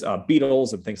critters,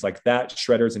 beetles and things like that,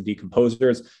 shredders and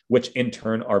decomposers, which in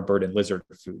turn are bird and lizard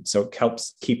food. So it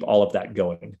helps keep all of that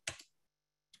going.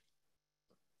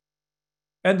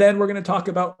 And then we're going to talk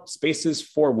about spaces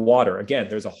for water. Again,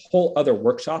 there's a whole other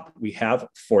workshop we have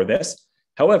for this.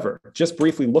 However, just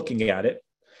briefly looking at it,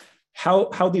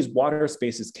 how these water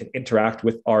spaces can interact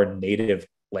with our native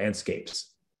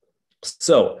landscapes.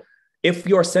 So if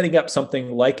you're setting up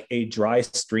something like a dry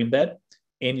stream bed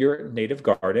in your native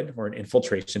garden or an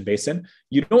infiltration basin,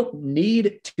 you don't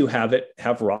need to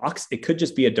have rocks. It could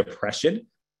just be a depression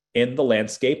in the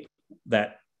landscape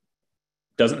that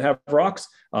doesn't have rocks.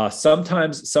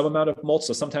 Sometimes some amount of mulch.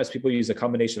 So sometimes people use a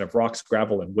combination of rocks,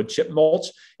 gravel, and wood chip mulch.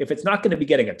 If it's not going to be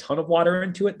getting a ton of water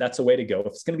into it, that's a way to go. If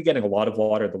it's going to be getting a lot of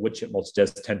water, the wood chip mulch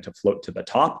does tend to float to the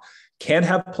top. Can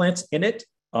have plants in it.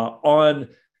 On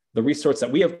the resource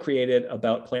that we have created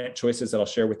about plant choices that I'll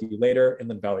share with you later,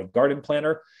 Inland Valley Garden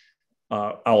Planner,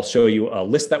 I'll show you a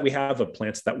list that we have of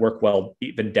plants that work well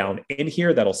even down in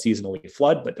here that'll seasonally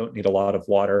flood, but don't need a lot of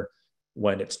water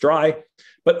when it's dry.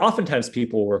 But oftentimes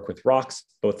people work with rocks,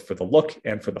 both for the look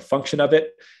and for the function of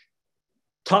it.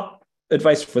 Top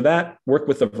advice for that, work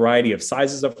with a variety of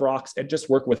sizes of rocks and just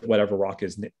work with whatever rock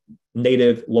is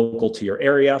native, local to your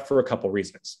area for a couple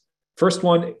reasons. First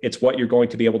one, it's what you're going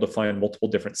to be able to find multiple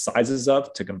different sizes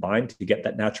of to combine to get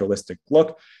that naturalistic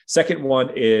look. Second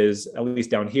one is, at least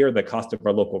down here, the cost of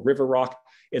our local river rock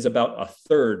is about a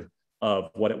third of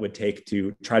what it would take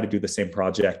to try to do the same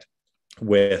project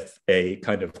with a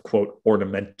kind of quote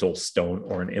ornamental stone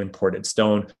or an imported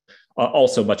stone.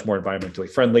 Also much more environmentally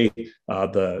friendly.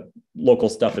 The local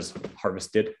stuff is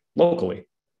harvested locally.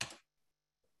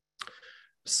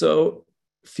 So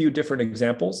a few different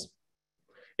examples.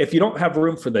 If you don't have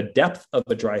room for the depth of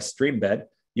a dry stream bed,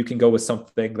 you can go with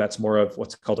something that's more of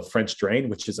what's called a French drain,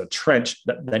 which is a trench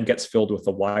that then gets filled with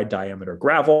a wide diameter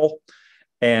gravel,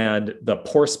 and the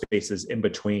pore spaces in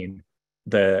between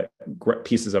the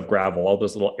pieces of gravel, all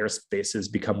those little air spaces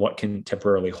become what can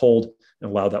temporarily hold and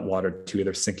allow that water to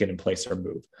either sink in place or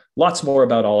move. Lots more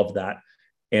about all of that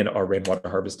in our Rainwater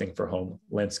Harvesting for Home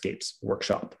Landscapes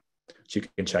workshop, which you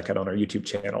can check out on our YouTube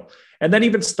channel. And then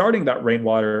even starting that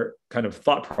rainwater kind of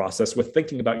thought process with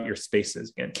thinking about your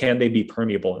spaces and can they be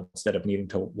permeable instead of needing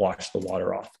to wash the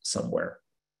water off somewhere.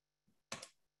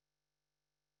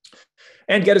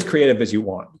 And get as creative as you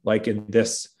want, like in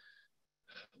this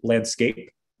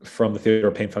landscape from the Theodore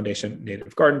Payne Foundation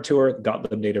Native Garden Tour,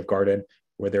 Gottlieb Native Garden,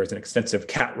 where there's an extensive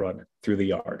cat run through the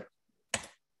yard.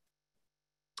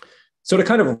 So to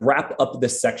kind of wrap up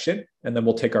this section, and then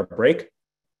we'll take our break,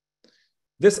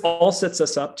 this all sets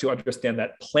us up to understand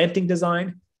that planting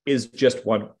design is just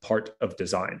one part of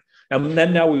design. And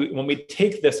then now when we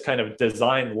take this kind of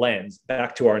design lens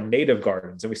back to our native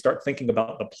gardens and we start thinking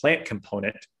about the plant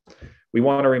component, we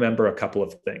want to remember a couple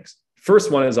of things.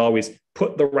 First one is always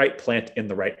put the right plant in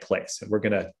the right place. And we're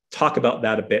going to talk about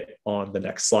that a bit on the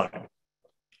next slide.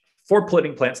 For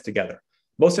putting plants together,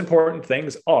 most important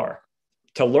things are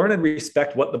to learn and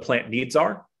respect what the plant needs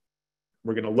are.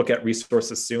 We're going to look at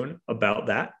resources soon about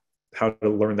that, how to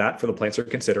learn that for the plants you're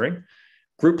considering.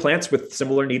 Group plants with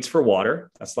similar needs for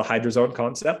water. That's the hydrozone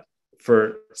concept.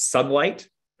 For sunlight,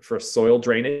 for soil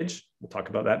drainage. We'll talk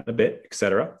about that in a bit, et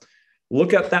cetera.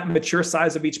 Look at that mature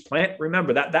size of each plant.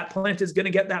 Remember that plant is going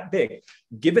to get that big.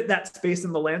 Give it that space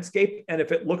in the landscape. And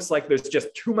if it looks like there's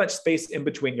just too much space in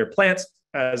between your plants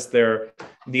as they're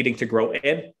needing to grow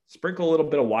in, sprinkle a little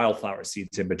bit of wildflower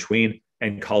seeds in between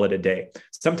and call it a day.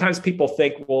 Sometimes people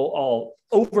think, well,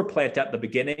 I'll overplant at the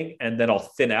beginning and then I'll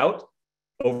thin out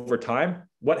over time.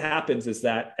 What happens is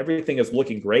that everything is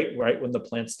looking great right when the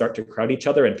plants start to crowd each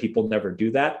other, and people never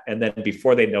do that. And then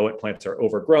before they know it, plants are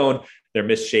overgrown, they're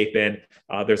misshapen.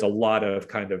 There's a lot of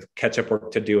kind of catch-up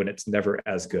work to do, and it's never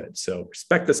as good. So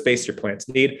respect the space your plants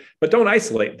need, but don't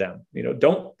isolate them.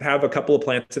 Don't have a couple of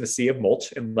plants in a sea of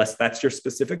mulch unless that's your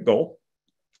specific goal.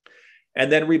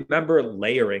 And then remember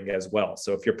layering as well.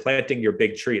 So if you're planting your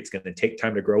big tree, it's going to take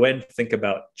time to grow in. Think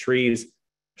about trees,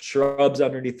 shrubs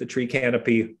underneath the tree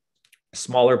canopy,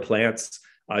 smaller plants.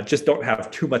 Just don't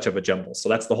have too much of a jumble. So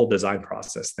that's the whole design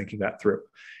process, thinking that through.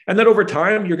 And then over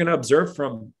time, you're going to observe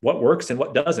from what works and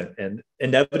what doesn't. And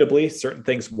inevitably, certain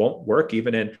things won't work,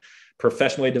 even in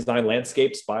professionally designed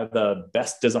landscapes by the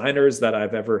best designers that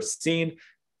I've ever seen.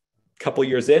 A couple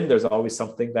years in, there's always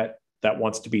something that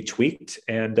wants to be tweaked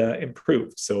and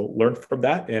improved. So learn from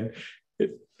that and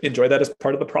enjoy that as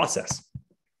part of the process.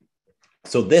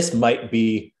 So this might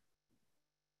be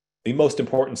the most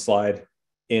important slide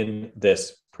in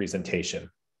this presentation.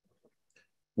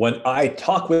 When I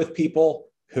talk with people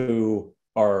who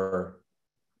are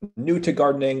new to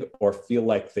gardening or feel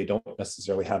like they don't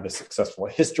necessarily have a successful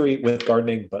history with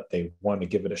gardening, but they want to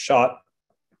give it a shot,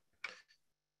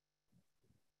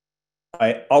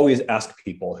 I always ask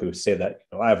people who say that,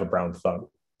 I have a brown thumb.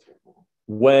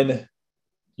 When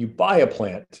you buy a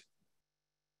plant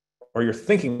or you're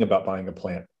thinking about buying a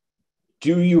plant,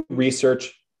 do you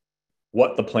research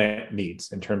what the plant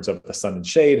needs in terms of the sun and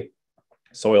shade,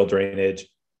 soil drainage,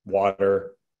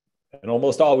 water. And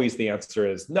almost always the answer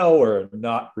is no or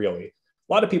not really.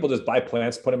 A lot of people just buy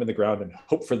plants, put them in the ground, and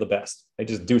hope for the best. They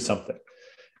just do something.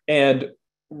 And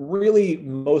really,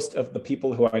 most of the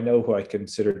people who I know who I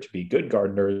consider to be good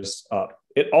gardeners,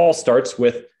 it all starts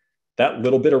with that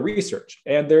little bit of research.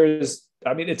 And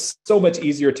it's so much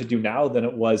easier to do now than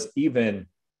it was even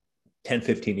 10,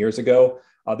 15 years ago.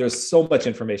 There's so much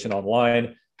information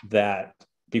online that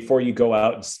before you go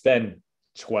out and spend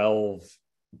 $12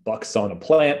 on a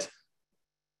plant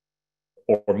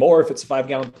or more, if it's a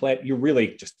 5-gallon plant, you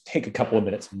really just take a couple of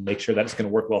minutes and make sure that it's going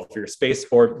to work well for your space,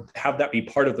 or have that be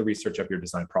part of the research of your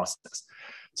design process.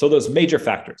 So those major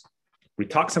factors, we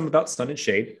talked some about sun and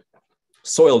shade,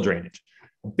 soil drainage.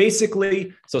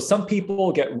 Basically, so some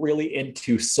people get really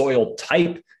into soil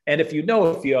type. And if you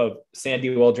have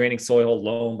sandy, well draining soil,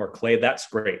 loam, or clay, that's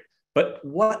great. But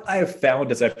what I've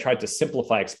found as I've tried to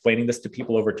simplify explaining this to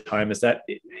people over time is that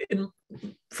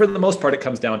for the most part, it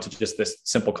comes down to just this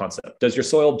simple concept. Does your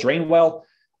soil drain well,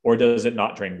 or does it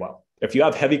not drain well? If you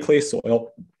have heavy clay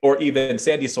soil or even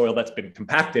sandy soil that's been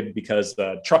compacted because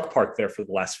the truck parked there for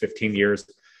the last 15 years,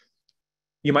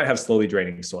 you might have slowly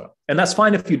draining soil. And that's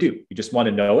fine if you do. You just want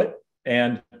to know it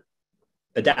and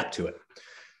adapt to it.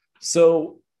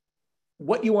 So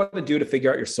what you want to do to figure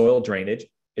out your soil drainage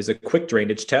is a quick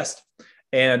drainage test.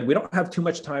 And we don't have too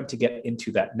much time to get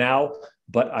into that now,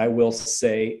 but I will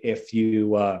say if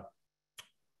you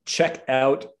check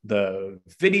out the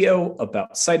video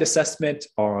about site assessment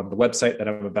on the website that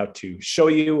I'm about to show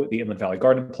you, the Inland Valley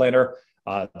Garden Planner,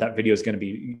 that video is going to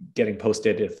be getting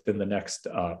posted within the next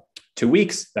 2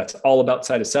 weeks. That's all about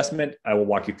site assessment. I will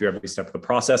walk you through every step of the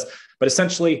process, but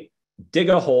essentially dig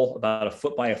a hole about 1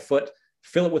 foot by 1 foot,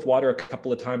 fill it with water a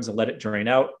couple of times and let it drain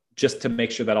out, just to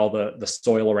make sure that all the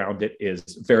soil around it is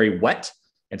very wet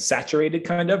and saturated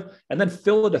kind of, and then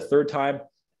fill it a 3rd time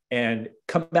and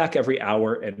come back every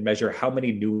hour and measure how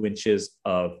many new inches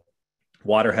of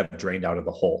water have drained out of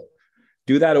the hole.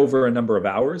 Do that over a number of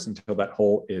hours until that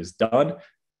hole is done.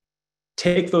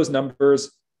 Take those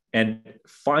numbers and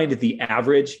find the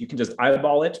average. You can just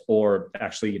eyeball it or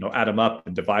actually, add them up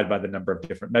and divide by the number of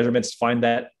different measurements. Find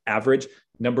that average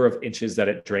number of inches that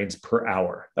it drains per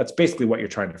hour. That's basically what you're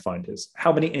trying to find, is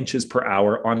how many inches per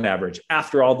hour on average,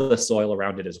 after all the soil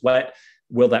around it is wet,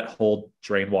 will that hole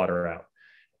drain water out.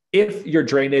 If your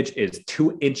drainage is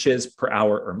 2 inches per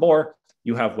hour or more,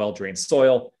 you have well-drained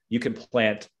soil. You can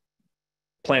plant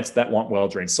plants that want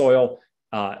well-drained soil,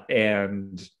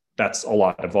 and that's a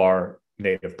lot of our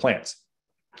native plants.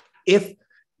 If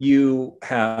you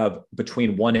have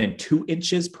between 1 and 2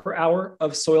 inches per hour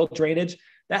of soil drainage,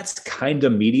 that's kind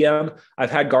of medium.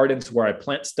 I've had gardens where I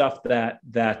plant stuff that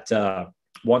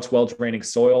wants well-draining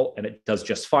soil and it does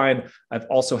just fine. I've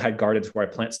also had gardens where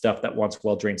I plant stuff that wants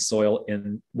well-drained soil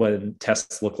when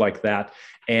tests look like that,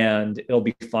 and it'll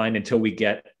be fine until we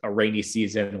get a rainy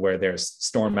season where there's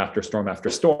storm after storm after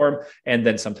storm, and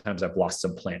then sometimes I've lost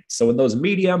some plants. So in those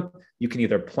medium, you can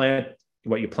either plant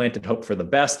what you plant and hope for the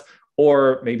best,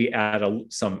 or maybe add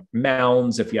some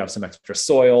mounds if you have some extra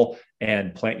soil,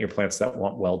 and plant your plants that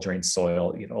want well-drained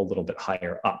soil, a little bit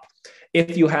higher up.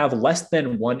 If you have less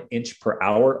than 1 inch per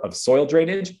hour of soil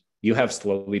drainage, you have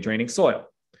slowly draining soil.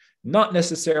 Not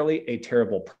necessarily a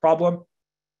terrible problem.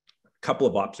 A couple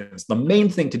of options. The main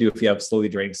thing to do if you have slowly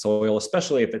draining soil,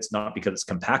 especially if it's not because it's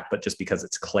compact, but just because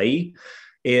it's clay,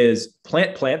 is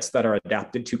plant plants that are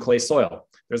adapted to clay soil.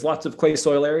 There's lots of clay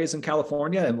soil areas in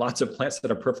California and lots of plants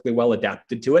that are perfectly well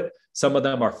adapted to it. Some of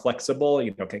them are flexible,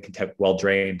 can take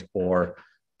well-drained or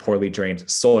poorly drained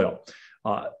soil.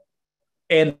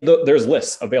 And there's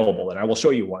lists available, and I will show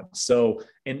you one. So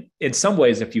in some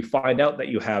ways, if you find out that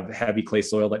you have heavy clay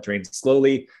soil that drains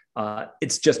slowly,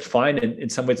 it's just fine. And in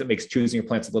some ways, it makes choosing your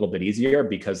plants a little bit easier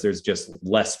because there's just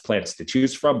less plants to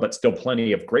choose from, but still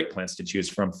plenty of great plants to choose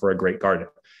from for a great garden.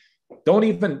 Don't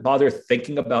even bother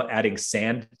thinking about adding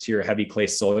sand to your heavy clay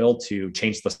soil to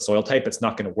change the soil type. It's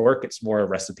not going to work. It's more a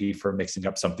recipe for mixing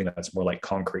up something that's more like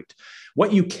concrete.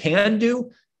 What you can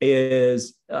do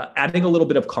is adding a little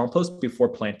bit of compost before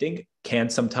planting can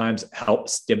sometimes help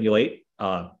stimulate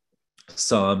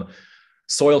some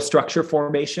soil structure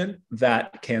formation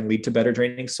that can lead to better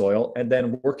draining soil. And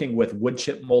then working with wood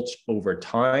chip mulch over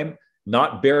time,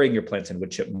 not burying your plants in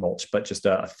wood chip mulch, but just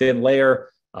a thin layer,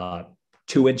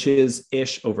 2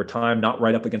 inches-ish over time, not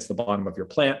right up against the bottom of your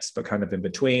plants, but kind of in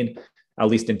between, at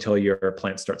least until your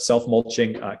plants start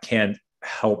self-mulching, can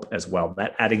help as well.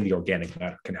 That adding the organic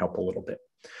matter can help a little bit.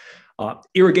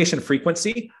 Irrigation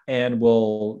frequency, and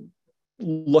we'll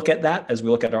look at that as we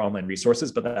look at our online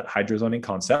resources, but that hydrozoning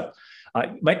concept.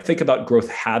 You might think about growth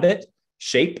habit.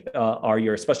 Shape,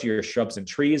 especially your shrubs and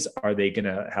trees, are they going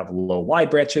to have low wide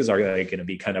branches? Are they going to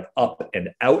be kind of up and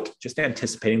out? Just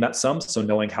anticipating that some, so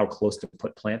knowing how close to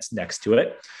put plants next to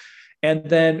it. And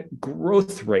then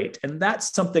growth rate. And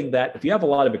that's something that if you have a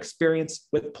lot of experience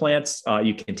with plants,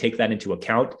 you can take that into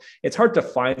account. It's hard to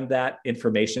find that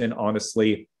information,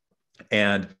 honestly,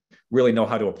 and really know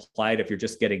how to apply it if you're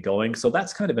just getting going. So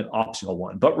that's kind of an optional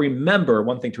one. But remember,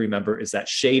 one thing to remember is that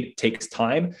shade takes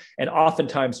time. And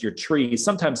oftentimes your trees,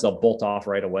 sometimes they'll bolt off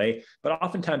right away, but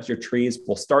oftentimes your trees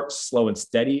will start slow and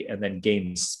steady and then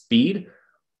gain speed.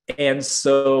 And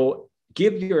so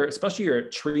especially your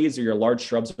trees or your large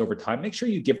shrubs over time, make sure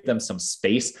you give them some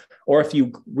space. Or if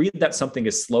you read that something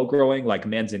is slow growing, like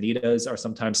manzanitas are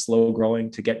sometimes slow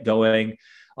growing to get going,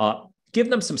 give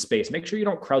them some space. Make sure you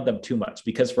don't crowd them too much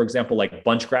because, for example, like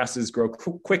bunch grasses grow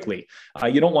quickly.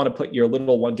 You don't want to put your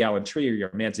little 1 gallon tree or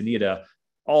your manzanita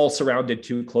all surrounded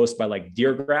too close by like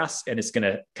deer grass, and it's going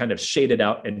to kind of shade it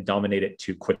out and dominate it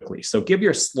too quickly. So give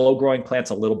your slow growing plants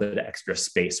a little bit of extra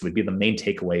space would be the main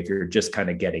takeaway if you're just kind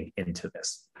of getting into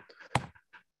this.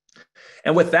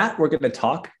 And with that, we're going to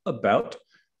talk about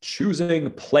choosing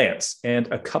plants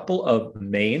and a couple of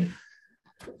main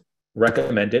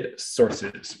recommended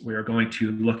sources. We are going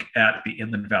to look at the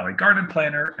Inland Valley Garden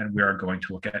Planner, and we are going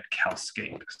to look at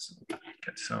CalScape.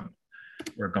 So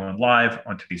we're going live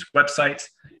onto these websites.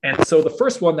 And so the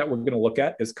first one that we're going to look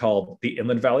at is called the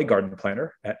Inland Valley Garden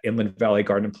Planner at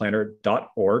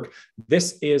inlandvalleygardenplanner.org.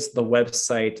 This is the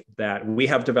website that we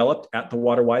have developed at the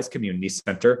Waterwise Community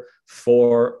Center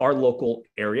for our local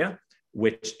area,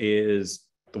 which is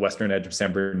the western edge of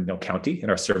San Bernardino County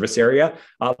in our service area.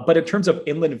 But in terms of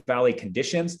Inland Valley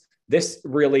conditions, this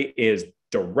really is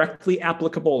directly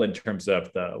applicable in terms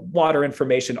of the water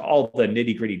information, all the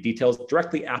nitty gritty details,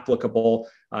 directly applicable.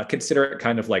 Consider it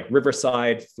kind of like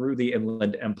Riverside through the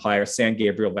Inland Empire, San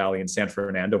Gabriel Valley and San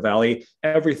Fernando Valley.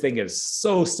 Everything is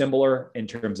so similar in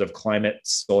terms of climate,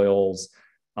 soils,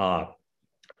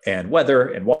 and weather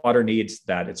and water needs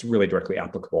that it's really directly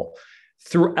applicable.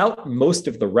 Throughout most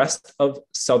of the rest of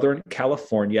Southern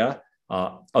California,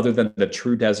 other than the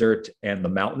true desert and the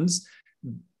mountains,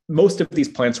 most of these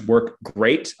plants work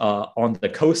great. On the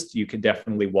coast, you can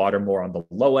definitely water more on the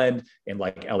low end. In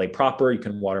like LA proper, you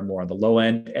can water more on the low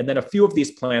end. And then a few of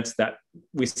these plants that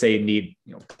we say need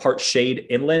part shade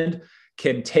inland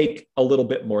can take a little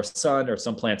bit more sun, or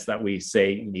some plants that we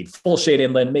say need full shade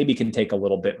inland maybe can take a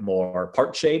little bit more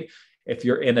part shade if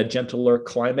you're in a gentler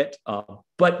climate.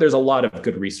 But there's a lot of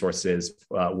good resources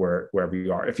wherever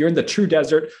you are. If you're in the true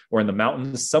desert or in the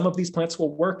mountains, some of these plants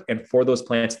will work. And for those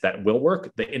plants that will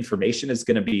work, the information is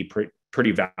going to be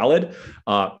pretty valid.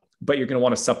 But you're going to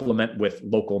want to supplement with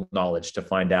local knowledge to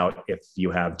find out if you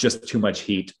have just too much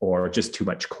heat or just too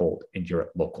much cold in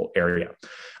your local area.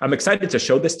 I'm excited to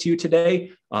show this to you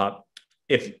today.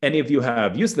 If any of you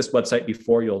have used this website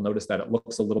before, you'll notice that it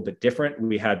looks a little bit different.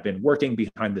 We had been working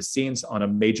behind the scenes on a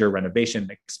major renovation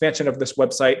and expansion of this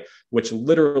website, which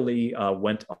literally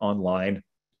went online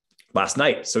last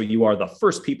night. So you are the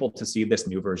first people to see this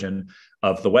new version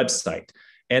of the website.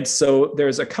 And so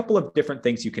there's a couple of different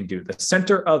things you can do. The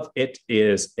center of it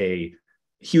is a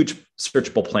huge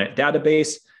searchable plant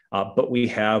database, but we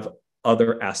have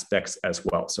other aspects as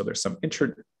well. So there's some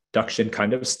introduction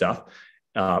kind of stuff.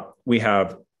 We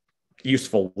have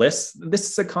useful lists. This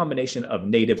is a combination of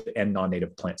native and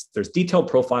non-native plants. There's detailed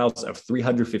profiles of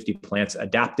 350 plants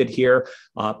adapted here.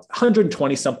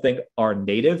 120 something are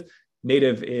native.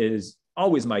 Native is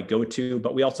always my go-to,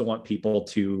 but we also want people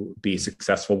to be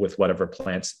successful with whatever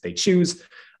plants they choose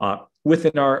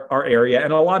within our area.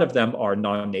 And a lot of them are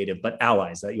non-native, but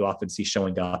allies that you often see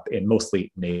showing up in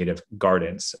mostly native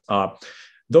gardens.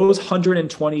 Those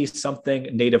 120 something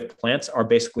native plants are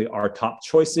basically our top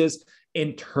choices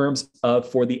in terms of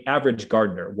for the average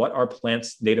gardener. What are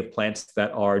plants, native plants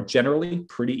that are generally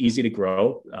pretty easy to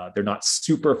grow? They're not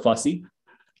super fussy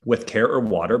with care or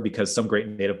water, because some great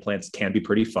native plants can be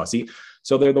pretty fussy.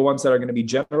 So they're the ones that are going to be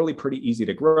generally pretty easy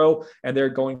to grow, and they're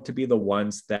going to be the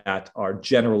ones that are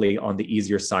generally on the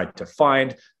easier side to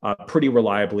find, pretty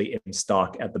reliably in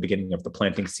stock at the beginning of the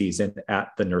planting season at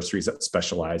the nurseries that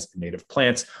specialize in native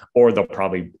plants, or they'll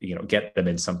probably get them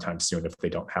in sometime soon if they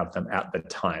don't have them at the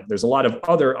time. There's a lot of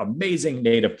other amazing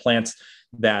native plants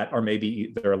that are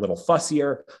maybe they're a little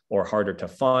fussier or harder to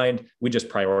find. We just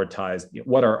prioritize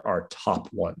what are our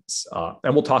top ones.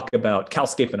 And we'll talk about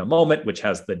CalScape in a moment, which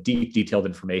has the deep, detailed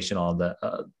information on the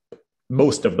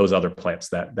most of those other plants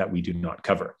that we do not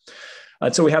cover.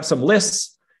 And so we have some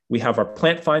lists. We have our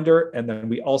plant finder, and then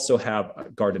we also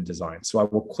have garden design. So I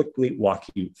will quickly walk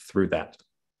you through that.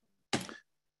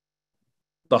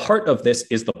 the heart of this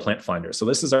is the plant finder. So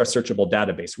this is our searchable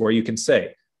database where you can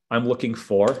say, I'm looking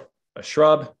for a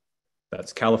shrub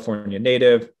that's California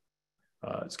native.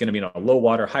 It's going to be in a low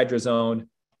water hydrozone,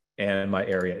 and my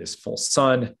area is full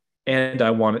sun, and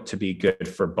I want it to be good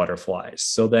for butterflies.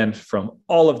 So then from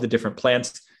all of the different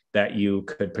plants that you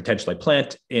could potentially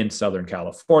plant in Southern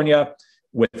California,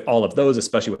 with all of those,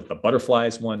 especially with the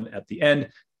butterflies one at the end,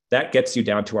 that gets you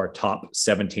down to our top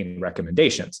 17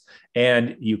 recommendations.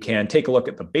 And you can take a look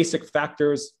at the basic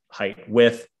factors: height,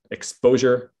 width,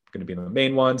 exposure, going to be the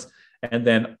main ones. And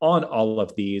then on all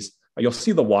of these, you'll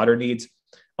see the water needs.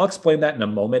 I'll explain that in a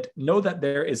moment. Know that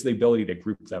there is the ability to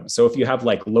group them. So if you have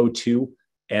like low 2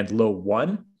 and low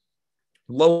 1,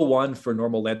 low 1 for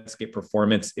normal landscape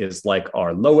performance is like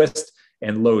our lowest,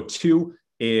 and low 2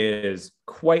 is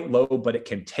quite low, but it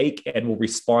can take and will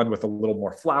respond with a little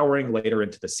more flowering later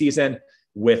into the season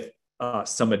with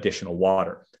some additional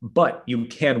water. But you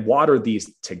can water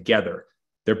these together.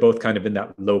 They're both kind of in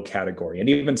that low category. And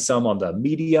even some on the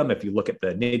medium, if you look at the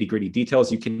nitty-gritty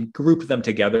details, you can group them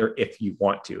together if you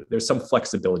want to. There's some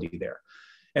flexibility there.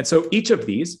 And so each of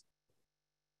these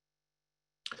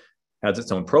has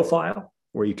its own profile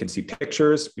where you can see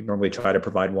pictures. We normally try to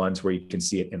provide ones where you can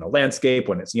see it in a landscape,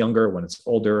 when it's younger, when it's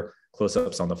older,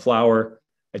 close-ups on the flower,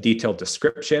 a detailed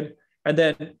description, and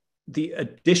then the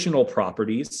additional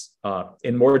properties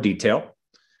in more detail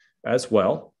as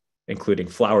well, including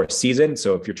flower season.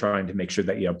 So if you're trying to make sure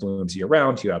that you have blooms year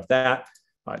round, you have that.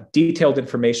 Detailed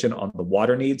information on the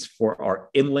water needs for our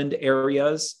inland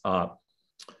areas,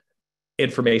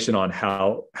 information on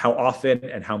how often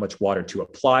and how much water to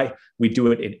apply. We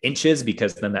do it in inches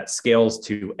because then that scales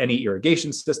to any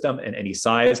irrigation system and any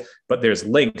size, but there's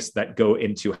links that go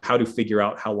into how to figure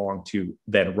out how long to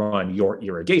then run your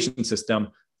irrigation system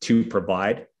to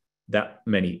provide that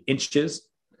many inches.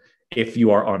 If you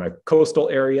are on a coastal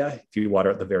area, if you water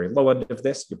at the very low end of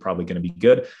this, you're probably going to be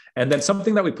good. And then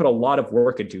something that we put a lot of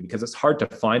work into because it's hard to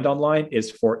find online is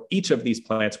for each of these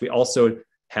plants, we also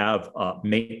have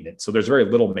maintenance. So there's very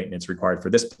little maintenance required for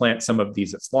this plant. Some of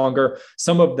these it's longer.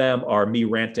 Some of them are me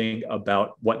ranting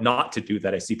about what not to do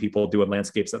that I see people do in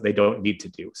landscapes that they don't need to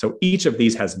do. So each of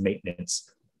these has maintenance,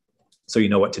 so you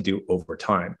know what to do over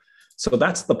time. So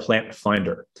that's the plant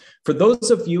finder. For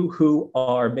those of you who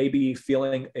are maybe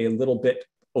feeling a little bit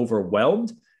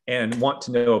overwhelmed and want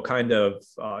to know kind of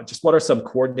just what are some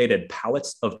coordinated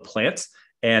palettes of plants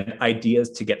and ideas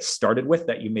to get started with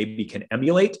that you maybe can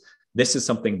emulate, this is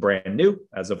something brand new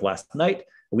as of last night.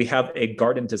 We have a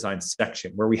garden design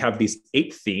section where we have these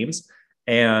 8 themes,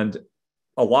 and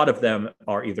a lot of them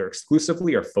are either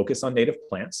exclusively or focus on native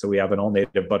plants. So we have an all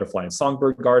native butterfly and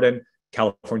songbird garden,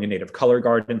 California native color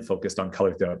garden focused on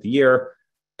color throughout the year,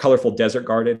 colorful desert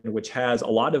garden, which has a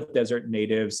lot of desert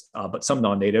natives, but some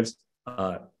non-natives,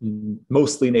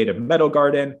 mostly native meadow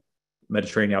garden.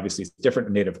 Mediterranean obviously is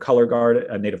different, native color garden,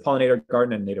 a native pollinator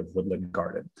garden, and native woodland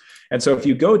garden. And so if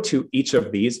you go to each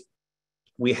of these,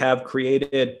 we have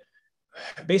created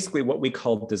basically what we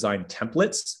call design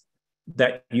templates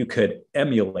that you could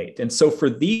emulate. And so for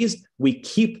these, we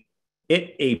keep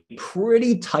it a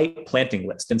pretty tight planting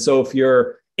list. And so if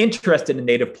you're interested in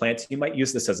native plants, you might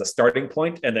use this as a starting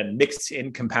point and then mix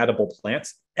in compatible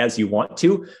plants as you want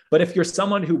to. But if you're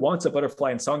someone who wants a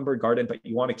butterfly and songbird garden, but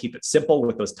you want to keep it simple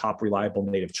with those top reliable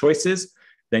native choices,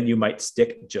 then you might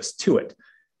stick just to it.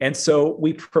 And so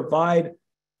we provide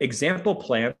example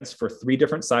plans for 3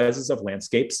 different sizes of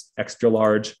landscapes: extra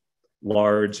large,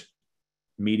 large,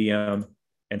 medium,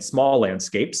 and small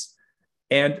landscapes.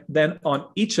 And then on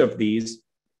each of these,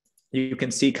 you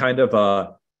can see kind of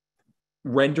a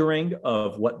rendering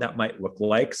of what that might look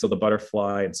like. So the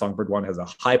butterfly and songbird one has a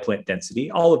high plant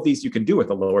density. All of these you can do with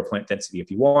a lower plant density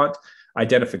if you want.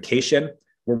 Identification,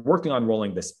 we're working on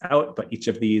rolling this out, but each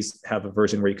of these have a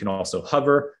version where you can also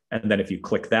hover. And then if you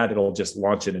click that, it'll just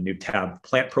launch in a new tab,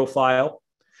 plant profile.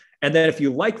 And then if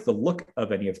you like the look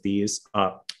of any of these,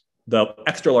 the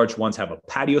extra large ones have a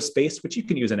patio space, which you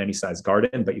can use in any size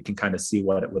garden, but you can kind of see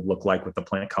what it would look like with the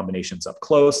plant combinations up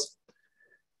close.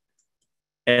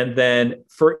 And then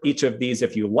for each of these,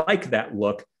 if you like that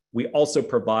look, we also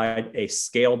provide a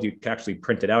scaled, you can actually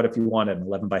print it out if you want, an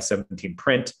 11 by 17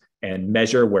 print and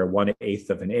measure where 1/8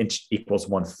 of an inch equals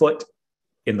 1 foot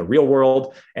in the real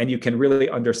world. And you can really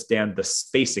understand the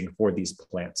spacing for these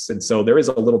plants. And so there is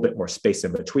a little bit more space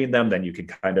in between them than you can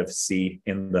kind of see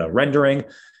in the rendering.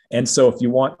 And so if you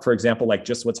want, for example, like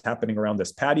just what's happening around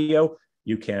this patio,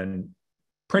 you can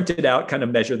print it out, kind of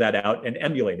measure that out and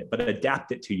emulate it, but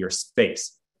adapt it to your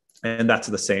space. And that's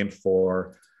the same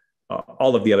for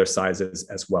all of the other sizes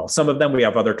as well. Some of them, we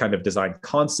have other kind of design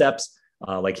concepts.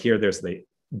 Like here, there's the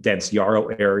dense yarrow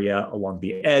area along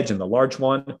the edge and the large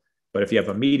one. But if you have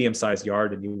a medium-sized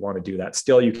yard and you want to do that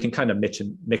still, you can kind of mix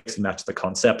and match the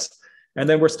concepts. And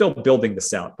then we're still building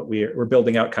this out, but we're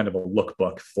building out kind of a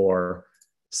lookbook for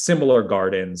similar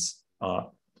gardens.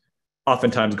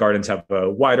 Oftentimes gardens have a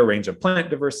wider range of plant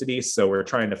diversity, so we're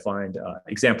trying to find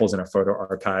examples in our photo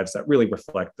archives that really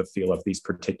reflect the feel of these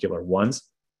particular ones.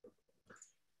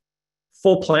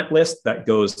 Full plant list that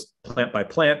goes plant by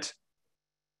plant,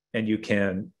 and you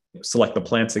can select the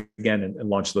plants again and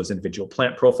launch those individual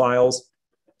plant profiles.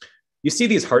 You see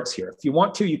these hearts here. If you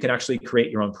want to, you can actually create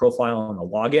your own profile on the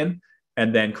login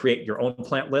and then create your own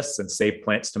plant lists and save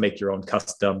plants to make your own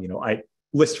custom,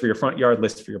 list for your front yard,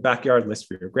 list for your backyard, list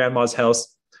for your grandma's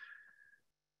house.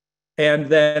 And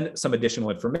then some additional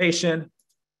information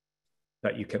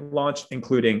that you can launch,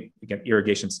 including, again,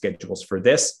 irrigation schedules for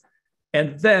this.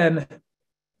 And then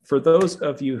for those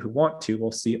of you who want to,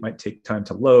 we'll see, it might take time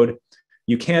to load.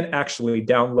 You can actually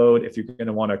download, if you're going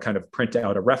to want to kind of print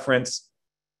out a reference,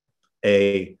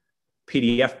 a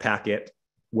PDF packet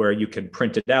where you can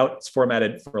print it out. It's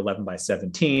formatted for 11 by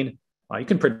 17. You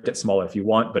can print it smaller if you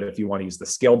want, but if you want to use the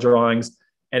scale drawings,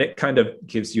 and it kind of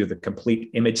gives you the complete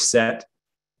image set,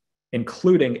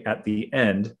 including at the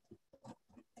end.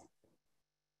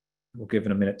 We'll give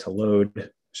it a minute to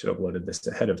load. Should have loaded this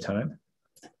ahead of time.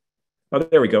 Oh,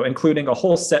 there we go, including a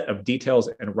whole set of details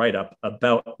and write-up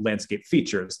about landscape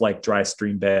features like dry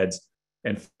stream beds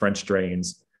and French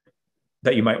drains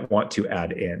that you might want to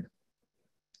add in.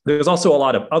 There's also a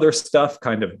lot of other stuff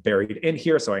kind of buried in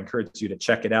here, so I encourage you to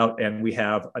check it out. And we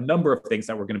have a number of things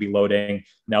that we're going to be loading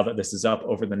now that this is up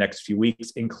over the next few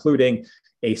weeks, including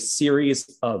a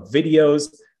series of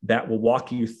videos that will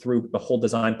walk you through the whole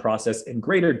design process in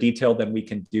greater detail than we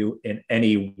can do in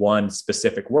any one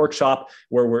specific workshop,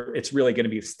 where it's really going to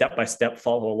be step-by-step,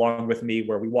 follow along with me,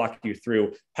 where we walk you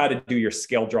through how to do your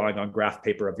scale drawing on graph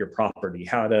paper of your property,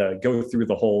 how to go through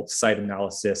the whole site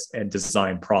analysis and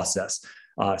design process.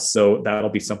 So that'll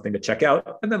be something to check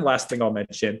out. And then last thing I'll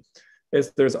mention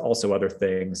is there's also other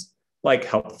things like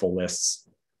helpful lists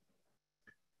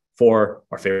for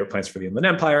our favorite plants for the Inland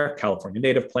Empire, California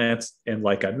native plants, and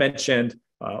like I mentioned,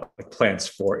 plants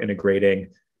for integrating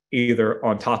either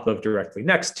on top of, directly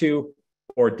next to,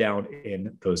 or down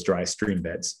in those dry stream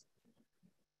beds.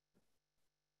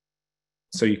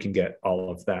 So you can get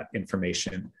all of that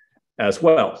information as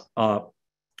well.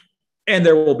 And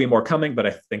there will be more coming, but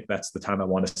I think that's the time I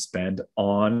want to spend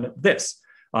on this.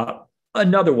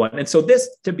 Another one, and so this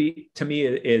to me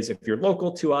is, if you're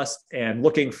local to us and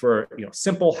looking for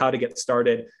simple how to get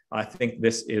started, I think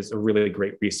this is a really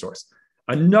great resource.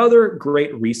 Another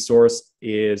great resource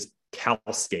is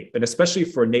Calscape, and especially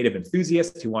for native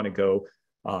enthusiasts who want to go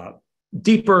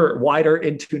deeper, wider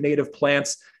into native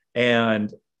plants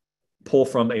and pull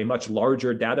from a much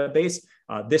larger database.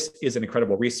 This is an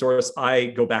incredible resource. I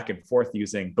go back and forth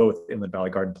using both Inland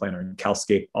Valley Garden Planner and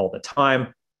Calscape all the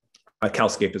time.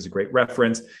 Calscape is a great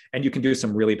reference, and you can do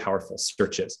some really powerful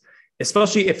searches,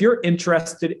 especially if you're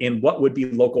interested in what would be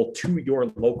local to your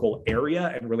local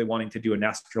area and really wanting to do a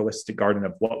naturalistic garden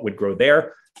of what would grow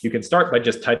there. You can start by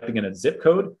just typing in a zip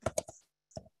code.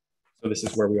 So this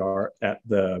is where we are at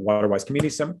the Waterwise Community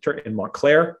Center in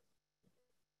Montclair.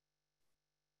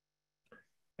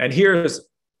 And here's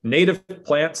native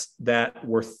plants that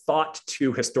were thought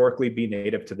to historically be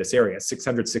native to this area,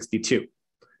 662.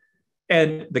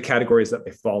 And the categories that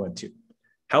they fall into.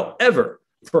 However,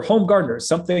 for home gardeners,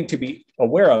 something to be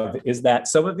aware of is that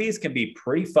some of these can be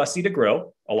pretty fussy to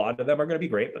grow. A lot of them are going to be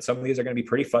great, but some of these are going to be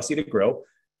pretty fussy to grow.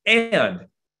 And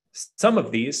some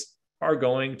of these are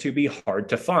going to be hard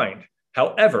to find.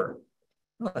 However,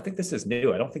 I think this is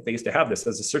new. I don't think they used to have this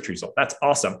as a search result. That's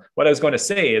awesome. What I was going to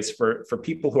say is for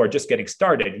people who are just getting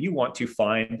started, you want to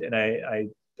find, and I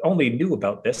only knew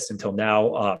about this until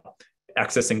now,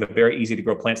 accessing the very easy to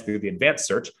grow plants through the advanced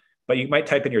search, but you might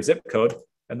type in your zip code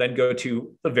and then go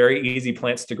to the very easy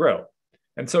plants to grow.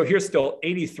 And so here's still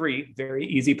 83 very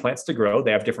easy plants to grow.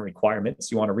 They have different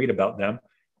requirements. You want to read about them.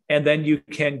 And then you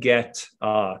can get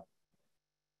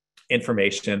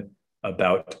information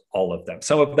about all of them.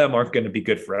 Some of them aren't going to be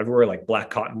good for everywhere. Like black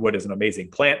cottonwood is an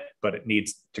amazing plant, but it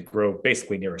needs to grow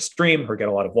basically near a stream or get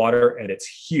a lot of water, and it's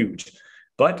huge.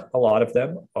 But a lot of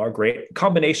them are great. A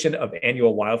combination of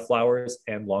annual wildflowers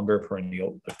and longer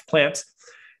perennial plants.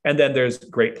 And then there's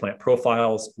great plant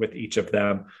profiles with each of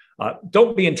them.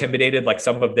 Don't be intimidated like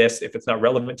some of this. If it's not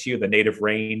relevant to you, the native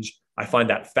range, I find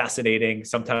that fascinating.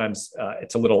 Sometimes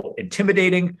it's a little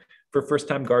intimidating for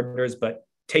first-time gardeners, but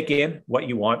take in what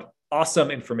you want. Awesome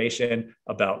information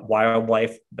about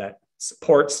wildlife that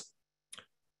supports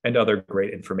and other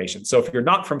great information. So if you're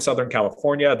not from Southern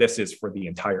California, this is for the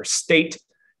entire state.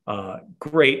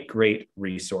 Great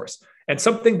resource. And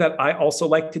something that I also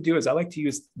like to do is I like to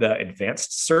use the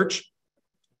advanced search.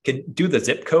 You can do the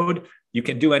zip code. You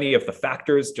can do any of the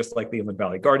factors, just like the Inland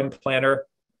Valley Garden Planner.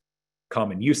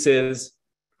 Common uses,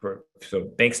 so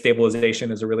bank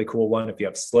stabilization is a really cool one if you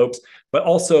have slopes, but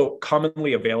also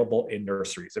commonly available in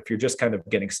nurseries. If you're just kind of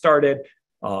getting started,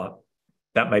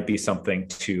 that might be something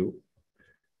to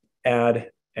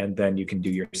add, and then you can do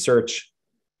your search,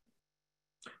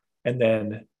 and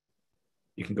then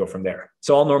you can go from there.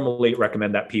 So I'll normally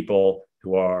recommend that people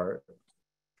who are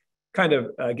kind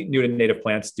of new to native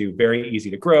plants do very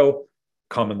easy to grow,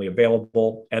 commonly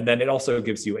available. And then it also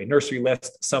gives you a nursery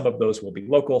list. Some of those will be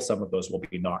local, some of those will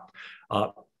be not.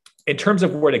 In terms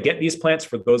of where to get these plants,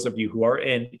 for those of you who are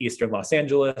in Eastern Los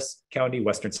Angeles County,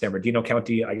 Western San Bernardino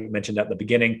County, I mentioned at the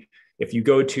beginning, if you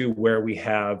go to where we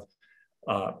have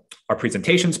our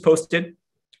presentations posted,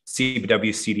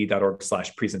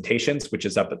 cbwcd.org/presentations, which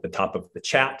is up at the top of the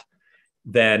chat,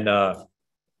 then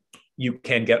you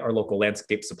can get our local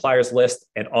landscape suppliers list,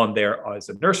 and on there is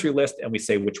a nursery list, and we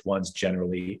say which ones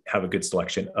generally have a good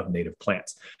selection of native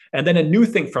plants. And then a new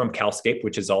thing from Calscape,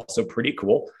 which is also pretty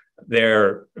cool,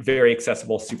 they're very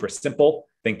accessible, super simple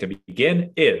thing to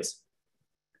begin, is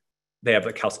they have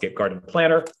a Calscape Garden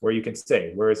Planner where you can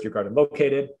say, where is your garden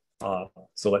located?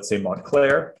 So let's say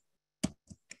Montclair.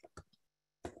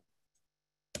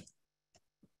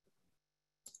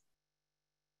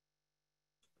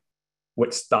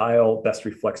 What style best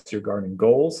reflects your gardening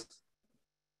goals?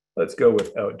 Let's go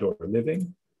with outdoor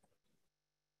living.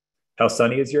 How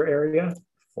sunny is your area?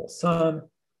 Full sun.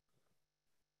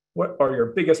 What are your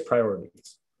biggest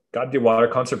priorities? Got to do water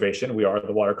conservation. We are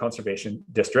the water conservation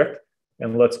district.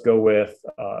 And let's go with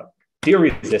deer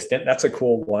resistant. That's a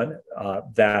cool one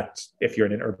that if you're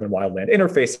in an urban wildland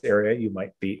interface area, you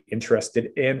might be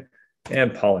interested in,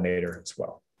 and pollinator as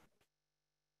well.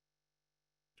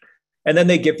 And then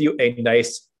they give you a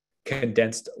nice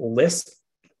condensed list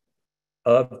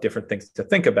of different things to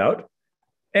think about.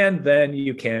 And then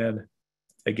you can,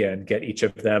 again, get each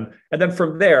of them. And then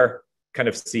from there, kind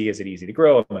of see, is it easy to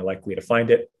grow? Am I likely to find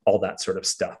it? All that sort of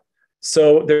stuff.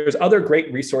 So there's other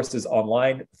great resources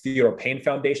online. Theodore Payne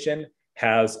Foundation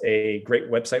has a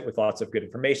great website with lots of good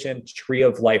information. Tree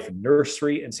of Life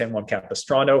Nursery in San Juan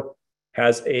Capistrano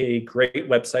has a great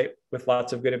website with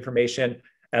lots of good information,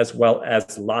 as well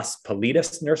as Las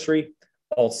Palitas Nursery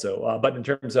also. But in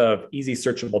terms of easy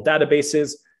searchable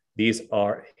databases, these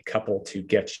are a couple to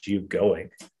get you going.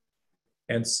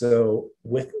 And so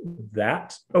with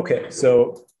that, okay,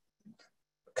 so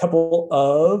a couple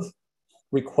of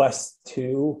requests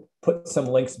to put some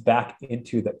links back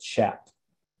into the chat.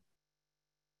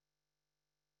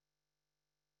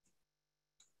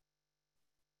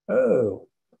 Oh,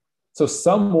 so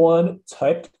someone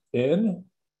typed in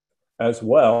as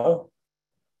well.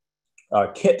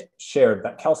 Kit shared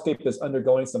that Calscape is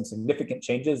undergoing some significant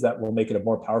changes that will make it a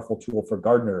more powerful tool for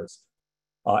gardeners,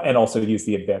 and also use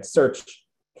the advanced search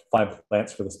to find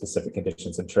plants for the specific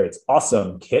conditions and traits.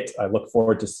 Awesome, Kit. I look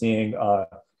forward to seeing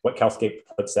what Calscape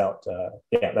puts out.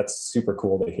 Yeah, that's super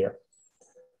cool to hear.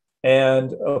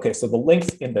 And okay, so the links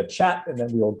in the chat, and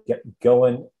then we'll get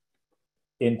going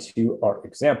into our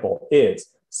example is,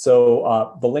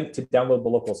 so the link to download the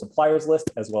local suppliers list,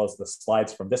 as well as the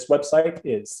slides from this website,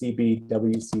 is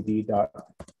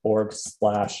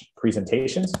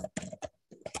cbwcd.org/presentations.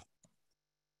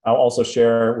 I'll also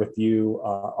share with you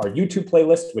our YouTube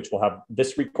playlist, which will have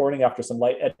this recording after some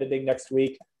light editing next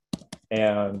week,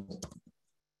 and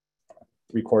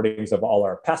recordings of all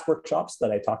our past workshops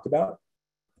that I talked about.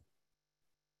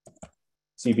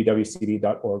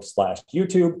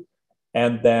 cbwcd.org/YouTube,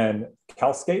 and then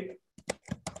Calscape,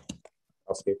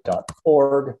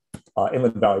 calscape.org,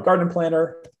 Inland Valley Garden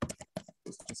Planner,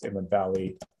 just Inland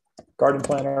Valley Garden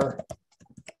Planner.org.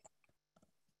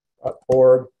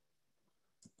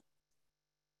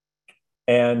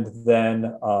 And then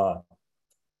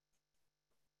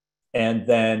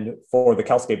for the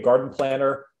Calscape Garden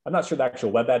Planner, I'm not sure the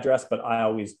actual web address, but I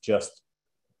always just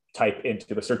type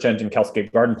into the search engine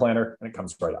Calscape Garden Planner and it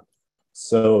comes right up.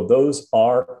 So those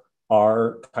are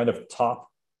our kind of top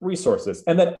resources.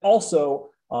 And then also,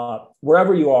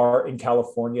 wherever you are in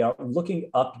California, looking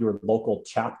up your local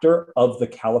chapter of the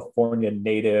California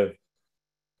Native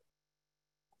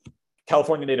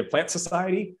Plant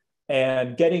Society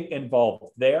and getting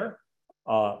involved there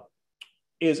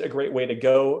is a great way to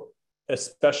go,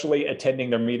 especially attending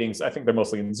their meetings. I think they're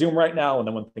mostly in Zoom right now. And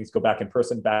then when things go back in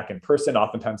person,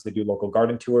 oftentimes they do local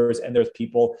garden tours, and there's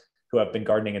people who have been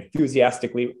gardening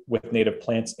enthusiastically with native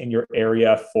plants in your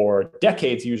area for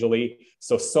decades, usually.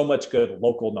 So much good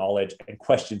local knowledge and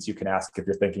questions you can ask if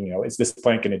you're thinking, is this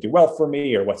plant going to do well for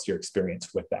me, or what's your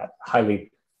experience with that?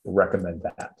 Highly recommend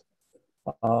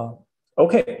that.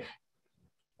 Okay,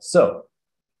 so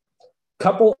a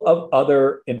couple of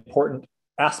other important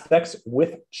aspects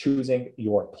with choosing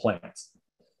your plants.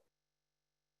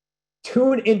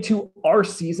 Tune into our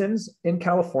seasons in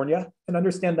California and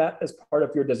understand that as part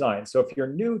of your design. So if you're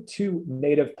new to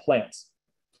native plants,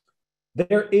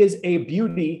 there is a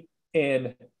beauty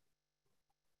in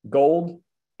gold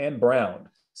and brown.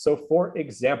 So for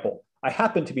example, I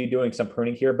happen to be doing some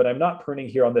pruning here, but I'm not pruning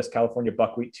here on this California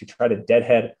buckwheat to try to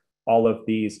deadhead all of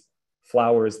these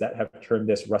flowers that have turned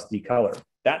this rusty color.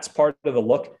 That's part of the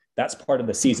look. That's part of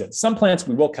the season. Some plants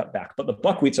we will cut back, but the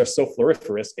buckwheats are so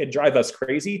floriferous, it drives us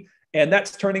crazy. And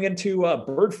that's turning into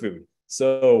bird food.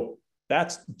 So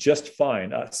that's just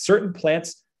fine. Certain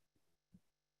plants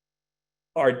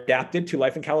are adapted to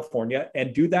life in California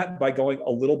and do that by going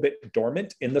a little bit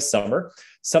dormant in the summer.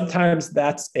 Sometimes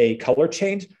that's a color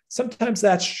change. Sometimes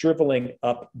that's shriveling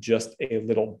up just a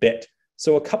little bit.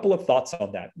 So a couple of thoughts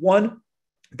on that. One,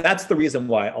 that's the reason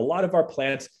why a lot of our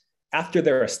plants, after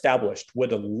they're established,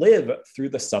 would live through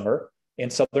the summer in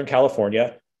Southern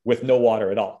California with no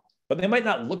water at all. But they might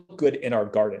not look good in our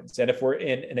gardens. And if we're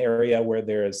in an area where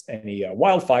there's any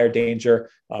wildfire danger,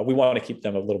 we want to keep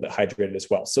them a little bit hydrated as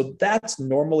well. So that's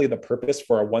normally the purpose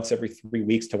for a once every 3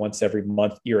 weeks to once every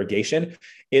month irrigation,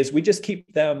 is we just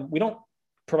keep them, we don't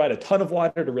provide a ton of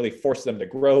water to really force them to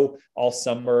grow all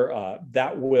summer.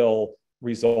 That will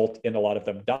result in a lot of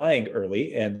them dying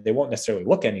early, and they won't necessarily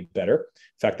look any better.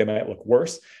 In fact, they might look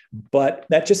worse, but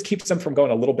that just keeps them from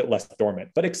going a little bit less dormant,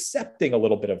 but accepting a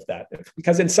little bit of that.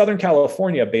 Because in Southern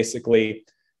California, basically,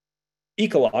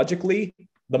 ecologically,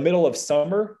 the middle of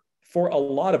summer for a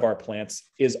lot of our plants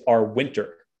is our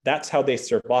winter. That's how they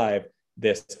survive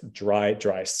this dry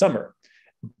summer.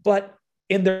 But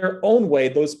in their own way,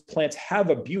 those plants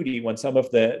have a beauty when some of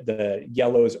the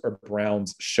yellows or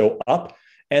browns show up.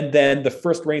 And then the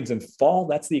first rains in fall,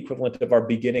 that's the equivalent of our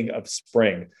beginning of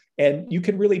spring. And you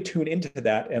can really tune into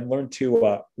that and learn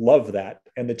to love that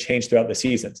and the change throughout the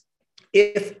seasons.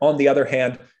 If, on the other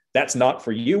hand, that's not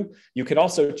for you, you can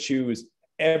also choose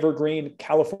evergreen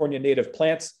California native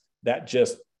plants that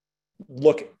just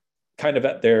look kind of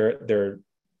at their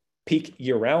peak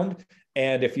year round.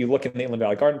 And if you look in the Inland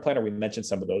Valley Garden Planner, we mentioned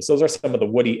some of those. Those are some of the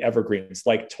woody evergreens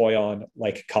like Toyon,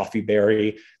 like coffee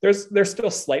berry. There's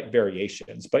still slight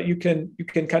variations, but you can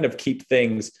kind of keep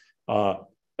things a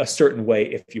certain way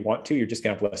if you want to. You're just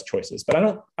gonna have less choices. But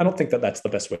I don't think that that's the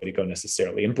best way to go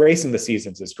necessarily. Embracing the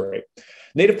seasons is great.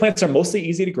 Native plants are mostly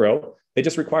easy to grow. They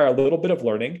just require a little bit of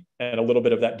learning and a little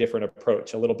bit of that different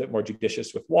approach, a little bit more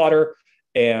judicious with water,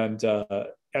 and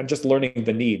just learning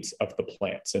the needs of the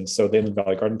plants. And so the Inland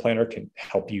Valley Garden Planner can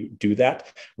help you do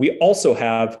that. We also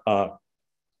have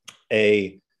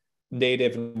a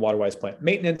native and water-wise plant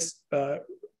maintenance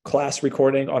class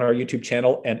recording on our YouTube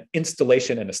channel, and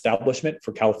installation and establishment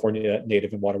for California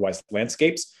native and water-wise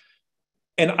landscapes.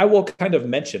 And I will kind of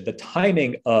mention the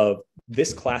timing of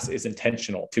this class is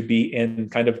intentional to be in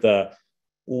kind of the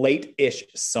late-ish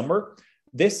summer.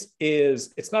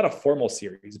 It's not a formal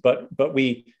series, but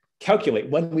we calculate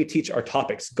when we teach our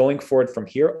topics going forward from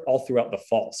here all throughout the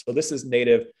fall. So this is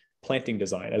native planting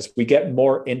design. As we get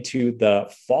more into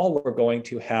the fall, we're going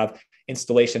to have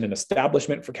installation and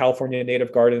establishment for California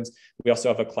native gardens. We also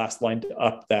have a class lined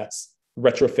up that's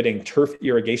retrofitting turf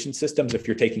irrigation systems. If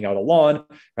you're taking out a lawn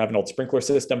or have an old sprinkler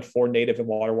system for native and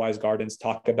water-wise gardens,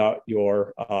 talk about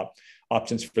your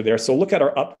options for there. So look at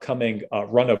our upcoming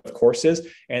run of courses.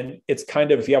 And it's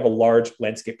kind of, if you have a large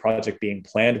landscape project being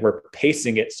planned, we're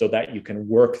pacing it so that you can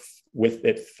work with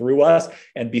it through us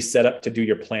and be set up to do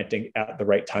your planting at the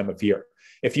right time of year.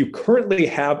 If you currently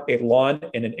have a lawn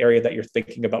in an area that you're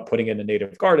thinking about putting in a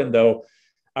native garden, though,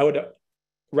 I would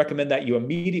recommend that you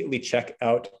immediately check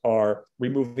out our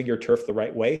Removing Your Turf the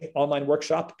Right Way online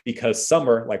workshop, because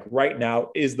summer, like right now,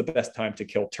 is the best time to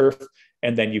kill turf,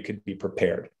 and then you can be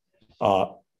prepared.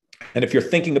 And if you're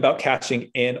thinking about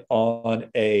cashing in on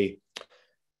a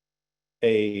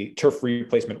turf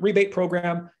replacement rebate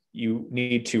program, you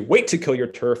need to wait to kill your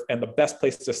turf. And the best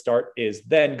place to start is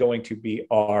then going to be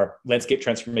our Landscape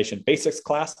Transformation Basics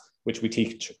class, which we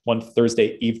teach one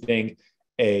Thursday evening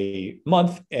a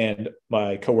month. And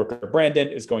my coworker, Brandon,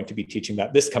 is going to be teaching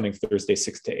that this coming Thursday,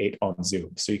 6 to 8 on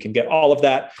Zoom. So you can get all of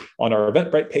that on our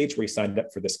Eventbrite page where you signed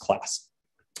up for this class.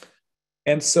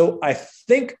 And so I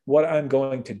think what I'm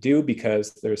going to do,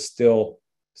 because there's still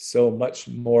so much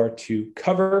more to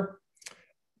cover,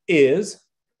 is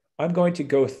I'm going to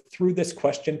go through this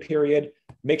question period,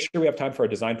 make sure we have time for a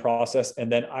design process,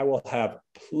 and then I will have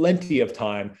plenty of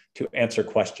time to answer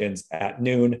questions at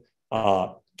noon.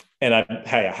 And I'm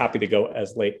happy to go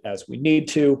as late as we need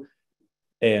to.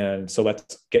 And so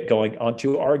let's get going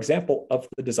onto our example of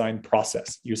the design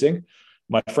process using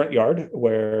my front yard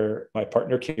where my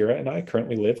partner Kira and I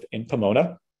currently live in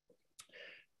Pomona.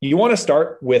 You want to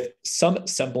start with some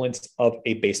semblance of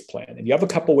a base plan, and you have a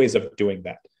couple ways of doing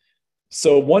that.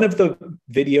 So one of the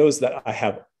videos that I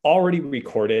have already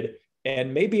recorded,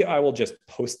 and maybe I will just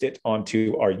post it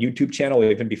onto our YouTube channel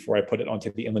even before I put it onto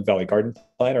the Inland Valley Garden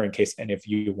Planner in case any of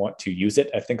you want to use it.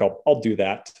 I think I'll do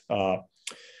that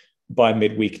by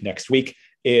midweek next week,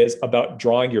 is about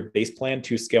drawing your base plan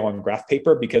to scale on graph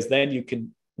paper, because then you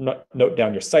can note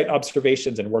down your site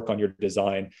observations and work on your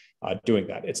design doing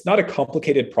that. It's not a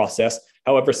complicated process.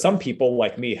 However, some people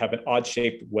like me have an odd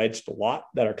shaped wedged lot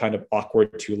that are kind of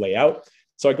awkward to lay out.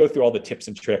 So I go through all the tips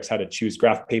and tricks, how to choose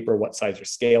graph paper, what size your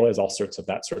scale is, all sorts of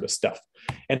that sort of stuff.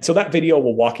 And so that video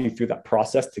will walk you through that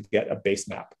process to get a base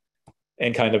map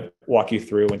and kind of walk you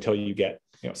through until you get,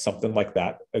 something like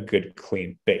that, a good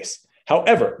clean base.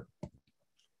 However,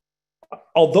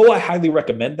 although I highly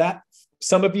recommend that,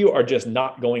 some of you are just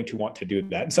not going to want to do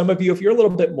that. And some of you, if you're a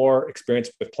little bit more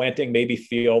experienced with planting, maybe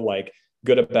feel like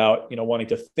good about, wanting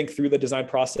to think through the design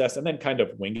process and then kind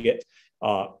of wing it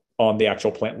on the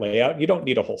actual plant layout. You don't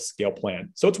need a whole scale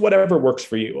plan. So it's whatever works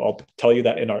for you. I'll tell you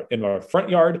that in our front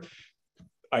yard,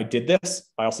 I did this.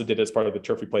 I also did it as part of the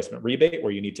turf replacement rebate,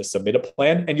 where you need to submit a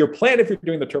plan. And your plan, if you're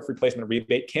doing the turf replacement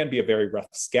rebate, can be a very rough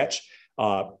sketch.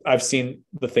 I've seen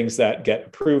the things that get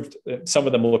approved. Some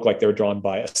of them look like they're drawn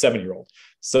by a 7-year-old.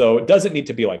 So it doesn't need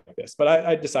to be like this, but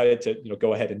I decided to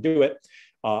go ahead and do it.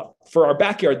 For our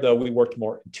backyard, though, we worked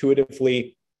more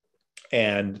intuitively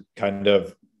and kind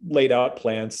of laid out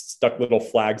plans, stuck little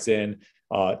flags in,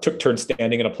 took turns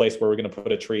standing in a place where we're going to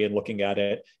put a tree and looking at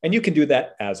it. And you can do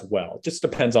that as well. It just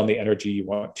depends on the energy you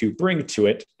want to bring to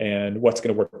it and what's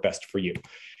going to work best for you.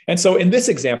 And so in this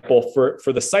example,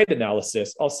 for the site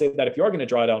analysis, I'll say that if you are going to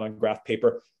draw it out on graph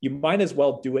paper, you might as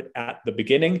well do it at the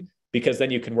beginning, because then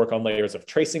you can work on layers of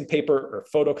tracing paper or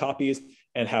photocopies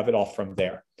and have it all from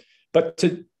there. But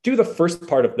to do the first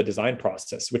part of the design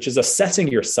process, which is assessing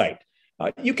your site,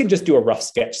 you can just do a rough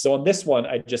sketch. So on this one,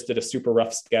 I just did a super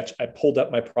rough sketch. I pulled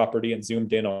up my property and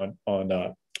zoomed in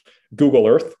on Google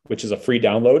Earth, which is a free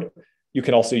download. You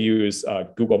can also use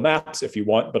Google Maps if you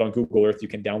want, but on Google Earth, you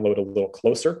can download a little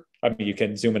closer. You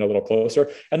can zoom in a little closer.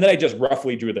 And then I just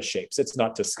roughly drew the shapes. It's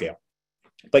not to scale.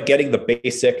 But getting the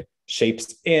basic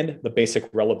shapes in, the basic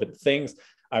relevant things,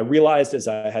 I realized as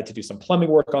I had to do some plumbing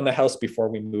work on the house before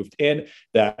we moved in,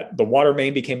 that the water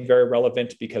main became very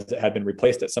relevant because it had been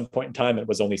replaced at some point in time. It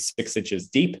was only 6 inches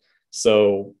deep.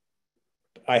 So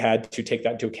I had to take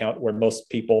that into account, where most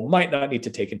people might not need to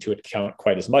take into account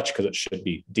quite as much because it should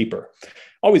be deeper.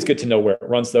 Always good to know where it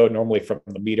runs, though, normally from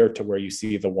the meter to where you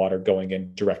see the water going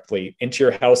in directly into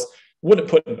your house. Wouldn't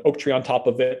put an oak tree on top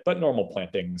of it, but normal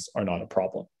plantings are not a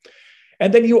problem.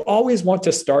 And then you always want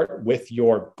to start with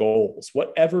your goals,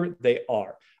 whatever they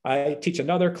are. I teach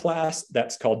another class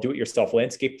that's called Do-It-Yourself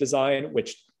Landscape Design,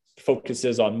 which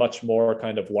focuses on much more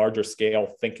kind of larger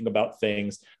scale thinking about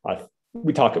things.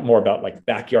 We talk more about like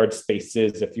backyard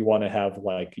spaces, if you want to have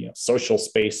like, social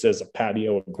spaces, a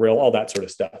patio, a grill, all that sort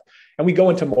of stuff. And we go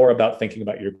into more about thinking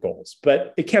about your goals,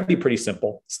 but it can be pretty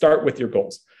simple. Start with your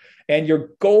goals. And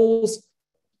your goals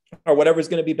are whatever is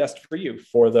going to be best for you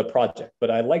for the project. But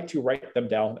I like to write them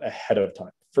down ahead of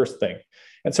time, first thing.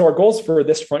 And so our goals for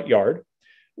this front yard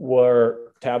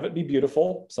were to have it be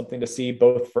beautiful, something to see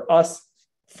both for us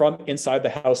from inside the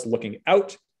house looking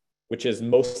out, which is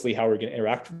mostly how we're going to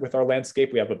interact with our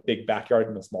landscape. We have a big backyard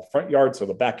and a small front yard. So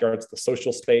the backyard's the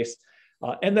social space.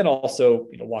 And then also,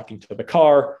 walking to the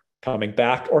car, coming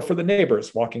back, or for the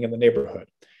neighbors, walking in the neighborhood.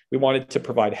 We wanted to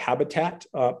provide habitat,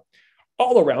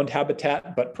 all around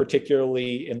habitat, but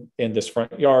particularly in this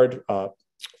front yard,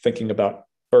 thinking about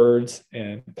birds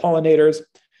and pollinators,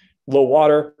 low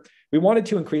water. We wanted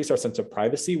to increase our sense of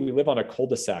privacy. We live on a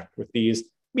cul-de-sac with these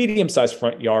medium-sized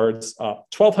front yards,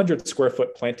 1,200 square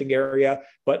foot planting area,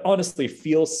 but honestly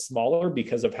feels smaller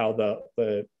because of how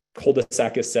the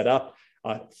cul-de-sac is set up.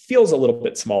 Feels a little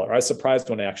bit smaller. I was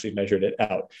surprised when I actually measured it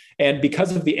out. And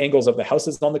because of the angles of the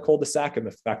houses on the cul-de-sac and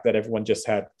the fact that everyone just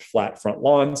had flat front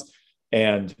lawns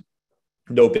and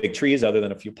no big trees other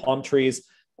than a few palm trees,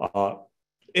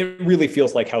 it really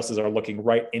feels like houses are looking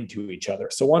right into each other.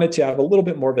 So wanted to have a little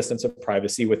bit more of a sense of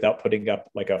privacy without putting up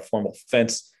like a formal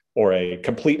fence or a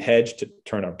complete hedge to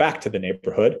turn our back to the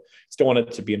neighborhood. Still wanted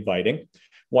it to be inviting.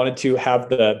 Wanted to have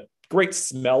the great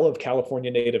smell of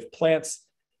California native plants,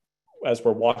 as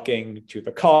we're walking to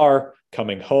the car,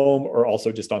 coming home, or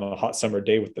also just on a hot summer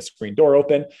day with the screen door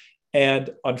open. And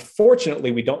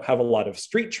unfortunately, we don't have a lot of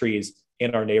street trees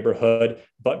in our neighborhood,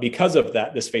 but because of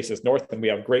that, this faces north and we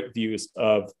have great views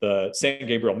of the San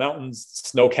Gabriel Mountains,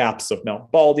 snow caps of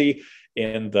Mount Baldy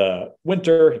in the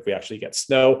winter, if we actually get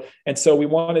snow. And so we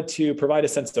wanted to provide a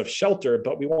sense of shelter,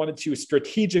 but we wanted to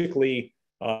strategically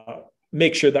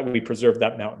make sure that we preserve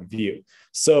that mountain view.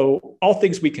 So all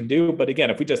things we can do, but again,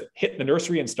 if we just hit the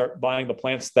nursery and start buying the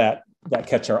plants that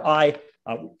catch our eye,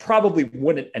 probably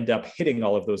wouldn't end up hitting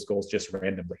all of those goals just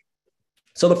randomly.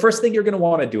 So the first thing you're going to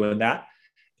want to do in that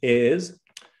is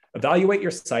evaluate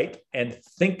your site and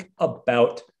think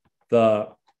about the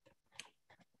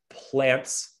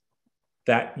plants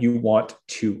that you want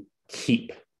to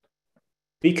keep.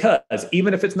 Because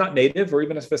even if it's not native or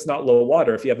even if it's not low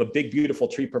water, if you have a big, beautiful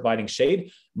tree providing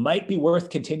shade, might be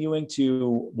worth continuing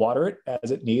to water it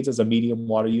as it needs as a medium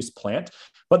water use plant.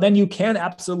 But then you can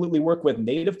absolutely work with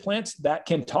native plants that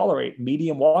can tolerate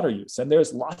medium water use. And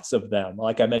there's lots of them.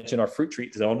 Like I mentioned, our fruit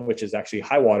treat zone, which is actually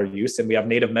high water use, and we have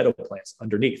native meadow plants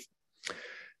underneath.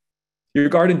 Your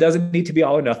garden doesn't need to be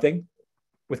all or nothing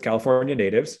with California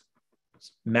natives.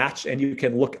 Match, and you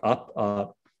can look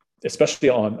up especially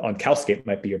on Cowscape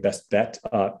might be your best bet,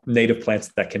 native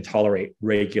plants that can tolerate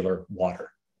regular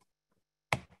water.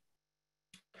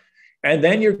 And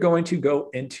then you're going to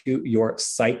go into your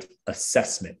site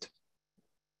assessment.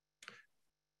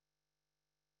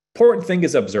 Important thing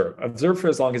is observe. Observe for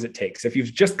as long as it takes. If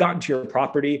you've just gotten to your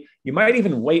property, you might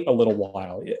even wait a little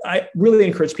while. I really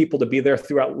encourage people to be there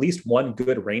through at least one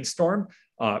good rainstorm.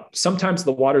 Sometimes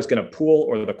the water is going to pool,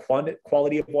 or the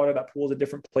quality of water that pools at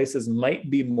different places might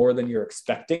be more than you're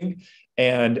expecting.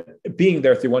 And being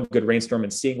there through one good rainstorm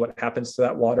and seeing what happens to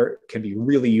that water can be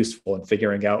really useful in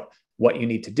figuring out what you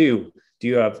need to do. Do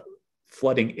you have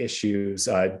flooding issues?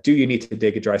 Do you need to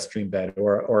dig a dry stream bed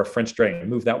or a French drain,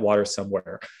 move that water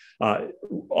somewhere? A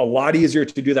lot easier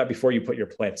to do that before you put your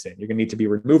plants in. You're going to need to be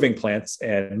removing plants,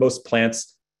 and most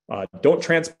plants don't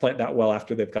transplant that well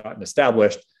after they've gotten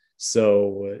established.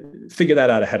 So figure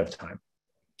that out ahead of time.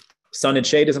 Sun and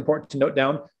shade is important to note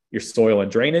down. Your soil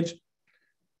and drainage.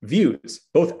 Views,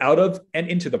 both out of and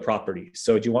into the property.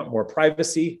 So do you want more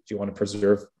privacy? Do you want to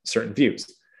preserve certain views?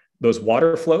 Those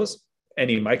water flows,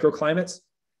 any microclimates,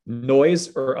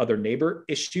 noise or other neighbor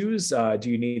issues. Do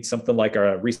you need something like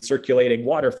a recirculating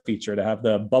water feature to have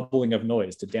the bubbling of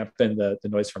noise to dampen the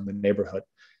noise from the neighborhood?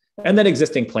 And then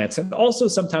existing plants. And also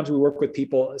sometimes we work with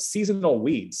people, seasonal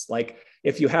weeds. Like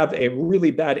if you have a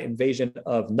really bad invasion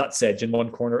of nutsedge in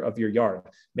one corner of your yard,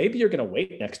 maybe you're going to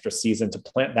wait an extra season to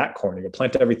plant that corner. You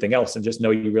plant everything else and just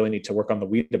know you really need to work on the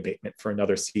weed abatement for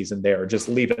another season there, or just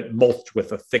leave it mulched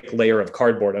with a thick layer of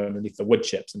cardboard underneath the wood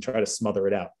chips and try to smother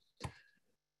it out.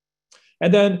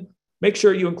 And then make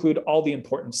sure you include all the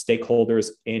important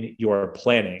stakeholders in your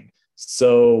planning.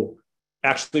 So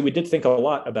actually, we did think a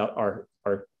lot about our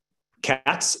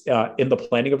cats in the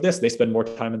planning of this. They spend more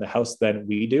time in the house than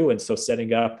we do. And so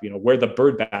setting up, where the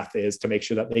bird bath is to make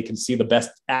sure that they can see the best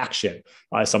action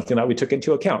is something that we took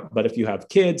into account. But if you have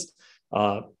kids,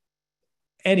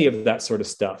 any of that sort of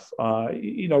stuff,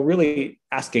 really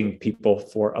asking people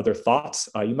for other thoughts.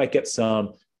 You might get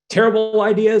some terrible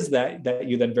ideas that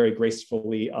you then very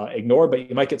gracefully ignore, but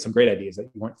you might get some great ideas that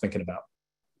you weren't thinking about.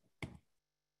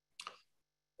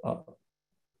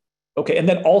 Okay, and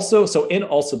then also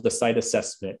the site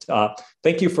assessment.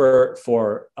 Thank you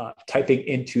for typing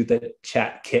into the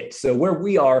chat, Kit. So where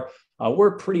we are,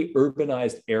 we're a pretty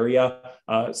urbanized area.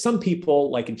 Some people,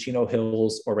 like in Chino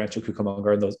Hills or Rancho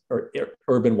Cucamonga, and those are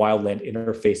urban wildland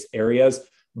interface areas.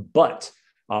 But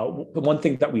one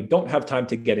thing that we don't have time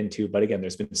to get into, but again,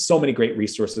 there's been so many great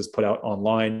resources put out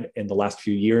online in the last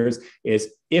few years,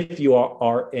 is if you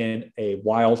are in a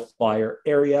wildfire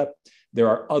area, there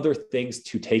are other things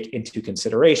to take into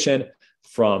consideration,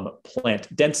 from plant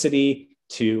density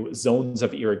to zones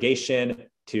of irrigation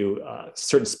to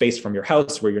certain space from your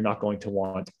house where you're not going to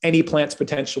want any plants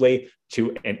potentially,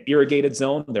 to an irrigated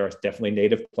zone. There are definitely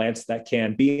native plants that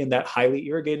can be in that highly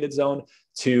irrigated zone,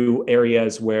 to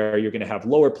areas where you're going to have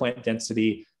lower plant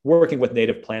density, working with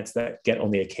native plants that get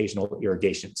only occasional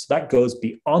irrigation. So that goes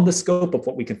beyond the scope of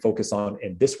what we can focus on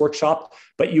in this workshop,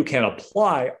 but you can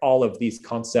apply all of these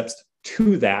concepts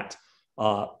to that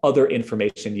other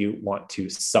information you want to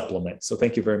supplement. So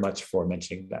thank you very much for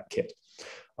mentioning that, Kit.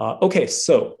 Okay,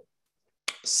 so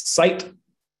site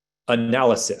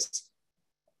analysis.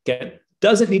 Again,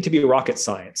 doesn't need to be rocket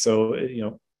science. So,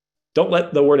 don't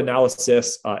let the word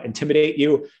analysis intimidate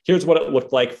you. Here's what it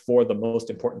looked like for the most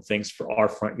important things for our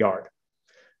front yard.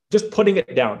 just putting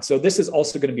it down. So this is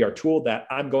also going to be our tool that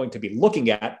I'm going to be looking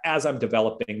at as I'm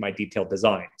developing my detailed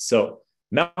design. So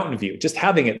mountain view, just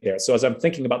having it there. So as I'm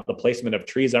thinking about the placement of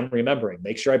trees, I'm remembering,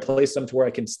 make sure I place them to where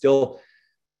I can still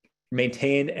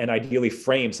maintain and ideally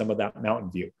frame some of that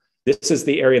mountain view. This is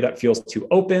the area that feels too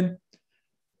open,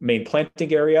 main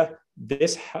planting area.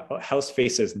 This house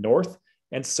faces north.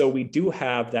 And so we do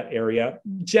have that area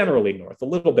generally north, a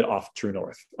little bit off true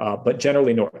north, but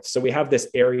generally north. So we have this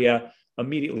area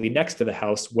immediately next to the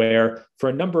house where for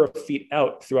a number of feet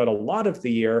out throughout a lot of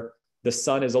the year, the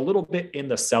sun is a little bit in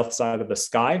the south side of the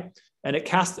sky and it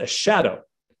casts a shadow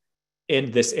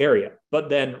in this area. But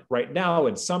then right now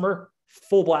in summer,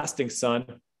 full blasting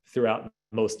sun throughout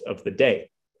most of the day.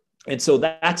 And so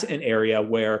that's an area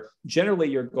where generally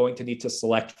you're going to need to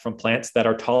select from plants that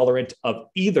are tolerant of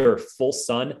either full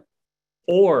sun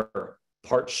or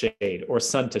part shade or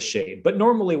sun to shade. But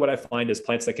normally what I find is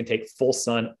plants that can take full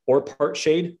sun or part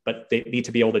shade, but they need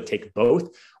to be able to take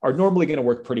both, are normally going to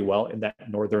work pretty well in that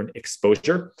northern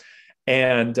exposure.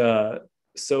 And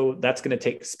so that's going to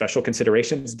take special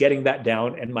considerations, getting that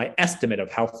down, and my estimate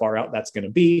of how far out that's going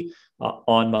to be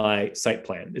on my site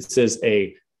plan. This is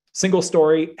a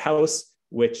single-story house,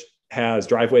 which has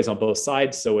driveways on both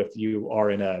sides. So if you are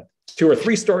in a 2 or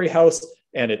 3 story house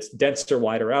and it's denser,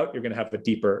 wider out, you're going to have a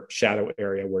deeper shadow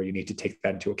area where you need to take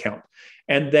that into account.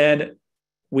 And then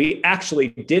we actually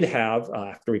did have,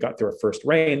 after we got through our first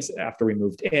rains, after we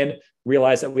moved in,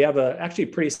 realized that we have a actually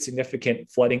pretty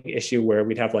significant flooding issue where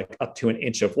we'd have like up to an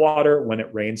inch of water when it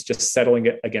rains, just settling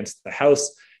it against the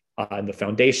house and the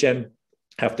foundation.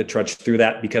 Have to trudge through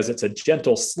that because it's a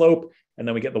gentle slope. And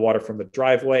then we get the water from the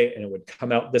driveway and it would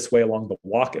come out this way along the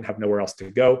walk and have nowhere else to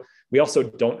go. We also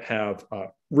don't have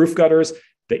roof gutters.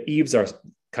 The eaves are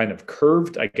kind of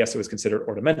curved. I guess it was considered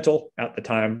ornamental at the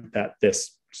time that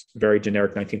this very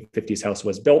generic 1950s house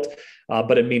was built,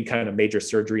 but it mean kind of major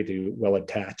surgery to well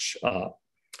attach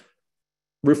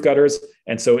roof gutters.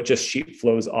 And so it just sheet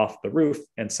flows off the roof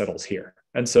and settles here.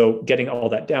 And so getting all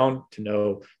that down to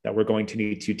know that we're going to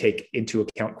need to take into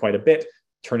account quite a bit,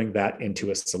 turning that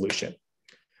into a solution.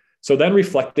 So then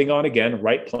reflecting on, again,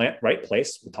 right plant, right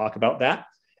place, we'll talk about that.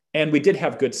 And we did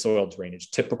have good soil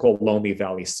drainage, typical loamy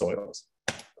valley soils.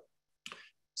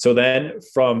 So then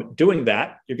from doing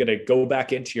that, you're going to go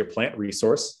back into your plant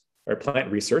resource or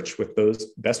plant research with those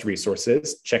best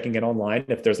resources, checking it online.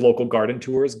 If there's local garden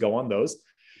tours, go on those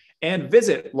and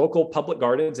visit local public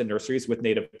gardens and nurseries with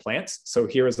native plants. So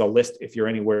here is a list if you're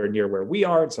anywhere near where we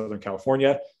are in Southern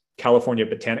California. California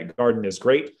Botanic Garden is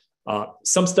great.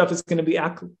 Some stuff is going to be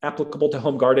applicable to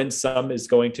home gardens. Some is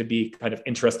going to be kind of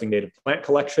interesting native plant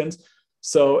collections.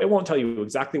 So it won't tell you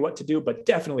exactly what to do, but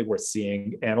definitely worth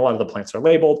seeing. And a lot of the plants are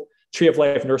labeled. Tree of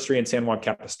Life Nursery in San Juan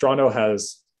Capistrano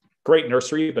has great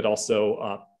nursery, but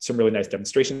also some really nice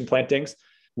demonstration plantings.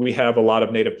 We have a lot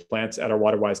of native plants at our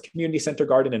Waterwise Community Center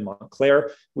Garden in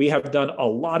Montclair. We have done a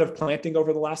lot of planting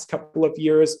over the last couple of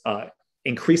years,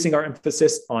 increasing our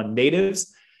emphasis on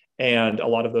natives. And a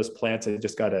lot of those plants, I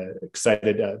just got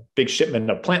a big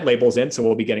shipment of plant labels in, so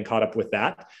we'll be getting caught up with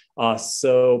that.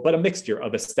 But a mixture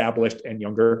of established and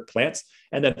younger plants.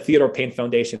 And then Theodore Payne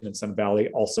Foundation in Sun Valley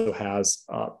also has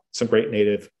some great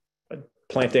native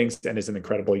plantings and is an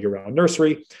incredible year-round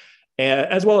nursery,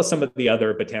 as well as some of the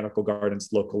other botanical gardens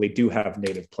locally do have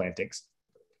native plantings.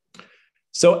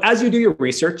 So as you do your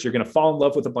research, you're going to fall in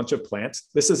love with a bunch of plants.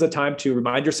 This is a time to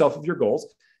remind yourself of your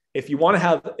goals. If you want to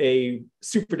have a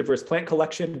super diverse plant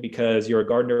collection because you're a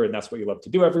gardener and that's what you love to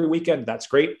do every weekend, that's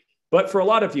great. But for a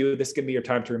lot of you, this can be your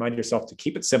time to remind yourself to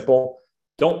keep it simple.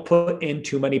 Don't put in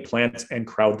too many plants and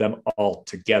crowd them all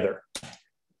together.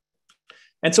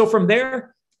 And so from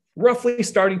there, roughly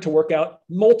starting to work out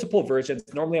multiple versions.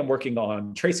 Normally I'm working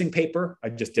on tracing paper. I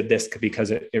just did this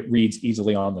because it reads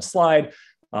easily on the slide.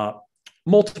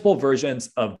 Multiple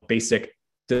versions of basic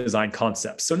design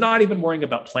concepts. So not even worrying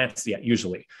about plants yet,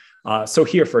 usually. So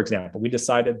here, for example, we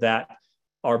decided that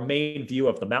our main view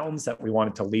of the mountains that we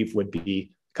wanted to leave would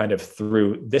be kind of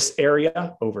through this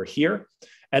area over here.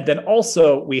 And then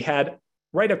also we had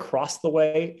right across the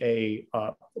way,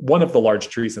 one of the large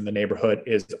trees in the neighborhood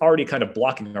is already kind of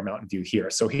blocking our mountain view here.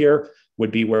 So here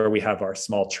would be where we have our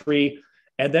small tree.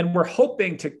 And then we're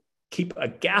hoping to keep a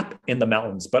gap in the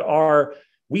mountains, but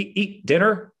we eat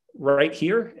dinner right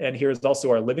here. And here's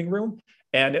also our living room.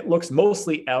 And it looks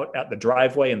mostly out at the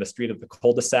driveway and the street of the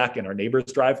cul-de-sac and our neighbor's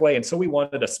driveway. And so we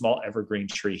wanted a small evergreen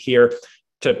tree here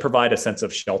to provide a sense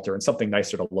of shelter and something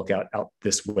nicer to look out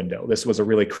this window. This was a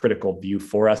really critical view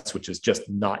for us, which is just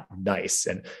not nice.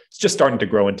 And it's just starting to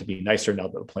grow into be nicer now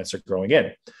that the plants are growing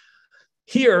in.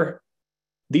 Here,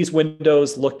 These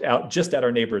windows looked out just at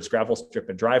our neighbor's gravel strip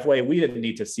and driveway. We didn't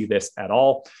need to see this at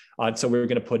all. So we were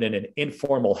going to put in an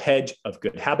informal hedge of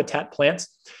good habitat plants.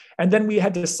 And then we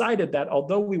had decided that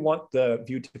although we want the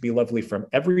view to be lovely from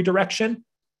every direction,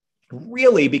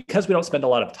 really, because we don't spend a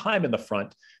lot of time in the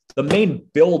front, the main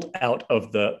build out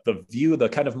of the view, the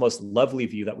kind of most lovely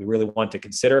view that we really want to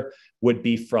consider, would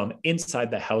be from inside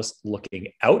the house looking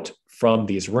out from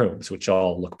these rooms, which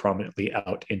all look prominently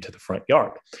out into the front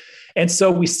yard. And so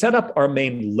we set up our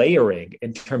main layering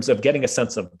in terms of getting a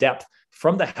sense of depth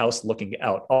from the house looking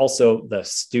out, also the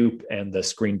stoop and the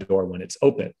screen door when it's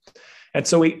open. And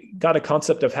so we got a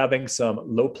concept of having some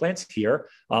low plants here,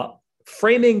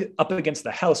 framing up against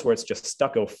the house where it's just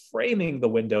stucco, framing the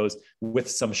windows with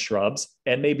some shrubs,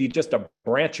 and maybe just a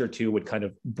branch or two would kind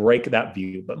of break that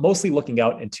view, but mostly looking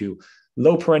out into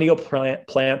low perennial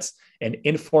plants, an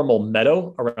informal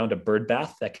meadow around a bird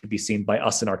bath that could be seen by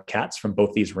us and our cats from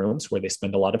both these rooms where they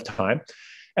spend a lot of time.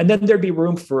 And then there'd be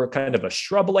room for kind of a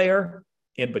shrub layer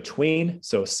in between.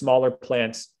 So smaller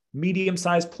plants,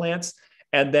 medium-sized plants,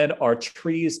 and then our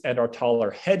trees and our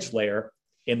taller hedge layer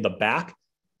in the back.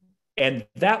 And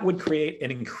that would create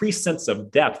an increased sense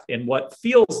of depth in what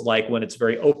feels like, when it's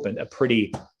very open, a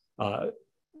pretty,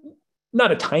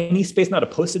 not a tiny space, not a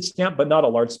postage stamp, but not a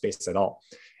large space at all.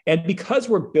 And because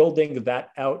we're building that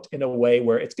out in a way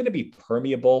where it's going to be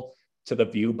permeable to the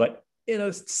view, but in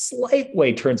a slight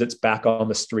way turns its back on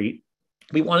the street,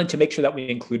 we wanted to make sure that we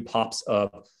include pops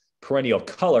of perennial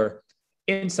color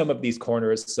in some of these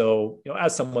corners. So,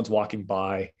 as someone's walking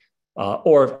by,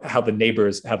 or how the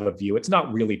neighbors have a view, it's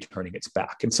not really turning its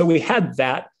back. And so we had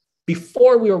that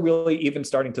before we were really even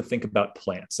starting to think about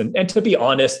plants. And to be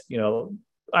honest,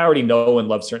 I already know and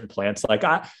love certain plants. Like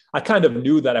I kind of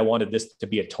knew that I wanted this to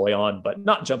be a toy-on, but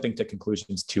not jumping to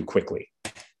conclusions too quickly.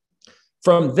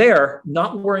 From there,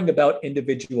 not worrying about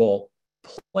individual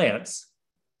plants,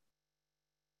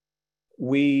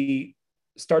 we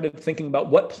started thinking about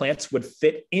what plants would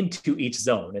fit into each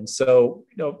zone. And so,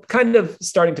 kind of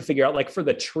starting to figure out, like for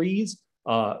the trees,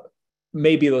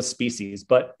 maybe those species,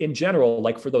 but in general,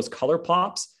 like for those color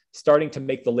pops, starting to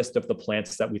make the list of the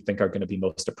plants that we think are going to be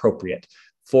most appropriate.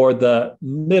 For the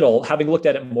middle, having looked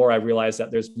at it more, I realized that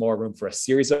there's more room for a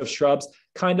series of shrubs,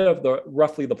 kind of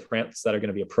roughly the plants that are going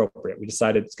to be appropriate. We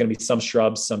decided it's going to be some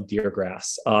shrubs, some deer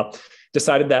grass.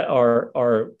 Decided that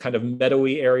our kind of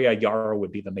meadowy area, yarrow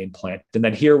would be the main plant. And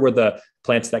then here were the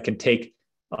plants that can take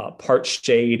part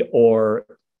shade or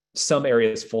some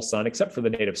areas full sun, except for the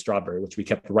native strawberry, which we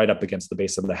kept right up against the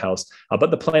base of the house. But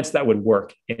the plants that would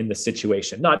work in the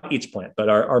situation, not each plant, but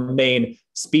our main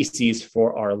species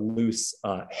for our loose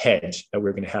hedge that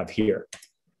we're going to have here.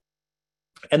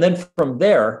 And then from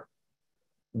there,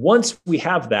 once we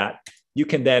have that, you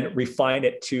can then refine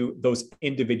it to those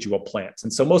individual plants.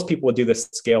 And so most people would do this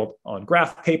scaled on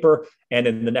graph paper. And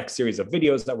in the next series of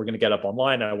videos that we're going to get up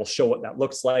online, I will show what that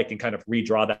looks like and kind of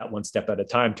redraw that one step at a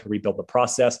time to rebuild the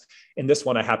process. In this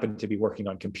one, I happen to be working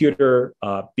on computer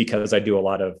because I do a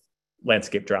lot of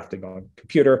landscape drafting on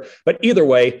computer. But either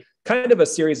way, kind of a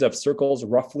series of circles,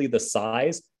 roughly the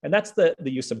size. And that's the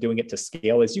use of doing it to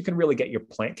scale, is you can really get your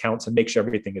plant counts and make sure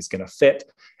everything is going to fit.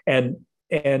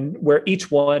 And where each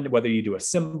one, whether you do a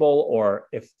symbol or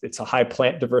if it's a high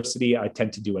plant diversity, I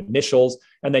tend to do initials,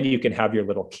 and then you can have your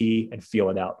little key and feel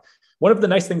it out. One of the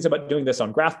nice things about doing this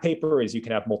on graph paper is you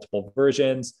can have multiple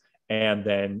versions, and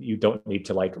then you don't need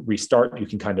to restart. You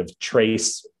can kind of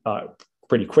trace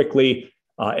pretty quickly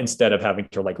instead of having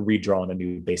to redraw on a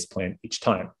new base plan each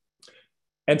time.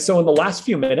 And so in the last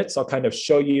few minutes, I'll kind of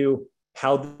show you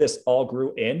how this all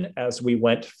grew in as we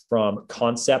went from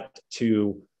concept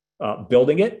to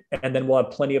building it, and then we'll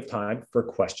have plenty of time for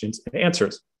questions and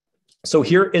answers. So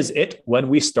here is it when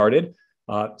we started,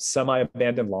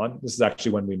 semi-abandoned lawn. This is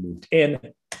actually when we moved in.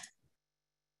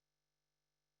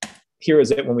 Here is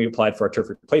it when we applied for our turf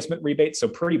replacement rebate. So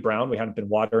pretty brown, we hadn't been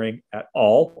watering at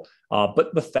all,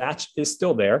 but the thatch is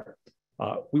still there.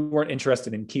 We weren't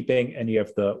interested in keeping any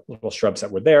of the little shrubs that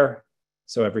were there,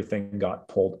 so everything got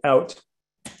pulled out.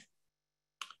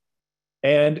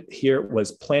 And here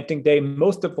was planting day.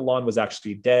 Most of the lawn was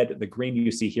actually dead. The green you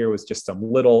see here was just some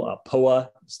little poa,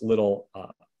 just little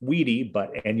weedy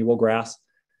but annual grass,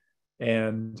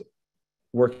 and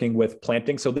working with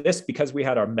planting. So this, because we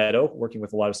had our meadow working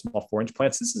with a lot of small 4-inch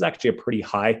plants, this is actually a pretty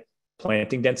high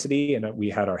planting density, and we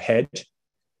had our hedge.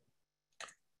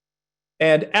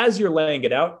 And as you're laying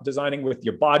it out, designing with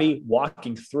your body,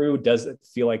 walking through, does it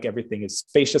feel like everything is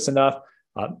spacious enough?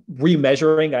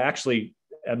 Remeasuring, I actually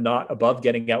am not above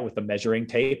getting out with a measuring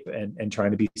tape and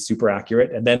trying to be super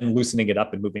accurate and then loosening it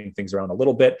up and moving things around a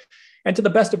little bit. And to the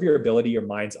best of your ability, your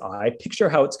mind's eye, picture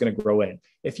how it's going to grow in.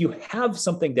 If you have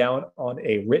something down on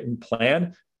a written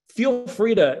plan, feel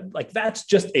free to, like, that's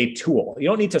just a tool. You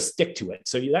don't need to stick to it.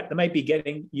 So that might be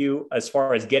getting you as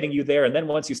far as getting you there. And then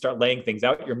once you start laying things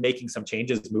out, you're making some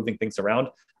changes, moving things around.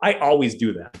 I always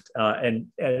do that. And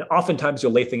oftentimes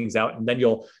you'll lay things out and then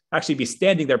you'll actually be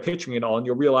standing there picturing it all and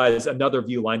you'll realize another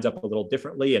view lines up a little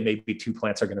differently and maybe two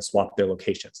plants are going to swap their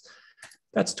locations.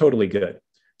 That's totally good.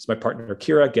 So my partner,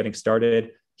 Kira, getting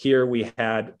started. Here we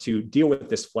had to deal with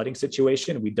this flooding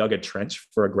situation. We dug a trench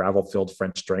for a gravel-filled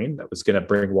French drain that was going to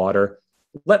bring water,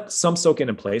 let some soak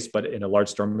in place, but in a large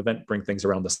storm event, bring things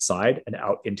around the side and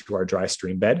out into our dry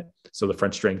stream bed. So the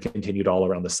French drain continued all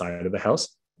around the side of the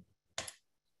house.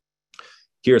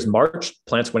 Here's March,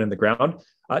 plants went in the ground.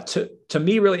 To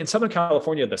me, really, in Southern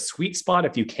California, the sweet spot,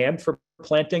 if you can, for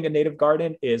planting a native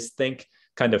garden is think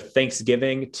kind of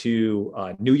Thanksgiving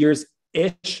to New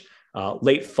Year's-ish.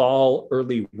 Late fall,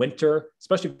 early winter,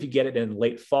 especially if you get it in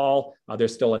late fall,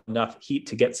 there's still enough heat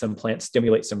to get some plants,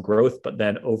 stimulate some growth. But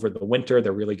then over the winter,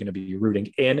 they're really going to be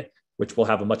rooting in, which will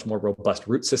have a much more robust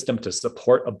root system to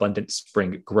support abundant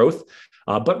spring growth.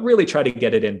 But really try to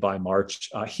get it in by March.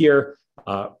 Here,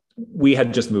 we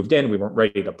had just moved in. We weren't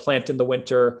ready to plant in the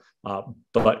winter,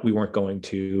 but we weren't going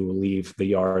to leave the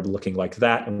yard looking like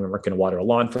that. And we weren't going to water a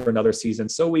lawn for another season.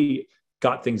 So we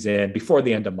got things in before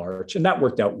the end of March, and that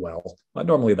worked out well.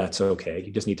 Normally that's okay.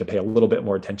 You just need to pay a little bit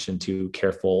more attention to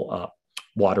careful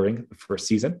watering the first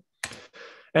season.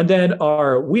 And then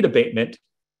our weed abatement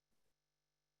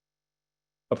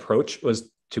approach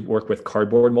was to work with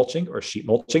cardboard mulching or sheet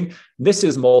mulching. This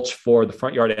is mulch for the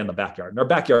front yard and the backyard. And our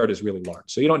backyard is really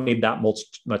large, so you don't need that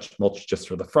much mulch just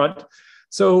for the front.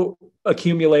 So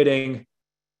accumulating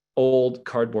old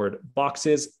cardboard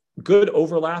boxes, good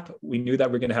overlap. We knew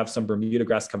that we're going to have some Bermuda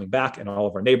grass coming back, and all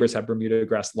of our neighbors have Bermuda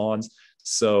grass lawns.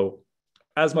 So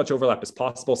as much overlap as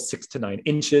possible, 6 to 9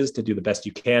 inches to do the best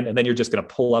you can. And then you're just going to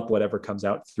pull up whatever comes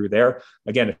out through there.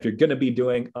 Again, if you're going to be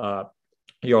doing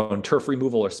your own turf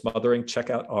removal or smothering, check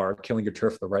out our Killing Your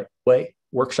Turf the Right Way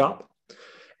workshop.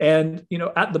 And,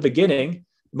 at the beginning,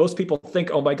 most people think,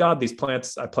 oh my God, these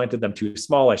plants, I planted them too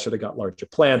small. I should have got larger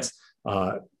plants.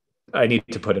 I need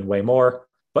to put in way more.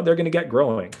 But they're going to get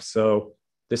growing. So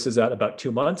this is at about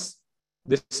 2 months.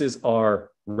 This is our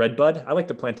red bud. I like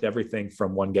to plant everything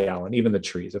from 1 gallon, even the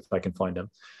trees, if I can find them.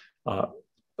 A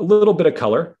little bit of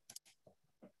color.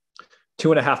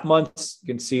 2.5 months, you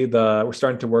can see we're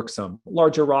starting to work some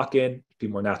larger rock in, be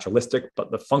more naturalistic, but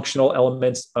the functional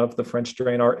elements of the French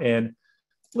drain are in.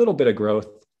 A little bit of growth.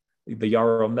 The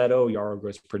yarrow meadow, yarrow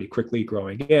grows pretty quickly,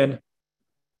 growing in.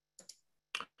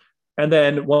 And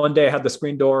then one day I had the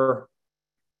screen door,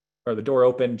 or the door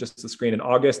open, just the screen in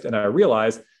August. And I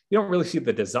realized you don't really see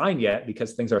the design yet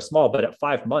because things are small, but at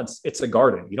 5 months, it's a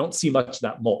garden. You don't see much of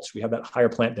that mulch. We have that higher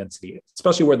plant density,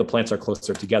 especially where the plants are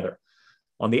closer together.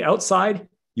 On the outside,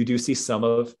 you do see some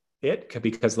of it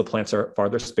because the plants are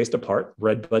farther spaced apart,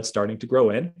 red bud starting to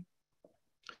grow in,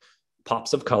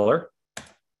 pops of color,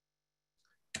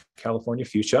 California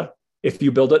fuchsia. If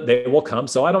you build it, they will come.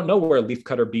 So I don't know where native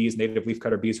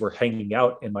leafcutter bees were hanging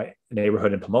out in my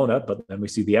neighborhood in Pomona, but then we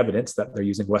see the evidence that they're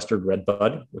using Western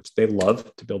redbud, which they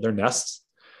love to build their nests.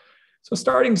 So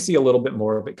starting to see a little bit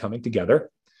more of it coming together.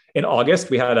 In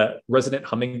August, we had a resident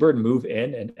hummingbird move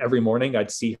in, and every morning I'd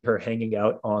see her hanging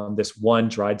out on this one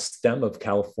dried stem of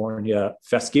California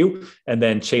fescue and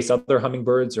then chase other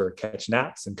hummingbirds or catch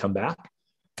gnats and come back.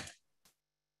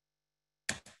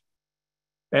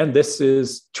 And this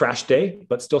is trash day,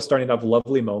 but still starting to have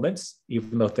lovely moments,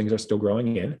 even though things are still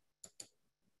growing in.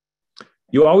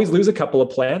 You always lose a couple of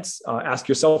plants. Ask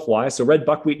yourself why. So red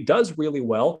buckwheat does really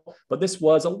well, but this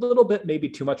was a little bit maybe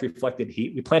too much reflected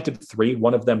heat. We planted 3,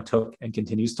 one of them took and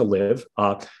continues to live.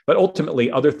 But ultimately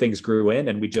other things grew in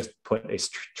and we just put a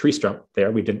tree stump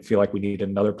there. We didn't feel like we needed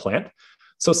another plant.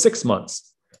 So 6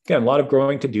 months. Again, a lot of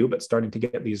growing to do, but starting to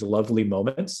get these lovely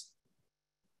moments.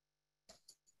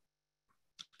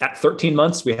 At 13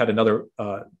 months, we had another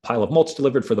pile of mulch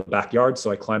delivered for the backyard. So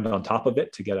I climbed on top of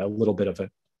it to get a little bit of an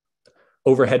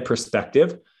overhead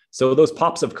perspective. So those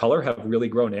pops of color have really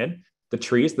grown in. The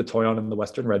trees, the Toyon and the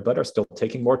Western redbud, are still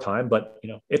taking more time, but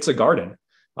it's a garden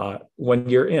when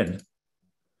you're in.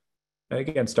 And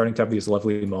again, starting to have these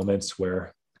lovely moments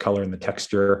where color and the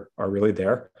texture are really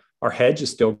there. Our hedge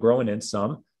is still growing in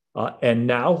some. And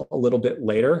now a little bit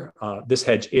later, this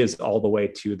hedge is all the way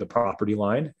to the property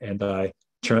line, and I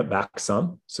trim it back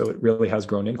some. So it really has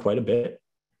grown in quite a bit.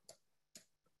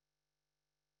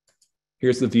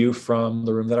 Here's the view from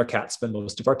the room that our cats spend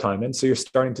most of our time in. So you're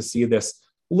starting to see this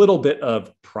little bit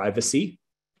of privacy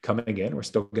coming in. We're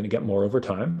still going to get more over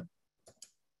time.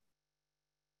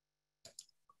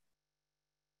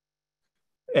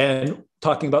 And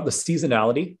talking about the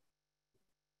seasonality.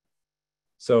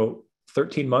 So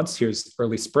 13 months, here's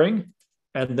early spring,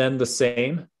 and then the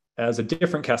same as a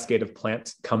different cascade of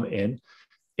plants come in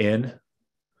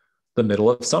the middle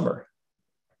of summer.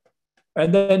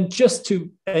 And then just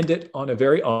to end it on a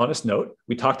very honest note,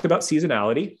 we talked about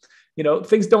seasonality. You know,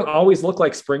 things don't always look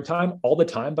like springtime all the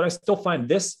time, but I still find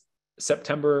this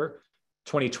September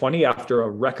 2020, after a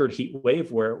record heat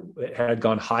wave where it had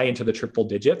gone high into the triple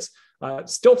digits,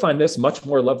 still find this much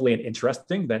more lovely and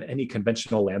interesting than any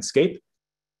conventional landscape,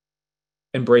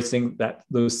 embracing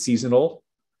those seasonal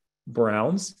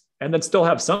browns, and then still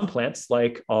have some plants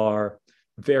like our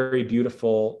very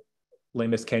beautiful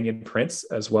Lamaze Canyon Prince,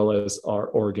 as well as our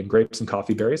Oregon grapes and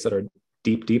coffee berries that are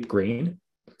deep, deep green.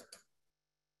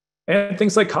 And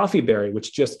things like coffee berry,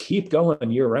 which just keep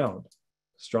going year round,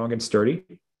 strong and sturdy.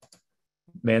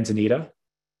 Manzanita.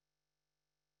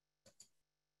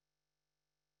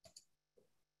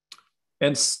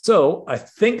 And so I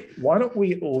think, why don't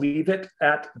we leave it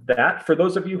at that? For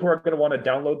those of you who are going to want to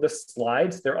download the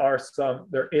slides, there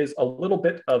is a little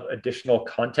bit of additional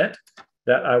content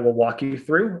that I will walk you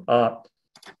through.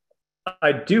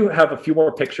 I do have a few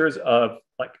more pictures of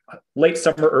like late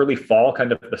summer, early fall,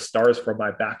 kind of the stars from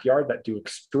my backyard that do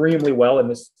extremely well in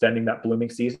this extending that blooming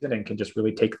season and can just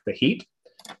really take the heat.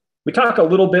 We talk a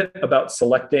little bit about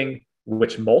selecting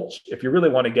which mulch. If you really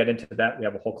want to get into that, we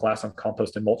have a whole class on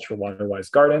compost and mulch for water-wise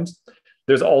gardens.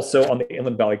 There's also on the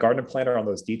Inland Valley Garden Planner, on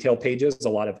those detail pages, a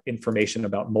lot of information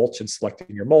about mulch and selecting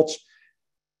your mulch.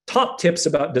 Top tips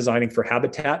about designing for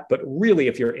habitat, but really,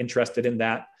 if you're interested in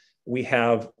that, we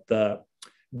have the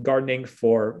Gardening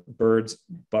for Birds,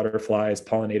 Butterflies,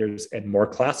 Pollinators, and More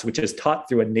class, which is taught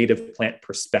through a native plant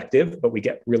perspective, but we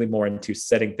get really more into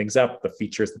setting things up, the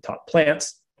features, the top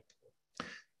plants.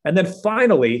 And then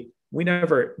finally, we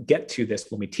never get to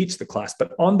this when we teach the class,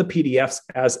 but on the PDFs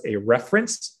as a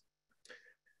reference,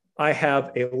 I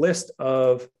have a list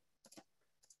of,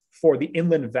 for the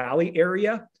Inland Valley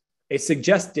area, a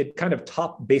suggested kind of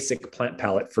top basic plant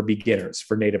palette for beginners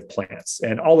for native plants.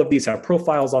 And all of these have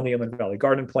profiles on the Inland Valley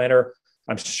Garden Planner.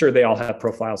 I'm sure they all have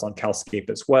profiles on CalScape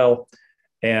as well,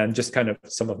 and just kind of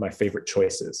some of my favorite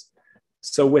choices.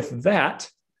 So with that,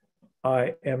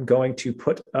 I am going to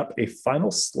put up a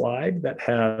final slide that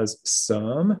has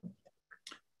some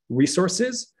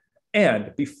resources.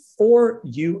 And before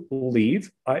you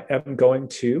leave, I am going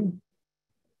to,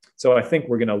 so I think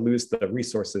we're going to lose the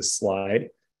resources slide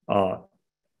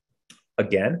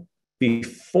again.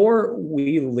 Before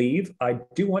we leave, I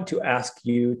do want to ask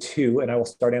you to, and I will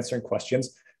start answering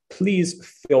questions, please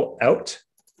fill out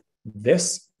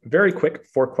this very quick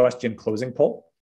 4-question closing poll.